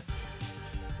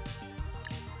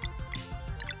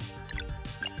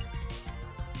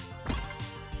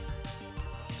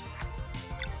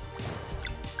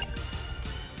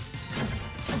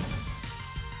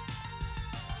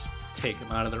 Just take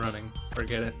him out of the running.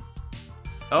 Forget it.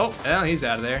 Oh, well, he's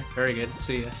out of there. Very good.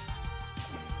 See ya.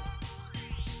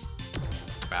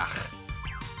 Ah.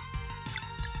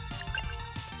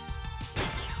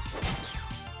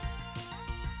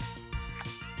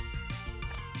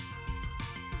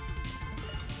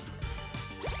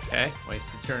 Okay,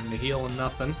 wasted turn to heal and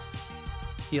nothing.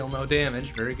 Heal no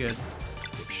damage, very good.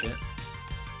 Good shit.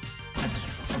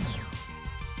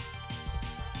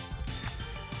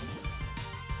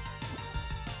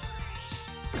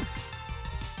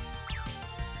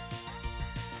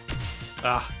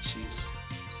 Ah, jeez.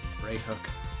 Ray hook.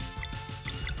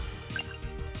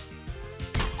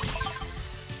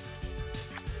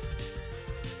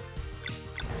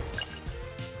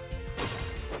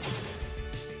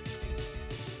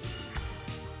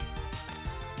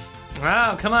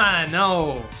 Wow, come on,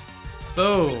 no!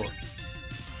 Boo!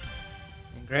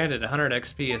 And granted, 100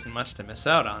 XP isn't much to miss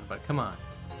out on, but come on.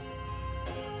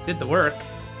 Did the work.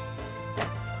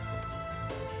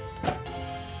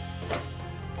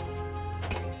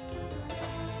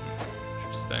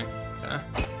 Interesting. Okay.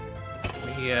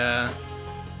 We,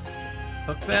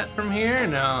 hook that from here?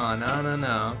 No, no, no,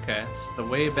 no. Okay, this is the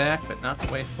way back, but not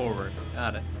the way forward.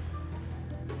 Got it.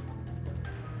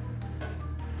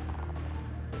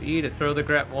 E to throw the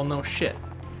grapple. Well, no shit.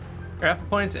 Grapple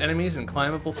points, enemies, and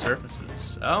climbable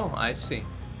surfaces. Oh, I see.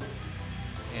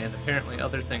 And apparently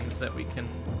other things that we can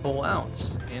pull out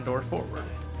and or forward.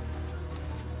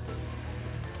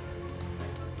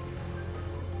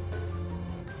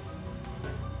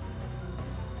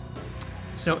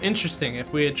 So interesting.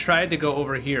 If we had tried to go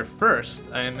over here first,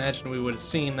 I imagine we would have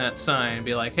seen that sign and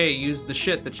be like, hey, use the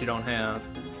shit that you don't have.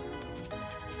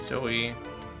 So we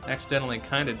accidentally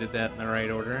kind of did that in the right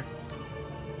order.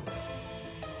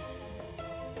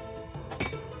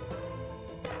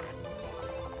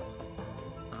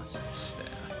 Awesome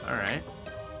staff. Alright.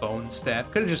 Bone staff.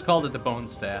 Could have just called it the bone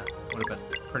staff. Would have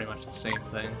been pretty much the same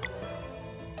thing.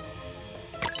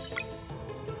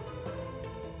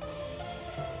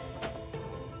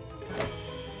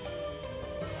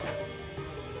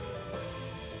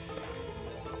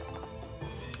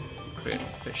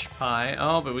 Fish pie.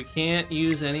 Oh, but we can't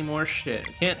use any more shit.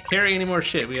 We can't carry any more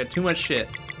shit. We got too much shit.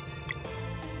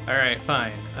 Alright,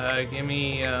 fine. Give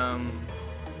me,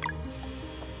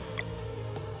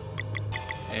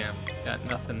 Damn, got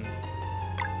nothing.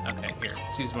 Okay, here.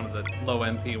 Let's use one of the low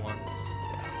MP ones.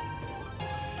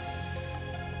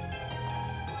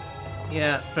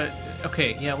 Yeah, but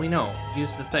okay, yeah, we know.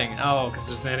 Use the thing. Oh, because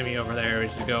there's an enemy over there. We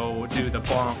should go do the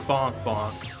bonk, bonk,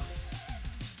 bonk.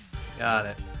 Got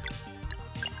it.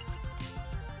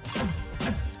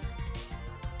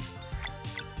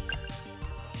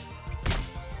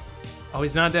 Oh,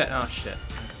 he's not dead. Oh shit,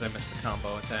 because I missed the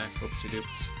combo attack. Whoopsie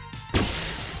doops.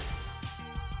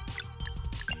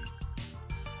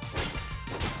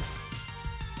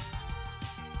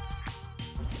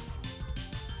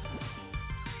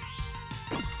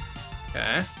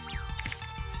 Okay.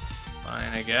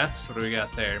 Fine, I guess. What do we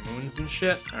got there? Moons and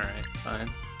shit? Alright, fine.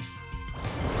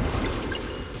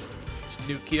 Just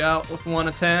nuke you out with one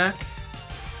attack.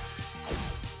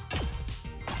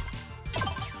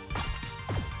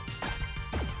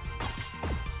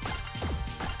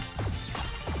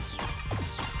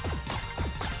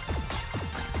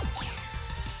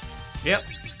 Yep,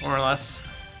 more or less.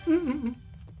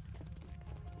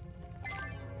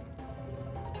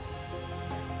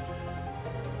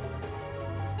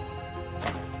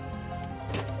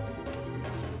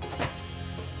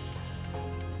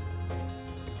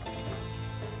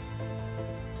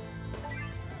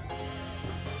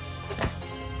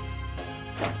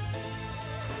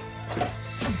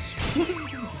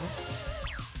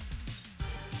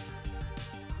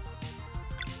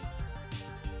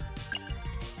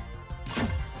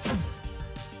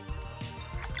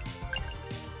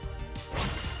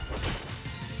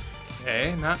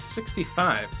 Okay, not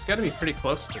 65. It's got to be pretty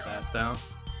close to that, though.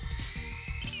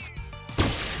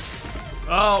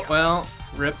 Oh, well,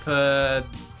 rip,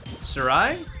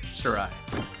 Sarai? Sarai.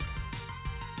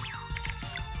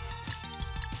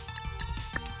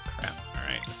 Crap,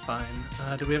 alright, fine.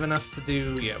 Do we have enough to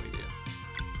do? Yeah, we do.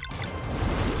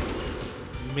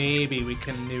 Maybe we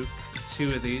can nuke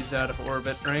 2 of these out of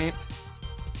orbit, right?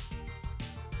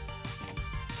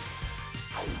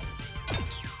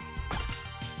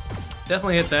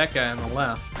 Definitely hit that guy on the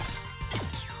left.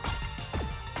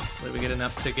 Hopefully we get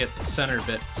enough to get the center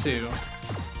bit, too.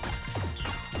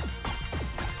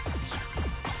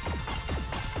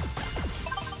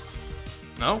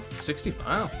 No, 65.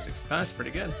 Wow, 65 is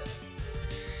pretty good.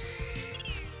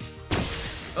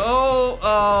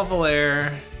 Oh,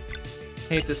 Valair.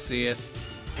 Hate to see it.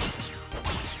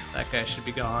 That guy should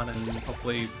be gone, and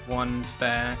hopefully one's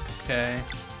back. Okay.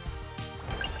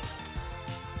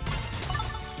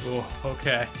 Oh,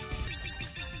 okay.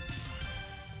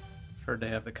 Preferred to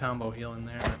have the combo heal in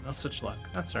there, but no such luck.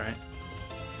 That's alright.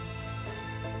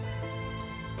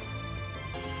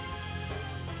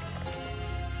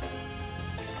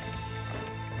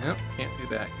 Yep, can't do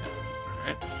that yet.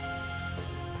 Alright.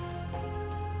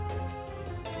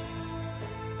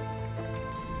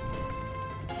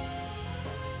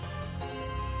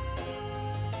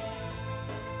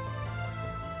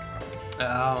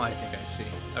 Oh, I think I see.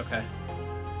 Okay.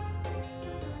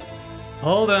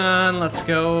 Hold on, let's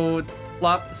go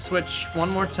flop the switch one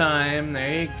more time.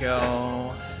 There you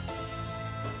go.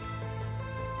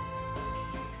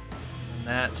 And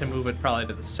that to move it probably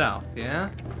to the south,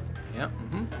 yeah? Yep,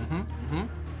 And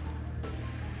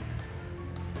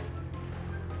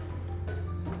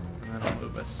that'll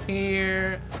move us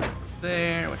here,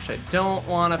 there, which I don't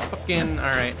want to fucking...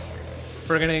 Alright,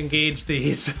 we're gonna engage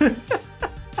these.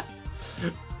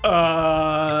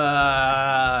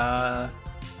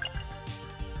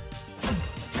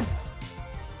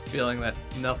 Feeling that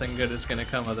nothing good is gonna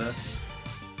come of this.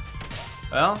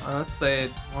 Well, unless they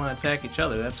want to attack each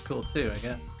other, that's cool too, I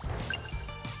guess.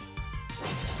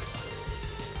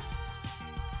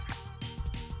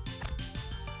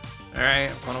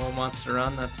 Alright, one of them wants to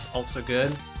run, that's also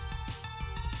good.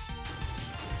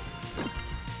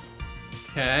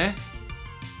 Okay.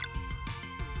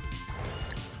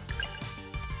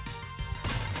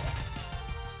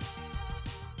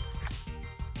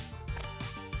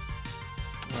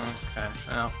 Okay,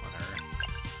 well, whatever.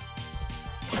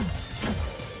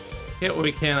 Get what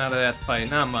we can out of that fight,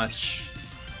 not much.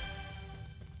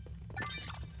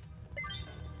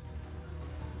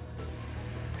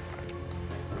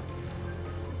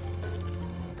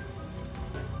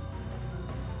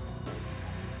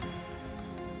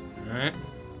 Alright.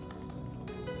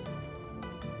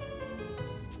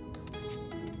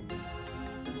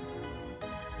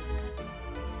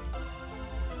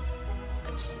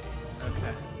 Let's see.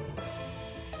 Okay.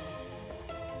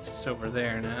 It's just over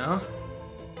there now.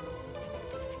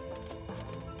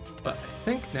 But I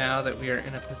think now that we are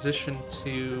in a position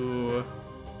to...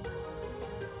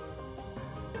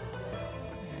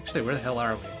 Actually, where the hell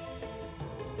are we?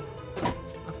 I don't know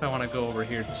if I want to go over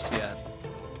here just yet.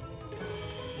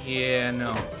 Yeah,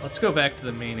 no. Let's go back to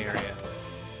the main area.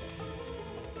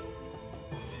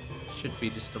 Should be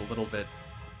just a little bit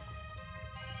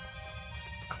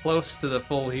close to the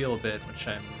full heal bit, which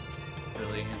I'm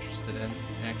really interested in,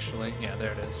 actually. Yeah,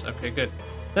 there it is. Okay, good.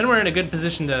 Then we're in a good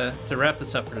position to wrap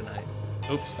this up for tonight.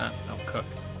 Oops, not. Oh, cook.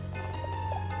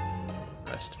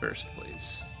 Rest first,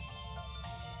 please.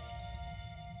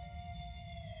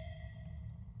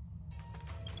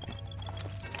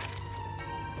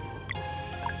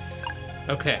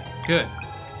 Okay, good.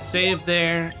 Save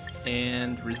there,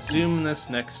 and resume this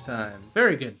next time.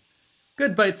 Very good.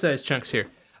 Good bite-sized chunks here.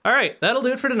 All right, that'll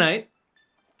do it for tonight.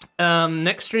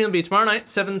 Next stream will be tomorrow night,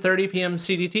 7:30 p.m.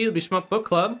 CDT. It'll be Shmup Book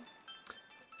Club.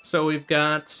 So we've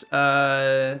got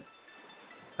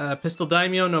Pistol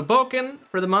Daimyo no Boken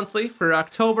for the monthly for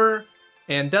October,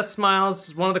 and Death Smiles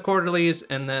is one of the quarterlies,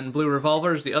 and then Blue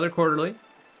Revolver is the other quarterly.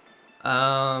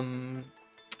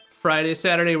 Friday,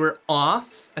 Saturday we're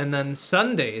off, and then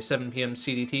Sunday, 7 p.m.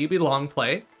 CDT, will be long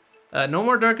play. No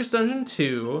more Darkest Dungeon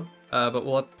 2, but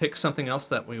we'll pick something else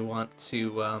that we want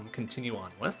to continue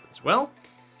on with as well.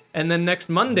 And then next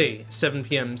Monday, 7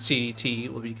 p.m. CDT,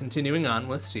 we'll be continuing on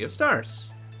with Sea of Stars.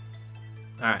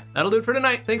 Alright, that'll do it for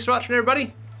tonight. Thanks for watching,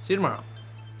 everybody. See you tomorrow.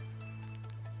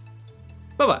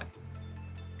 Bye-bye.